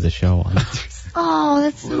handicapped has a show on. Oh,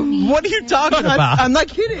 that's so mean. What are you talking about? I'm not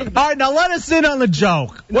kidding. All right, now let us in on the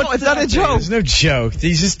joke. No, it's not a joke. There's no joke.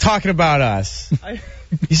 He's just talking about us.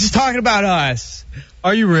 He's just talking about us.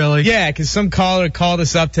 Are you really? Yeah, because some caller called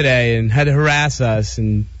us up today and had to harass us.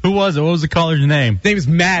 And who was it? What was the caller's name? His name is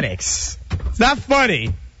Maddox. It's not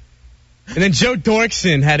funny. And then Joe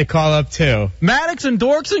Dorkson had to call up too. Maddox and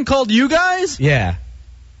Dorkson called you guys? Yeah.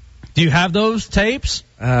 Do you have those tapes?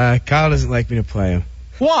 Kyle doesn't like me to play them.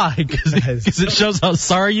 Why? Because it shows how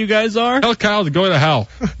sorry you guys are? Tell Kyle to go to hell.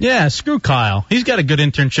 Yeah, screw Kyle. He's got a good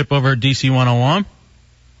internship over at DC 101.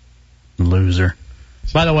 Loser.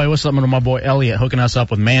 By the way, what's up with my boy Elliot hooking us up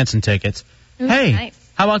with Manson tickets? Ooh, hey,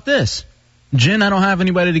 nice. How about this? Jen, I don't have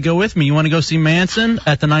anybody to go with me. You want to go see Manson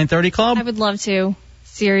at the 9:30 Club? I would love to.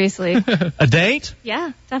 Seriously. A date?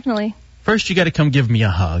 Yeah, definitely. First, you got to come give me a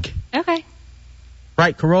hug. Okay.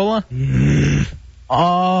 Right, Corolla?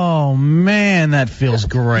 Oh, man, that feels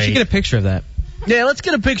great. We should get a picture of that. Yeah, let's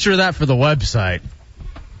get a picture of that for the website.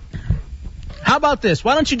 How about this?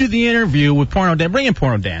 Why don't you do the interview with Porno Dan? Bring in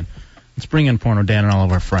Porno Dan. Let's bring in Porno Dan and all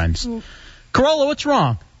of our friends. Corolla, what's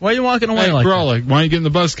wrong? Why are you walking away like Corolla, that? why don't you get in the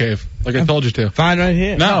Buzz Cave like I told you to? Fine right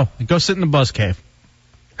here. No, go sit in the Buzz Cave.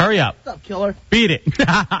 Hurry up. What's up, killer? Beat it.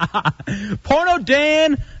 Porno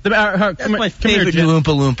Dan. That's my favorite new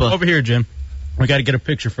Oompa Loompa. Over here, Jim. We got to get a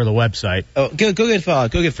picture for the website. Oh, go get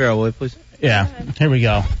Farrell, will you, please? Yeah, here we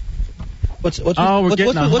go. What's we're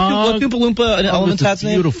getting a hug. Oompa Loompa and Element's hat's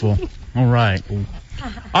name? Beautiful. All right.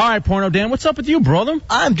 All right, Porno Dan, what's up with you, brother?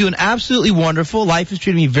 I'm doing absolutely wonderful. Life has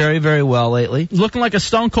treated me very, very well lately. Looking like a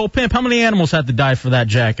stone cold pimp. How many animals had to die for that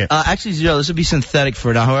jacket? Actually, zero. This would be synthetic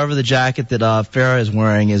for now. However, the jacket that Farrah is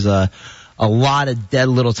wearing is a lot of dead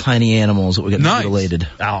little tiny animals that we're getting mutilated.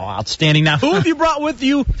 Oh, outstanding. Now, who have you brought with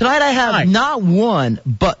you? Tonight I have not one,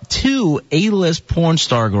 but two A-list porn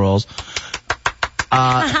star girls.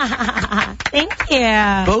 Thank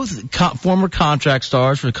you. Both former contract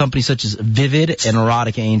stars for companies such as Vivid and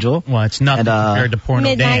Erotic Angel. Well, it's nothing compared to Porno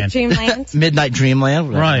Midnight Dan. Dreamland. Midnight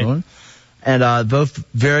Dreamland. Right. And both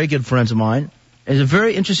very good friends of mine. It's a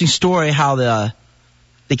very interesting story how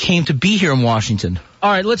they came to be here in Washington. All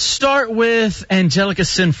right, let's start with Angelica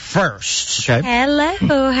Sin first. Okay.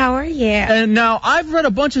 Hello, how are you? And now, I've read a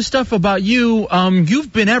bunch of stuff about you.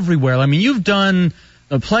 You've been everywhere. I mean, you've done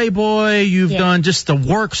a Playboy. You've Yeah. done just the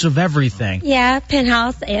works of everything. Yeah,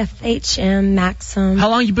 Penthouse, FHM, Maxim. How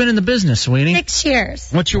long you been in the business, sweetie? 6 years.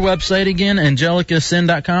 What's your website again?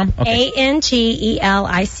 AngelicaSin.com? Okay.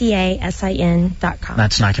 AngelicaSin.com.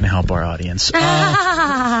 That's not going to help our audience.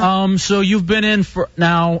 So you've been in for,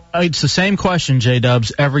 now, it's the same question,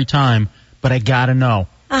 J-Dubs, every time, but I got to know.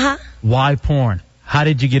 Uh-huh. Why porn? How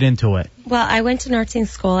did you get into it? Well, I went to nursing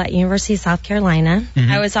school at University of South Carolina. Mhm.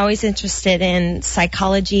 I was always interested in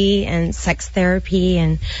psychology and sex therapy,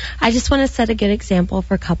 and I just want to set a good example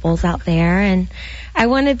for couples out there, and I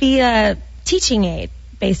want to be a teaching aid,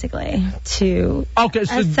 basically, to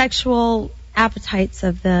sexual appetites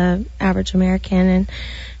of the average American,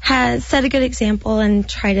 and set a good example and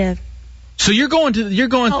try to So you're going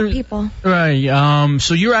help through people. right.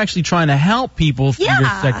 So you're actually trying to help people through your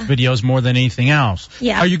Yeah. sex videos more than anything else.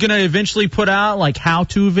 Yeah. Are you going to eventually put out like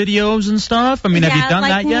how-to videos and stuff? I mean, have you done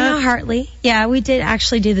like that yet? Nina Hartley. Yeah, we did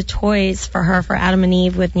actually do the toys for her for Adam and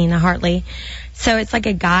Eve with Nina Hartley. So it's like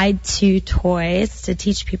a guide to toys to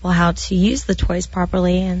teach people how to use the toys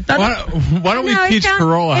properly. And Why don't we teach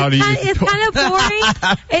Corolla how to use the It's toy? kind of boring.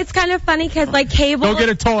 It's kind of funny because like cable. Go get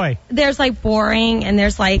a toy. There's like boring and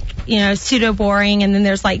there's like pseudo boring and then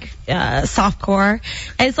there's like softcore.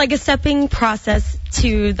 And it's like a stepping process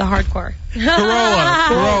to the hardcore.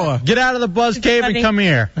 Corolla, get out of the buzz cave and come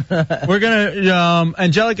here. We're gonna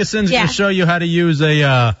Angelica Sin's Yeah. gonna show you how to use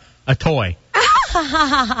a toy. All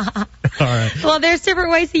right. Well, there's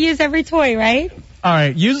different ways to use every toy, right? All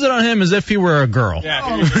right. Use it on him as if he were a girl.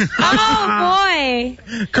 Oh boy.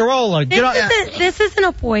 Corolla, get out. This isn't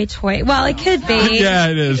a boy toy. Well, it could be. Yeah,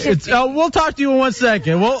 it is. It's. We'll talk to you in 1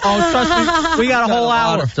 second. Trust me. We got a whole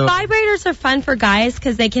hour. Vibrators are fun for guys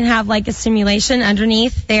because they can have like a stimulation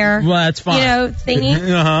underneath their, Well, that's fine. thingy.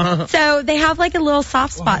 Uh-huh. So they have like a little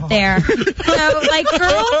soft spot there. So like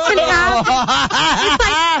girls can have, it's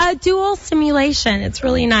like a dual stimulation. It's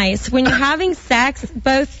really nice. When you're having sex,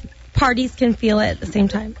 both parties can feel it at the same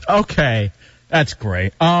time. Okay. That's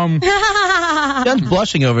great. John's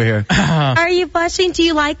blushing over here. Are you blushing? Do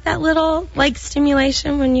you like that little like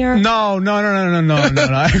stimulation when you're? No.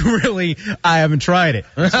 I haven't tried it.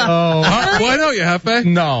 So Why don't you, Hefe?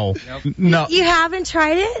 No. You haven't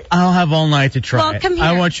tried it? I don't have all night to try Well, it. come here.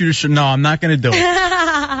 I want you to. No, I'm not going to do it.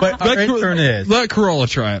 But our intern is. Let Corolla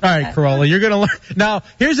try it. All right, Corolla, you're going to learn. Now,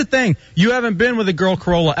 here's the thing. You haven't been with a girl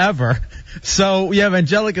Corolla ever. So we have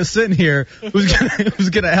Angelica sitting here who's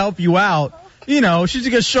going to help you out. She's going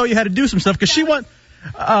to show you how to do some stuff because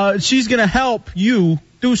she's going to help you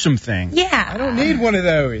do some things. Yeah. I don't need one of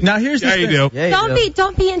those. Now here's the thing. you do.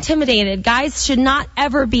 Don't be intimidated. Guys should not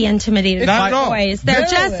ever be intimidated Not by at all. toys. They're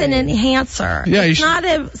just an enhancer. Yeah, you it's should- not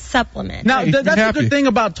a supplement. Now, that's the good thing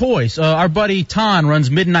about toys. Our buddy Ton runs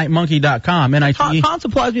MidnightMonkey.com. Tom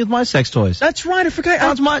supplies me with my sex toys. That's right. I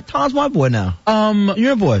forgot. Tom's my boy now.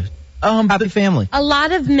 You're a boy. Happy family. A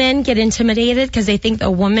lot of men get intimidated because they think a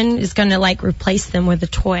woman is going to like replace them with a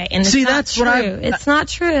toy, and it's See, not that's true. what It's not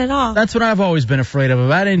true at all. That's what I've always been afraid of.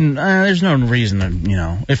 There's no reason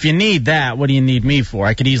to, if you need that, what do you need me for?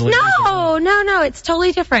 I could easily. No, it's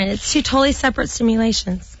totally different. It's two totally separate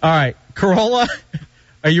stimulations. All right, Corolla,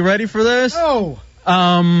 are you ready for this? Oh.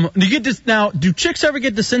 Do you get this now? Do chicks ever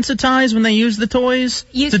get desensitized when they use the toys?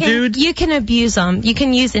 Dudes? You can abuse them. You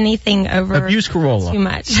can use anything over Abuse Corolla. too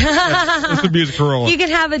much. Let's abuse Corolla. You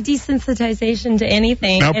can have a desensitization to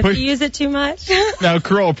anything Now if put- you use it too much. Now,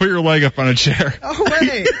 Corolla, put your leg up on a chair. Oh,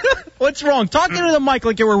 wait. What's wrong? Talk into the mic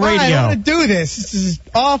like you were radio. I don't want to do this. This is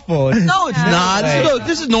awful. No, it's not. Look,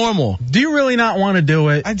 this is normal. Do you really not want to do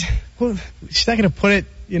it? She's not going to put it,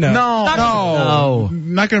 No.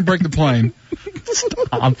 Not going to break the plane. Stop.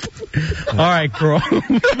 All right, Corolla.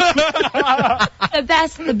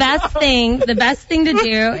 The best thing to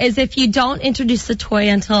do is if you don't introduce the toy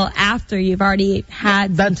until after you've already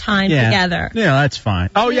had some time together. Yeah, that's fine.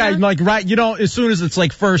 Oh yeah, you don't. As soon as it's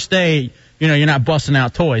like first date, you're not busting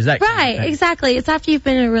out toys. That kind of Right, thing. exactly. It's after you've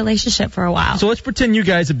been in a relationship for a while. So let's pretend you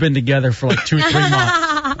guys have been together for like 2 or 3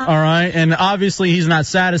 months. All right, and obviously he's not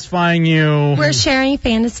satisfying you. We're sharing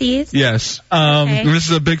fantasies. Yes. Okay. This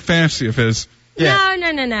is a big fantasy of his.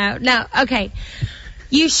 No. Okay.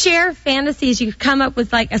 You share fantasies. You come up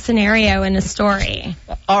with like a scenario and a story.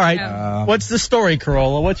 All right. What's the story,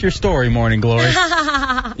 Corolla? What's your story, Morning Glory?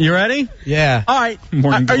 You ready? Yeah. All right.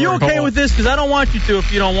 Morning Are you Glory okay Hall. with this? Because I don't want you to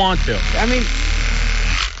if you don't want to. I mean,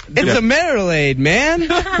 it's a marital aid, man.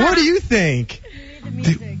 What do you think?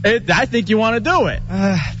 I think you want to do it.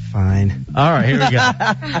 Fine. All right, here we go.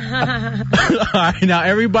 All right, now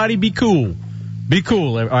everybody be cool. Be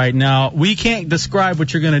cool. All right, now we can't describe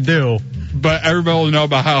what you're going to do, but everybody will know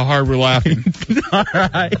about how hard we're laughing. All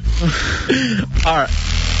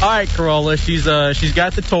right, Corolla. She's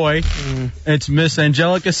got the toy. It's Miss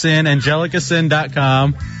Angelica Sin,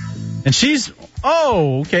 AngelicaSin.com, and she's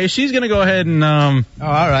she's gonna go ahead and all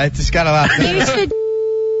right, just got a lot.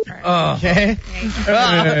 Okay.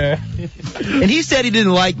 And he said he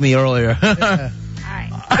didn't like me earlier. I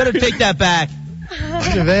better take that back.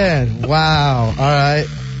 Man, wow. All right.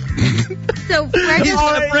 So where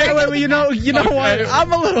does wait, you know what?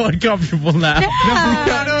 I'm a little uncomfortable now. No. All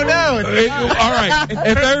right.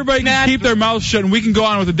 If everybody can keep their mouths shut and we can go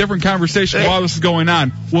on with a different conversation while this is going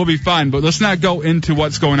on, we'll be fine. But let's not go into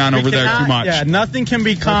what's going on over there too much. Yeah, nothing can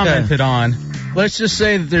be commented on. Let's just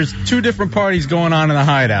say that there's two different parties going on in the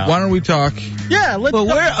Hideout. Why don't we talk? Yeah, let's talk.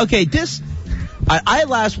 I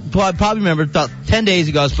last probably remember about 10 days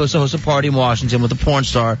ago I was supposed to host a party in Washington with a porn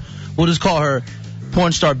star. We'll just call her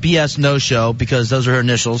Porn Star BS No Show because those are her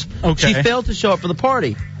initials. Okay. She failed to show up for the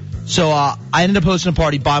party. So I ended up hosting a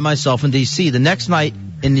party by myself in D.C. The next night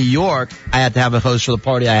in New York, I had to have a host for the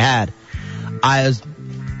party I had. I was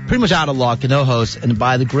pretty much out of luck and no host. And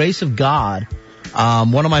by the grace of God,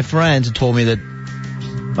 one of my friends had told me that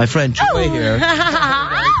my friend Joy here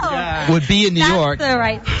would be in New York. That's the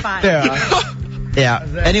right spot. Yeah.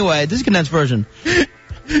 Anyway, this is a condensed version.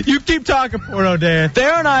 You keep talking, Porno Dan.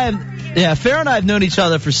 Farrah and I have known each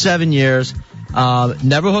other for 7 years.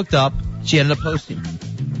 Never hooked up. She ended up hosting.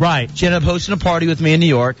 Right. She ended up hosting a party with me in New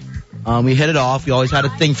York. We hit it off. We always had a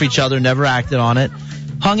thing for each other. Never acted on it.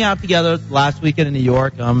 Hung out together last weekend in New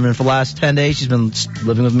York. And for the last 10 days, she's been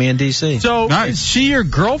living with me in D.C. So is she your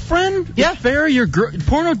girlfriend? Yeah. Farrah, your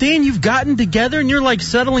Porno Dan, you've gotten together and you're like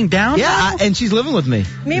settling down now? And she's living with me.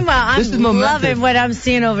 Meanwhile, I'm loving what I'm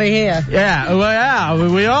seeing over here. Yeah,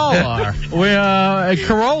 we all are.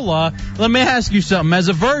 Corolla, let me ask you something. As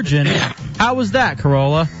a virgin, how was that,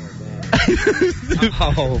 Corolla?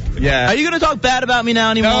 Yeah. Are you going to talk bad about me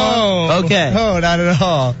now anymore? No. Okay. No, not at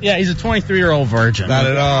all. Yeah, he's a 23-year-old virgin. Not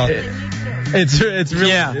at all. It's really.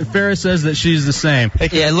 Yeah. Farrah says that she's the same.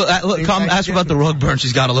 Yeah, look, ask her about the rug burn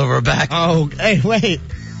she's got all over her back. Oh, hey, wait.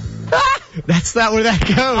 That's not where that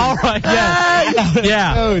goes. All right,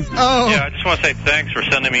 yeah. Oh. Yeah, I just want to say thanks for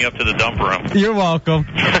sending me up to the dump room. You're welcome.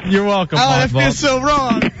 You're welcome. Oh, it feels so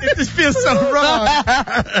wrong. It just feels so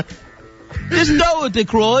wrong. Just go with it,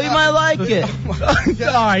 Cruel. You might like it.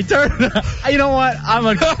 All right, turn it up. You know what?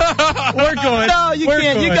 We're good. No, you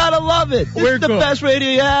can't. Good. You gotta love it. This is the best radio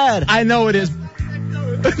you had. I know it is.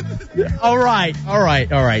 All right.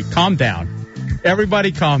 Calm down.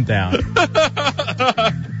 Everybody calm down.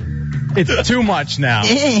 It's too much now.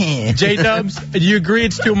 J-Dubs, do you agree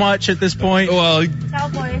it's too much at this point? Well,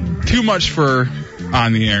 too much for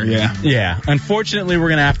on the air, yeah. Yeah. Unfortunately, we're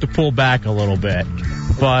going to have to pull back a little bit.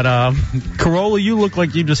 But, Corolla, you look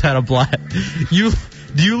like you just had a blast. Do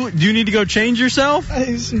you need to go change yourself?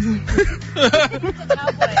 Is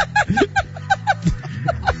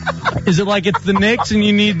it like it's the Knicks and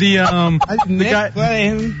you need the guy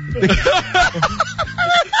playing?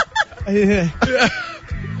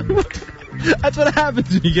 That's what happens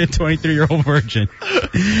when you get a 23-year-old virgin.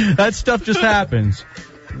 That stuff just happens.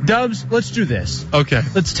 Dubs, let's do this. Okay.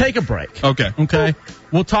 Let's take a break. Okay.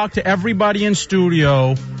 We'll talk to everybody in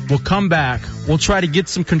studio. We'll come back. We'll try to get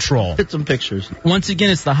some control. Get some pictures. Once again,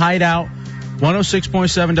 it's the Hideout,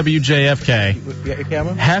 106.7 WJFK. You got your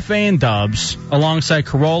camera? Hefe and Dubs, alongside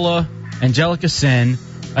Corolla, Angelica Sin,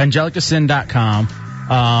 AngelicaSin.com,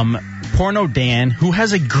 Porno Dan, who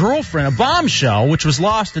has a girlfriend, a bombshell, which was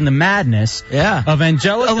lost in the madness of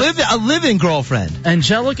Angelica. A living girlfriend.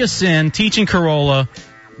 Angelica Sin teaching Corolla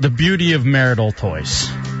the beauty of marital toys.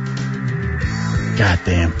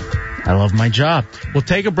 Goddamn. I love my job. We'll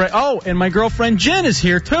take a break. Oh, and my girlfriend Jen is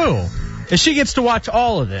here, too. And she gets to watch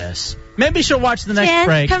all of this. Maybe she'll watch the next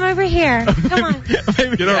break. Jen, come over here. Come on. Get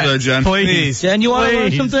over there, Jen. Please. Jen, you want to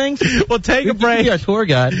learn some things? We'll take a break. Be our tour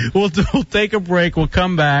guide. We'll take a break. We'll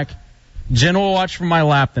come back. Jen will watch from my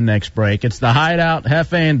lap the next break. It's the Hideout,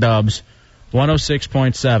 Hefe and Dubs,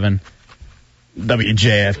 106.7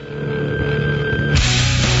 WJF.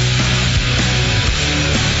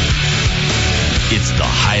 It's the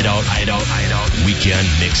Hideout Weekend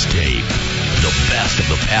Mixtape. The best of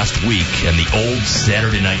the past week and the old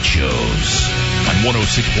Saturday night shows on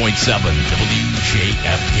 106.7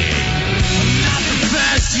 WJFK.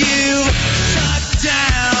 First you shut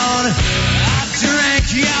down, I drank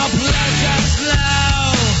your pleasure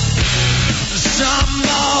slow,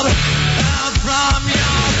 stumbled out from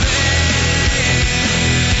your bed.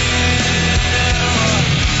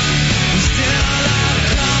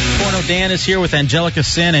 Porno Dan is here with Angelica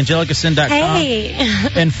Sin, AngelicaSin.com. Hey.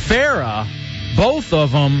 And Farrah, both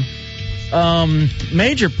of them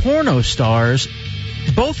major porno stars,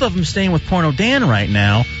 both of them staying with Porno Dan right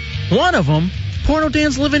now. One of them, Porno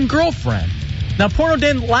Dan's living girlfriend. Now, Porno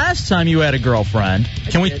Dan, last time you had a girlfriend,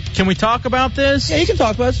 can we talk about this? Yeah, you can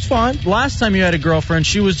talk about it. It's fine. Last time you had a girlfriend,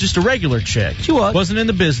 she was just a regular chick. She was. Wasn't in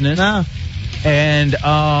the business. Nah. And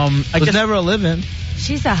I guess never a live-in.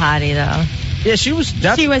 She's a hottie, though. Yeah, she was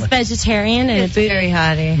definitely. She was vegetarian and it's very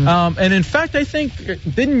hottie. And in fact, I think,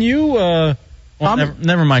 didn't you,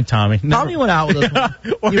 never mind, Tommy. Tommy went out with us.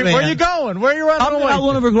 Where you going? Where you running Tommy away? went out with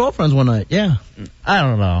one of her girlfriends one night. Yeah. I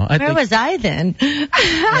don't know. Where was I then?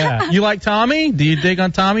 Yeah. You like Tommy? Do you dig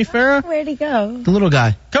on Tommy, Farrah? Where'd he go? The little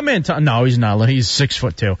guy. Come in, Tom. No, he's not. He's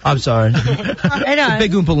 6'2". I'm sorry. Right on.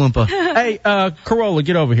 Big Oompa Loompa. Hey, Corolla,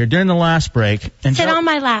 get over here. During the last break. Sit on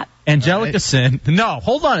my lap. Angelica Sin. No,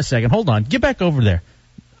 hold on a second. Hold on. Get back over there.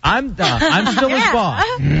 I'm still his boss.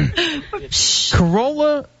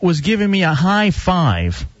 Corolla was giving me a high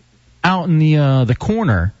five out in the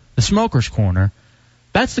corner, the smoker's corner.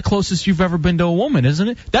 That's the closest you've ever been to a woman, isn't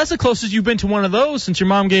it? That's the closest you've been to one of those since your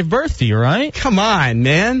mom gave birth to you, right? Come on,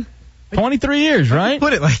 man. 23 years, right?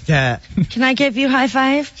 Put it like that. Can I give you a high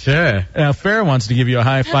five? Sure. Farrah wants to give you a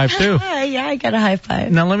high five, too. Yeah, I got a high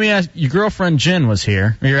five. Now, let me ask, your girlfriend Jen was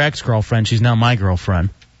here, or your ex-girlfriend. She's now my girlfriend.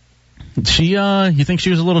 You think she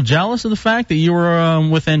was a little jealous of the fact that you were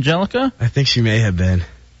with Angelica? I think she may have been.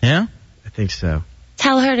 Yeah? I think so.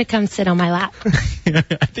 Tell her to come sit on my lap.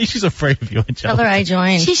 I think she's afraid of you, Angelica. Tell her I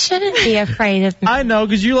joined. She shouldn't be afraid of me. I know,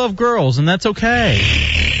 because you love girls, and that's okay.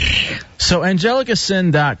 So,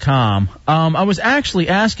 AngelicaSin.com. I was actually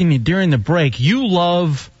asking you during the break, you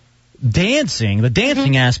love dancing, the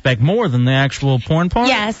dancing aspect more than the actual porn part?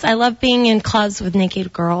 Yes, I love being in clubs with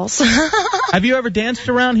naked girls. Have you ever danced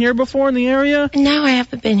around here before in the area? No, I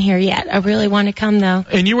haven't been here yet. I really want to come, though.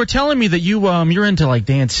 And you were telling me that you're into like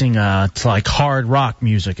dancing to like hard rock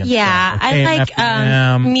music and stuff. Like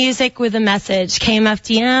I like music with a message.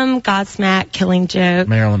 KMFDM, Godsmack, Killing Joke,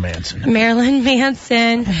 Marilyn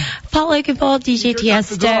Manson, Paul Oakenfold, DJ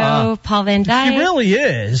Tiesto, Paul Van Dyke. He really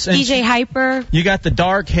is. And DJ Hyper. You got the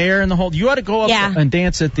dark hair and the whole. You ought to go up and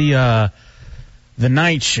dance at the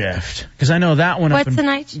night shift, because I know that one. What's the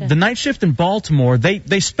night shift? The night shift in Baltimore.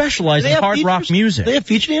 They specialize in hard rock music. They have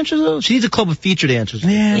feature dancers though. She needs a club of feature dancers.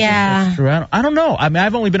 Yeah. That's true. I don't know. I mean,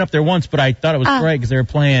 I've only been up there once, but I thought it was great because they were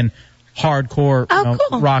playing hardcore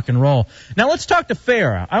cool. rock and roll. Now let's talk to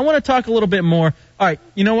Farrah. I want to talk a little bit more. All right,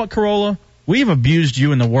 you know what, Corolla? We've abused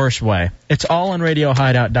you in the worst way. It's all on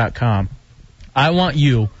RadioHideout.com. I want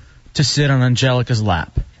you to sit on Angelica's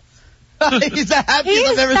lap. He's the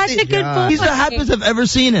happiest I've ever seen him. He's the happiest I've ever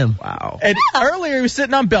seen him. Wow. And earlier he was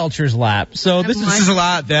sitting on Belcher's lap. So this is a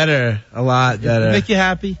lot better. A lot better. Make you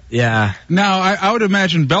happy? Yeah. Now, I would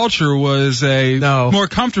imagine Belcher was more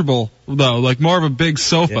comfortable, though, like more of a big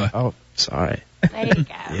sofa. Yeah. Oh, sorry. There you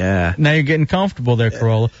go. Yeah. Now you're getting comfortable there,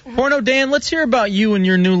 Corolla. Porno Dan, let's hear about you and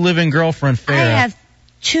your new living girlfriend, Farrah. I have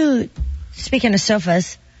two, speaking of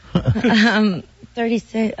sofas,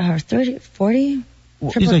 36, or 30, 40?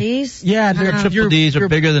 Triple D's? Yeah, Triple D's are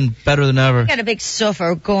better than ever. I got a big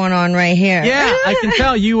sofa going on right here. Yeah, I can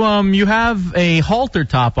tell you have a halter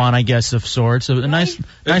top on, I guess, of sorts. A nice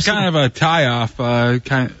kind of a tie-off, and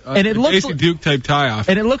it looks like Duke type tie-off.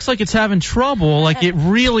 And it looks like it's having trouble, like it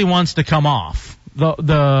really wants to come off.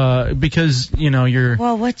 Because you're.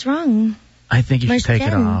 Well, what's wrong? I think you should take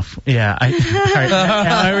it off. Yeah.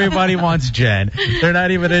 Now everybody wants Jen. They're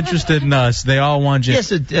not even interested in us. They all want Jen.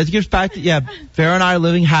 Yes, it gets back to, Farrah and I are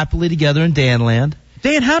living happily together in Danland.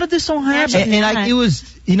 Dan, how did this all happen? It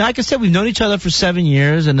was, like I said, we've known each other for 7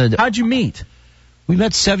 years. And how'd you meet? We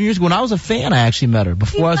met 7 years ago. When I was a fan, I actually met her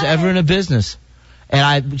before I was ever in a business.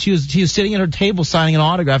 And she was sitting at her table signing an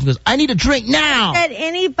autograph and goes, "I need a drink now." Said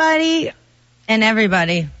anybody and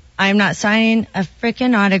everybody. I'm not signing a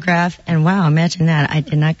freaking autograph. And wow, imagine that. I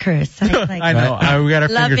did not curse. I know. We got our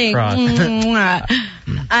fingers crossed.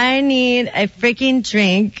 I need a freaking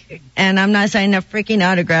drink, and I'm not signing a freaking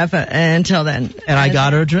autograph until then. And I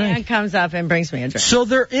got her a drink. And comes up and brings me a drink. So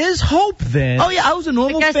there is hope then. Oh, yeah, I was a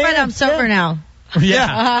normal fan. Guess what? I'm sober now. Yeah.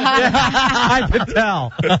 I could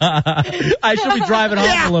tell. I should be driving home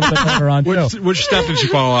a little bit later on, too. Which step did you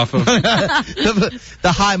fall off of?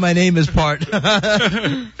 the hi, my name is part.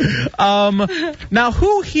 Now,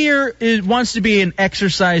 who here wants to be in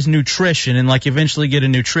exercise nutrition and, eventually get a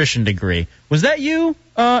nutrition degree? Was that you,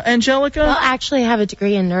 Angelica? Well, actually, I have a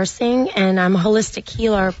degree in nursing, and I'm a holistic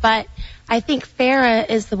healer, but I think Farrah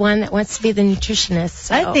is the one that wants to be the nutritionist.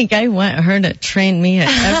 So. I think I want her to train me at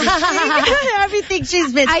everything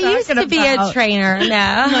she's been talking about. I used to be a trainer.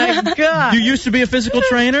 No. Oh, my God. You used to be a physical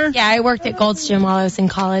trainer? Yeah, I worked at Gold's Gym while I was in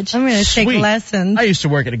college. I'm going to take lessons. I used to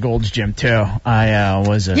work at a Gold's Gym, too. I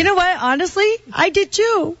was a... You know what? Honestly, I did,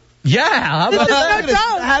 too. Yeah, how about that?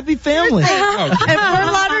 Happy family. And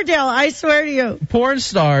Fort Lauderdale, I swear to you. Porn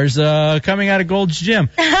stars coming out of Gold's Gym.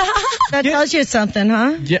 That tells you something,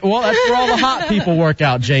 huh? Yeah, well, that's where all the hot people work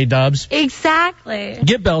out, J-Dubs. Exactly.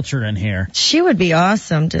 Get Belcher in here. She would be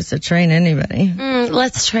awesome just to train anybody.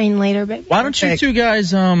 Let's train later, baby. Why don't you two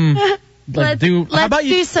guys let's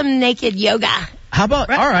do some naked yoga. How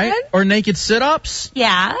about, all right, or naked sit-ups?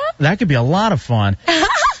 Yeah. That could be a lot of fun.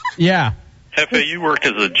 Yeah. Hefe, you worked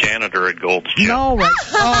as a janitor at Gold's Gym. No, right.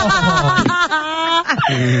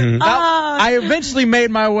 I eventually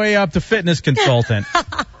made my way up to fitness consultant.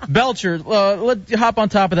 Belcher, let's hop on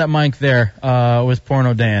top of that mic there with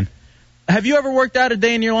Porno Dan. Have you ever worked out a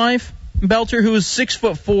day in your life? Belcher, who is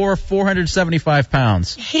 6'4", 475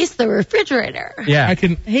 pounds. He's the refrigerator. Yeah.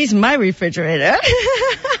 He's my refrigerator.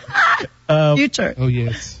 Future. Oh,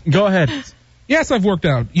 yes. Go ahead. Yes, I've worked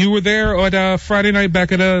out. You were there on Friday night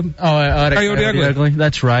back at Coyote Ugly.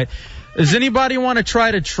 That's right. Does anybody want to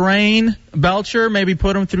try to train Belcher? Maybe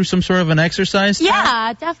put him through some sort of an exercise?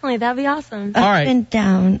 Yeah, definitely. That'd be awesome. All right. Up and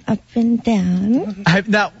down, up and down.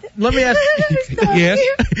 Now, let me ask you. Yes?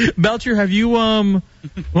 Belcher, have you, when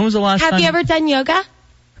was the last time? Have you ever done yoga?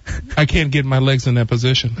 I can't get my legs in that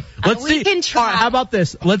position. Let's see. We can try. All right, how about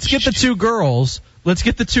this? Let's get the two girls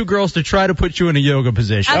to try to put you in a yoga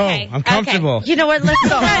position. Okay. I'm comfortable. Okay. You know what? Let's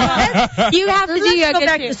go. You have to do yoga go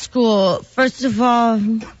back too. to school. First of all,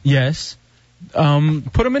 Yes.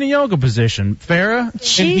 Put him in a yoga position. Farrah?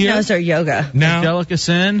 she knows her yoga. Now, Angelica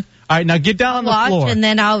Sin. All right, now get down on the Watch floor. and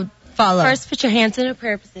then I'll follow. First, put your hands in a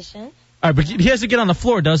prayer position. All right, but he has to get on the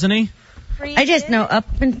floor, doesn't he? I just know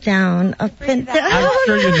up and down, up and down. I'm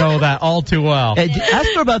sure you know that all too well. Hey,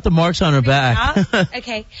 ask her about the marks on her back.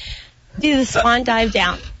 Okay. Do the swan dive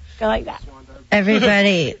down. Go like that.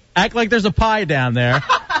 Everybody. Act like there's a pie down there.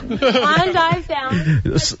 Swan dive down.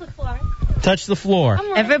 Touch the floor. Touch the floor.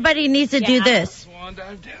 Everybody needs to do this.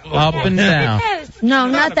 Up and down. No,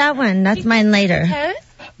 not that one. That's mine later. Toes?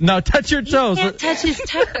 No, touch your toes. Can't touch his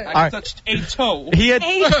toes. All right. touched a toe. He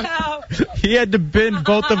had to bend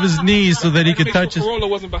both of his knees so that he could touch his. Corolla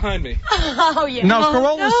wasn't behind me. Oh, yeah. No,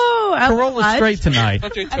 Corolla's straight tonight.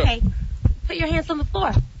 Touch a toe. Okay. Put your hands on the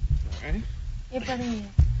floor. Okay. Your butt in the air.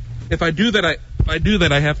 If I do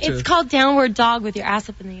that, I have to. It's called downward dog with your ass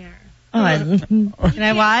up in the air. Oh, can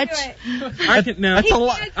I watch? I can now. That's a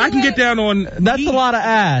lot. I can get down on. That's a lot of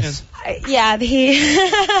ass. Yeah,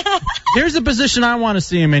 Here's the position I want to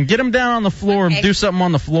see him in. Get him down on the floor and do something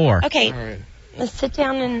on the floor. Okay. All right. Let's sit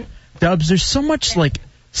down and... Dubs, there's so much,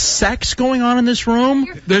 sex going on in this room.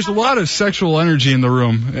 There's a lot of sexual energy in the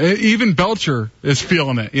room. Even Belcher is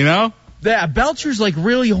feeling it, you know? Yeah, Belcher's,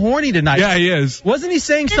 really horny tonight. Yeah, he is. Wasn't he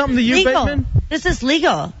saying something to you, legal. Bateman? This is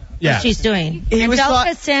legal. Yeah. What she's doing. He was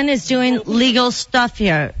Angelica Sin is doing legal stuff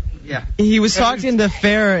here. Yeah. He was talking to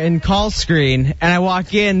Farrah in call screen, and I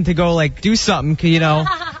walk in to go do something,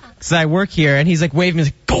 because I work here, and he's waving.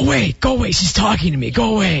 He's like, go away, she's talking to me,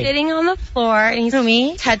 go away. Sitting on the floor, and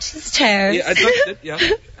he's touch his toes. Yeah, I touched it. Yeah.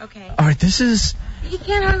 Okay. All right, this is... You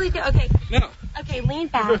can't hardly do... Okay. No. Okay, lean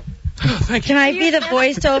back. Can I be the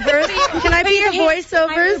voiceovers? Can I be the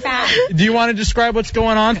voiceovers? Do you want to describe what's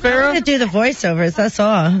going on, I'm Farrah? going to do the voiceovers, that's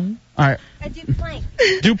all. All right. I do plank.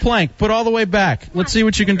 Do plank. Put all the way back. Let's see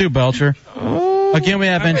what you can do, Belcher. Again, we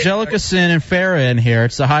have Angelica Sin and Farrah in here.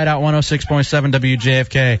 It's the Hideout 106.7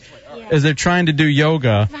 WJFK. As they're trying to do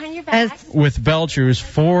yoga with Belcher, who's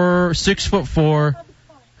 6'4",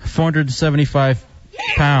 475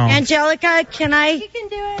 pounds. Angelica, can I? You can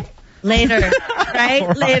do it. Later.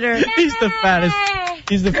 Right? Later. He's the fattest.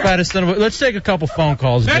 He's the fattest son of a... Let's take a couple phone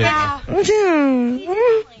calls, Dave.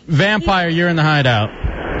 Vampire, you're in the Hideout.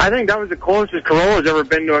 I think that was the closest Corolla's ever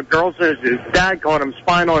been to a girl since his dad caught him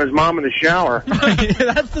spying on his mom in the shower.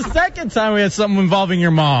 That's the second time we had something involving your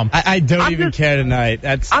mom. I don't even care tonight.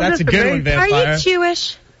 That's a good one, Vampire. Are you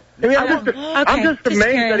Jewish? I'm just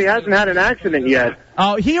amazed that he hasn't had an accident yet.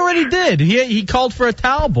 Oh, he already did. He called for a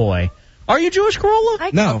towel boy. Are you Jewish, Corolla?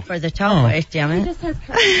 I called for the towel boy, damn it.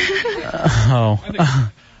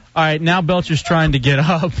 All right, now Belcher's trying to get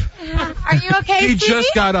up. Are you okay, He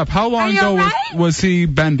just got up. How long ago was he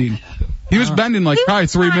bending? He was bending probably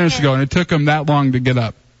 3 minutes ago, and it took him that long to get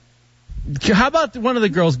up. How about one of the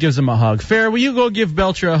girls gives him a hug? Farrah, will you go give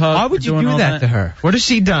Belcher a hug? Why would you do that to her? What has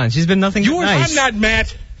she done? She's been nothing but nice. I'm not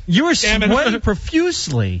Matt. You were sweating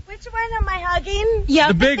profusely. Which one am I hugging?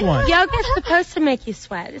 Yoga. The big one. Yoga's supposed to make you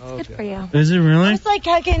sweat. It's good for you. Is it really? It's like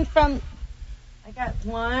hugging from. I got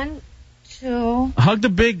 1, 2. Hug the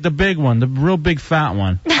big one, the real big fat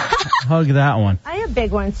one. Hug that one. I have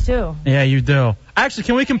big ones too. Yeah, you do. Actually,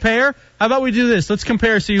 can we compare? How about we do this? Let's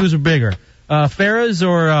compare, see who's bigger. Farrah's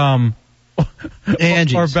or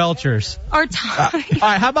Angie's. or Belcher's. Or Tommy. All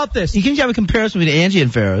right, how about this? You can have a comparison between Angie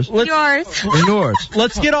and Farrah's. Yours. Or yours.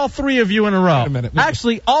 Let's get all 3 of you in a row.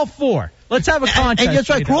 Actually, all 4. Let's have a contest. And that's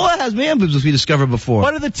right, Corolla has man boobs, as we discovered before.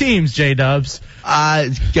 What are the teams, J-Dubs?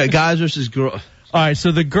 Guys versus girls. All right,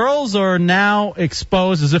 so the girls are now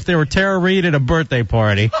exposed as if they were Tara Reid at a birthday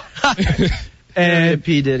party. And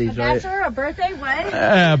P. Diddy's, right? That's a birthday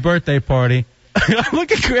what? Birthday party.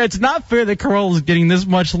 Look at it's not fair that Corolla's getting this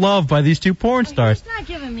much love by these 2 porn stars. He's not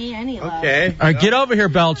giving me any love. Okay. All right, get over here,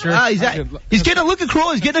 Belcher. He's getting a look at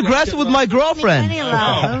Corolla. He's getting aggressive with my girlfriend.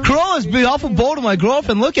 Corolla's being awful bold with my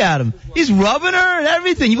girlfriend. Look at him. He's rubbing her and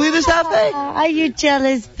everything. You believe this, Happy? Are you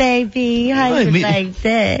jealous, baby? How you like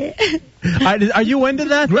that? Are you into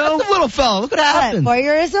that, though? That's a little fella. Look what happened.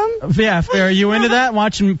 Voyeurism? Yeah, fair. Are you into that?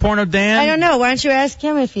 Watching Porno Dan? I don't know. Why don't you ask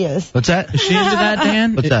him if he is? What's that? Is she into that,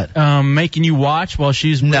 Dan? What's that? Making you watch while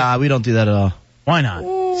she's... Nah, we don't do that at all. Why not?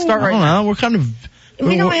 Start right I now. don't know. We're kind of...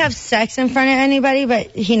 We don't have sex in front of anybody,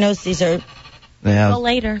 but he knows these are... Yeah. Well,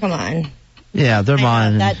 later. Come on. Yeah, they're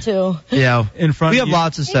mine. That too. Yeah. In front we of have you.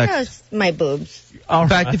 lots of He sex. knows my boobs. In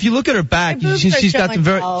fact, if you look at her back, My boobs she's are got some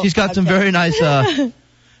showing she's got some very nice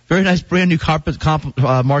very nice brand new carpet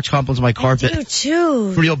March compliments on my carpet. You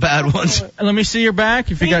too. Real bad ones. Let me see your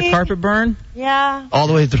back if you got carpet burn. Yeah. All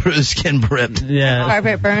the way through the skin ripped. Yeah.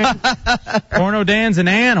 Carpet burn. Porno Dan's an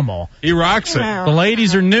animal. He rocks it. The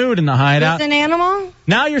ladies are nude in the hideout. It's an animal?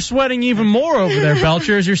 Now you're sweating even more over there,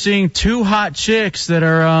 Belcher, as you're seeing 2 hot chicks that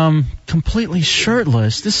are completely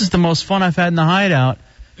shirtless. This is the most fun I've had in the hideout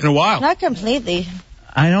in a while. Not completely.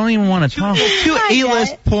 I don't even want to talk. 2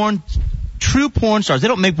 A-list true porn stars. They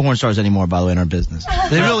don't make porn stars anymore, by the way, in our business.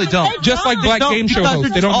 They really don't. Just like black game show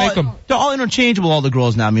hosts, they don't make them. They're all interchangeable, all the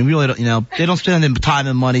girls now. I mean, really, don't, they don't spend the time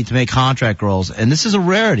and money to make contract girls, and this is a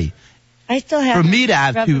rarity. I still have for me to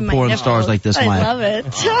have 2 porn stars like this. I love it.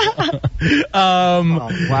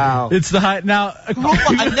 Wow. It's the high now.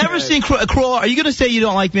 I've never seen Corolla. Are you going to say you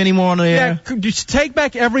don't like me anymore on the air? Yeah, just take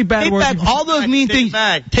back every bad word. Take back all those mean things.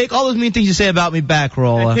 Take all those mean things you say about me back,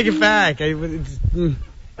 Corolla. Take it back. Does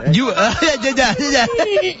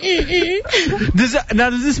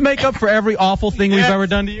this make up for every awful thing we've ever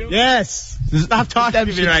done to you? Yes. Stop talking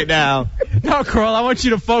to me right now. No, Carl, I want you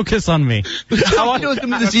to focus on me. I want you to do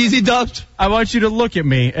this easy, Dubs. I want you to look at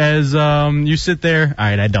me as you sit there. All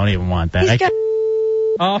right, I don't even want that.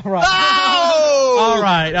 All right. Oh! All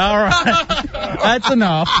right. That's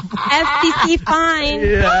enough. FCC fine.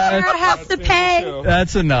 Yeah, Lawyer has to pay.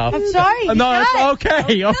 That's enough. I'm sorry. No, it's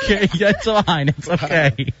okay. Okay, that's fine. It's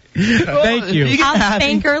okay. Thank you. I'll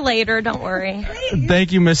spank her later. Don't worry.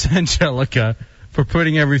 Thank you, Miss Angelica, for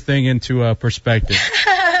putting everything into perspective.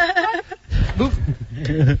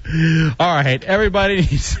 All right, everybody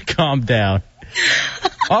needs to calm down.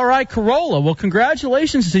 All right, Corolla. Well,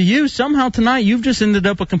 congratulations to you. Somehow tonight you've just ended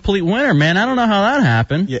up a complete winner, man. I don't know how that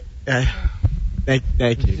happened. Yeah. Thank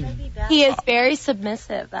you. He is very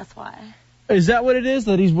submissive. That's why. Is that what it is?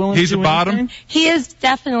 That he's willing to do a bottom? anything? He is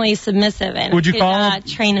definitely submissive, and Would you could, call him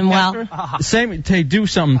train him well. Do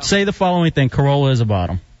something. Say the following thing. Corolla is a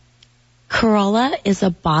bottom. Corolla is a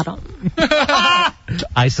bottom.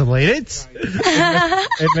 Isolate it.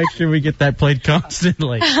 And make sure we get that played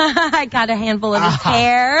constantly. I got a handful of his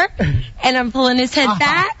hair, and I'm pulling his head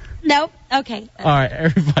back. Nope. Okay. All right,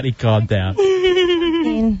 everybody calm down.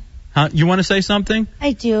 Huh? You want to say something?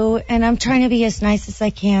 I do, and I'm trying to be as nice as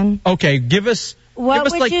I can. Okay, give us... What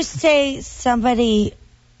would you say somebody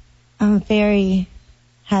very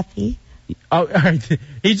happy? Oh,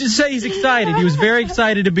 he just said he's excited. He was very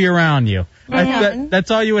excited to be around you. That's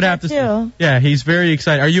all you would have to say. Yeah, he's very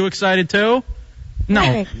excited. Are you excited too?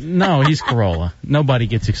 No, he's Corolla. Nobody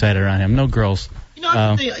gets excited around him. No girls. You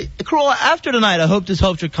know, Corolla, after tonight, I hope this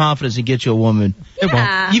helps your confidence and gets you a woman.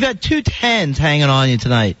 Yeah. You've had 2 10s hanging on you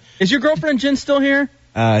tonight. Is your girlfriend Jen still here?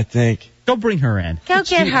 I think. Go bring her in. Go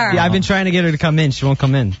get her. Yeah, I've been trying to get her to come in. She won't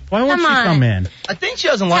come in. Why won't she Come on. come in? I think she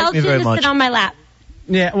doesn't like me very Tell Jen to much. sit on my lap.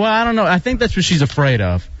 Yeah, well, I don't know. I think that's what she's afraid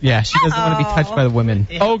of. Yeah, she doesn't want to be touched by the women.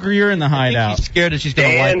 Ogre, you're in the hideout. She's scared that she's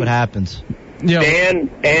going to like what happens. Dan,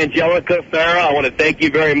 Angelica, Farrah, I want to thank you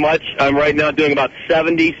very much. I'm right now doing about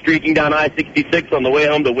 70, streaking down I-66 on the way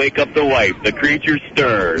home to wake up the wife. The creature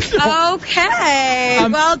stirs. Okay.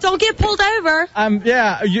 Well, don't get pulled over. And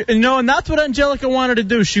that's what Angelica wanted to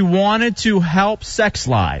do. She wanted to help sex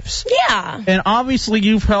lives. Yeah. And obviously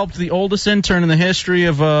you've helped the oldest intern in the history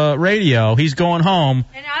of radio. He's going home.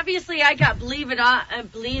 And obviously I got bleeped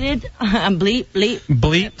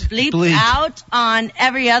out on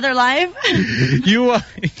every other live. You,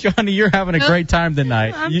 Johnny, you're having a great time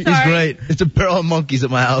tonight. It's great. It's a barrel of monkeys at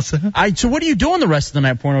my house. So what are you doing the rest of the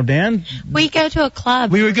night, Porno Dan? We go to a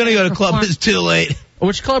club. We were going to go to a club, but it's too late.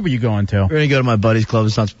 Which club are you going to? We're going to go to my buddy's club.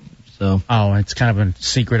 It's not so. Oh, it's kind of a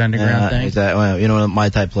secret underground thing? Exactly. Well, you know, one of my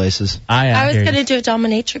type places. I was going to do a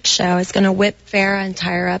dominatrix show. I was going to whip Farrah and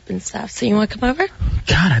tie her up and stuff. So you want to come over?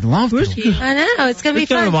 God, I'd love to. I know. It's going to be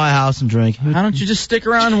fun. Come to my house and drink. Why don't you just stick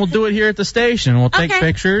around and we'll do it here at the station. We'll take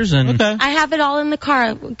pictures and... I have it all in the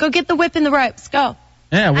car. Go get the whip and the ropes. Go.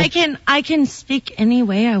 Yeah, I can speak any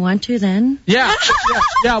way I want to then. Yeah,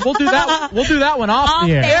 we'll do that. We'll do that one off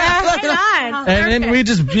the air. Right on. And then we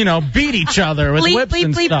just, beat each other with whips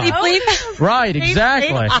and stuff. Bleep. Right,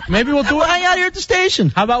 exactly. Maybe we'll do it. Hang out here at the station.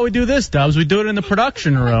 How about we do this, Dubs? We do it in the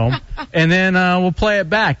production room, and then we'll play it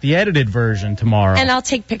back, the edited version tomorrow. And I'll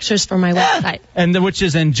take pictures for my website. And which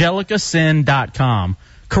is angelicasin.com.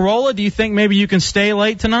 Corolla, do you think maybe you can stay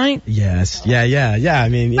late tonight? Yes. Yeah. I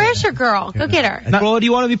mean, where's your girl? Go get her. Corolla, do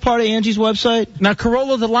you want to be part of Angie's website? Now,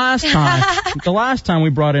 Corolla, the last time we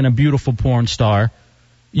brought in a beautiful porn star,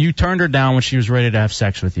 you turned her down when she was ready to have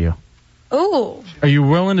sex with you. Ooh. Are you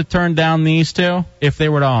willing to turn down these two if they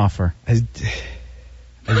were to offer? Or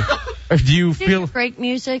do you feel break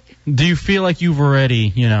music? Do you feel like you've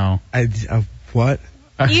already, what?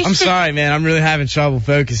 I'm sorry, man. I'm really having trouble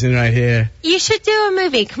focusing right here. You should do a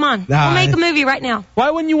movie. Come on. We'll make a movie right now.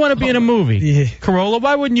 Why wouldn't you want to be in a movie? Yeah. Corolla,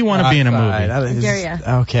 why wouldn't you want to be in a movie? I dare you.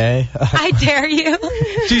 Okay. I dare you.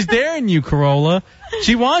 She's daring you, Corolla.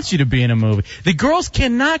 She wants you to be in a movie. The girls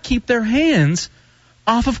cannot keep their hands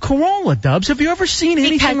off of Corolla, Dubs. Have you ever seen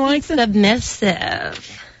anything like that?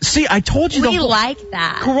 Submissive. See, I told you we like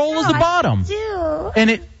that. Corolla's the bottom. I do. And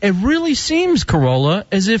it really seems, Corolla,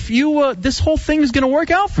 as if you this whole thing is going to work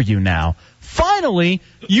out for you now. Finally,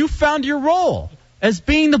 you found your role as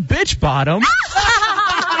being the bitch bottom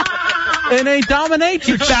in a dominatrix.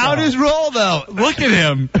 He found his role, though. Look at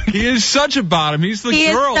him. He is such a bottom. He's the girl. He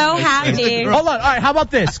is so happy. Hold on. All right, how about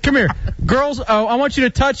this? Come here. Girls, I want you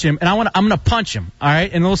to touch him, and I'm going to punch him, all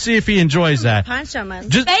right? And we'll see if he enjoys that. Punch him.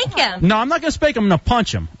 Spank him. No, I'm not going to spank him. I'm going to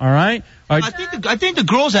punch him, all right? All right. I think the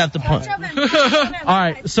girls have to punch. All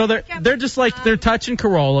right, so they're just like, they're touching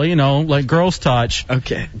Corolla, like girls touch.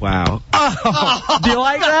 Okay. Wow. Do you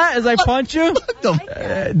like that as I punch you?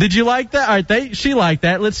 Did you like that? All right, she liked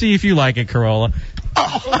that. Let's see if you like it, Corolla.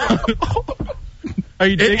 Are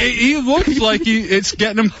you digging it? He looks like it's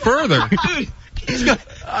getting him further.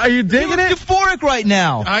 Are you digging it? Euphoric right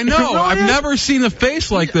now. I know. Really? I've never seen a face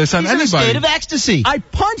like this on He's in a anybody. state of ecstasy. I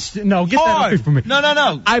punched. No, get that away from me. No.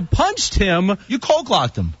 I punched him. You cold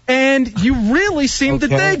clocked him. And you really seem to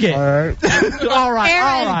dig it. All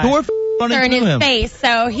right. Door in his face,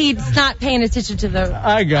 so he's not paying attention to the.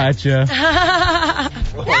 I gotcha.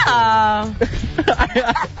 No.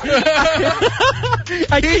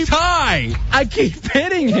 I keep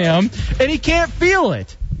hitting him, and he can't feel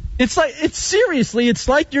it. It's like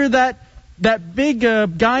you're that big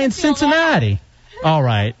guy in Cincinnati. All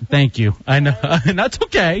right, thank you. I know. That's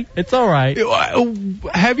okay. It's all right.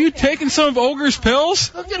 Have you taken some of Ogre's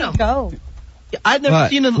pills? Look at him. Go. I've never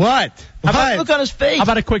seen him. What? How about look on his face? How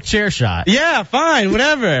about a quick chair shot? Yeah, fine,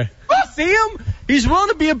 whatever. See him? He's willing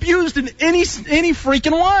to be abused in any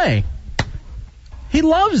freaking way. He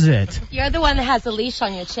loves it. You're the one that has a leash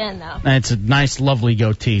on your chin, though. It's a nice, lovely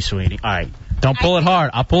goatee, sweetie. All right, don't pull it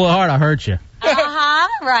hard. I'll pull it hard. I'll hurt you.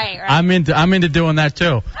 Right. I'm into doing that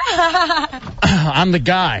too. I'm the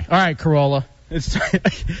guy. All right, Corolla.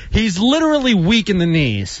 He's literally weak in the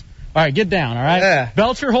knees. All right, get down. All right. Yeah.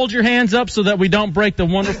 Belcher, hold your hands up so that we don't break the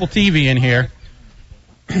wonderful TV in here.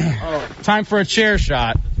 Time for a chair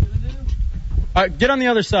shot. All right, get on the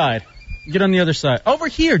other side. Get on the other side. Over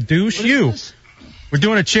here, douche. You. We're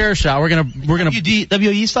doing a chair shot. We're gonna.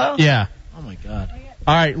 WE style? Yeah. Oh my God.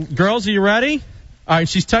 All right, girls, are you ready? All right,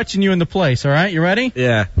 she's touching you in the place. All right, you ready?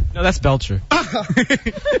 Yeah. No, that's Belcher. Was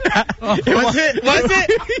it?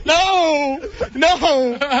 No.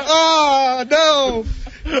 Oh, no.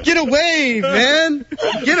 Get away, man.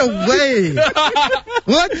 Get away.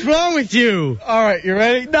 What's wrong with you? All right, you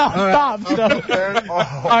ready? No, stop.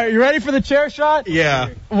 All right, you ready for the chair shot?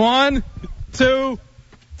 Yeah. 1, 2,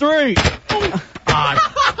 3. God.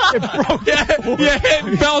 It broke. You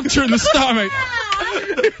hit Belcher in the stomach.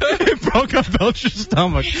 It broke up Belcher's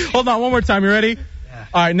stomach. Hold on, one more time. You ready? Yeah.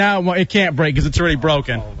 All right, now it can't break because it's already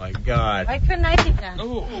broken. Oh, my God. Why couldn't I do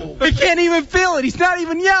that? He can't even feel it. He's not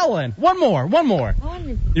even yelling. One more.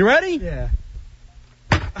 You ready? Yeah.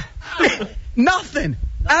 Nothing.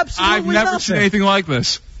 Absolutely I've never nothing. seen anything like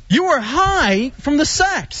this. You were high from the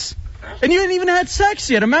sex. And you hadn't even had sex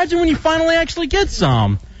yet. Imagine when you finally actually get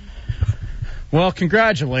some. Well,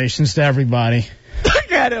 congratulations to everybody.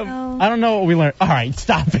 Look at him. I don't know what we learned. All right,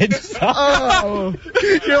 stop it. Stop.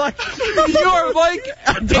 You're like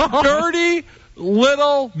a dirty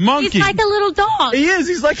little monkey. He's like a little dog. He is.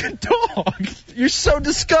 He's like a dog. You're so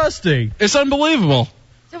disgusting. It's unbelievable.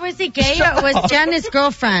 So was he gay or was Jen his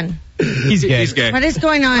girlfriend? He's gay. He's gay. What is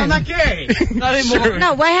going on? I'm not gay. Not anymore. Sure.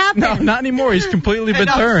 No, what happened? No, not anymore. He's completely been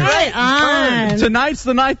turned. Right on. Tonight's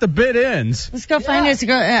the night the bit ends. Let's go find us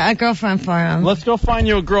a girlfriend for him. Let's go find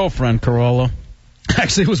you a girlfriend, Corolla.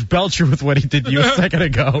 Actually, it was Belcher with what he did to you a second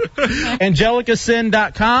ago.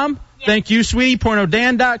 AngelicaSin.com. Thank you, sweetie.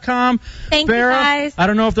 PornoDan.com. Thank Farrah, you, guys. I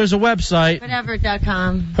don't know if there's a website.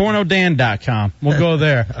 Whatever.com. PornoDan.com. We'll go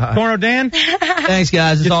there. Porno Dan? Thanks,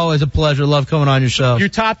 guys. It's always a pleasure. Love coming on your show. You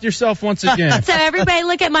topped yourself once again. So everybody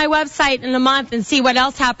look at my website in a month and see what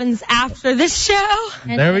else happens after this show.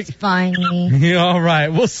 There we It's funny. All right.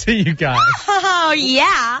 We'll see you guys. Oh,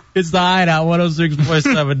 yeah. It's the Hideout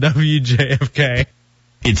 106.7 WJFK.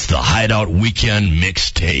 It's the Hideout Weekend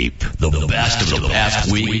Mix Tape. The best of the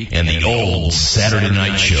past week and the old Saturday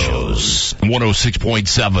night shows.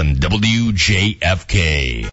 106.7 WJFK.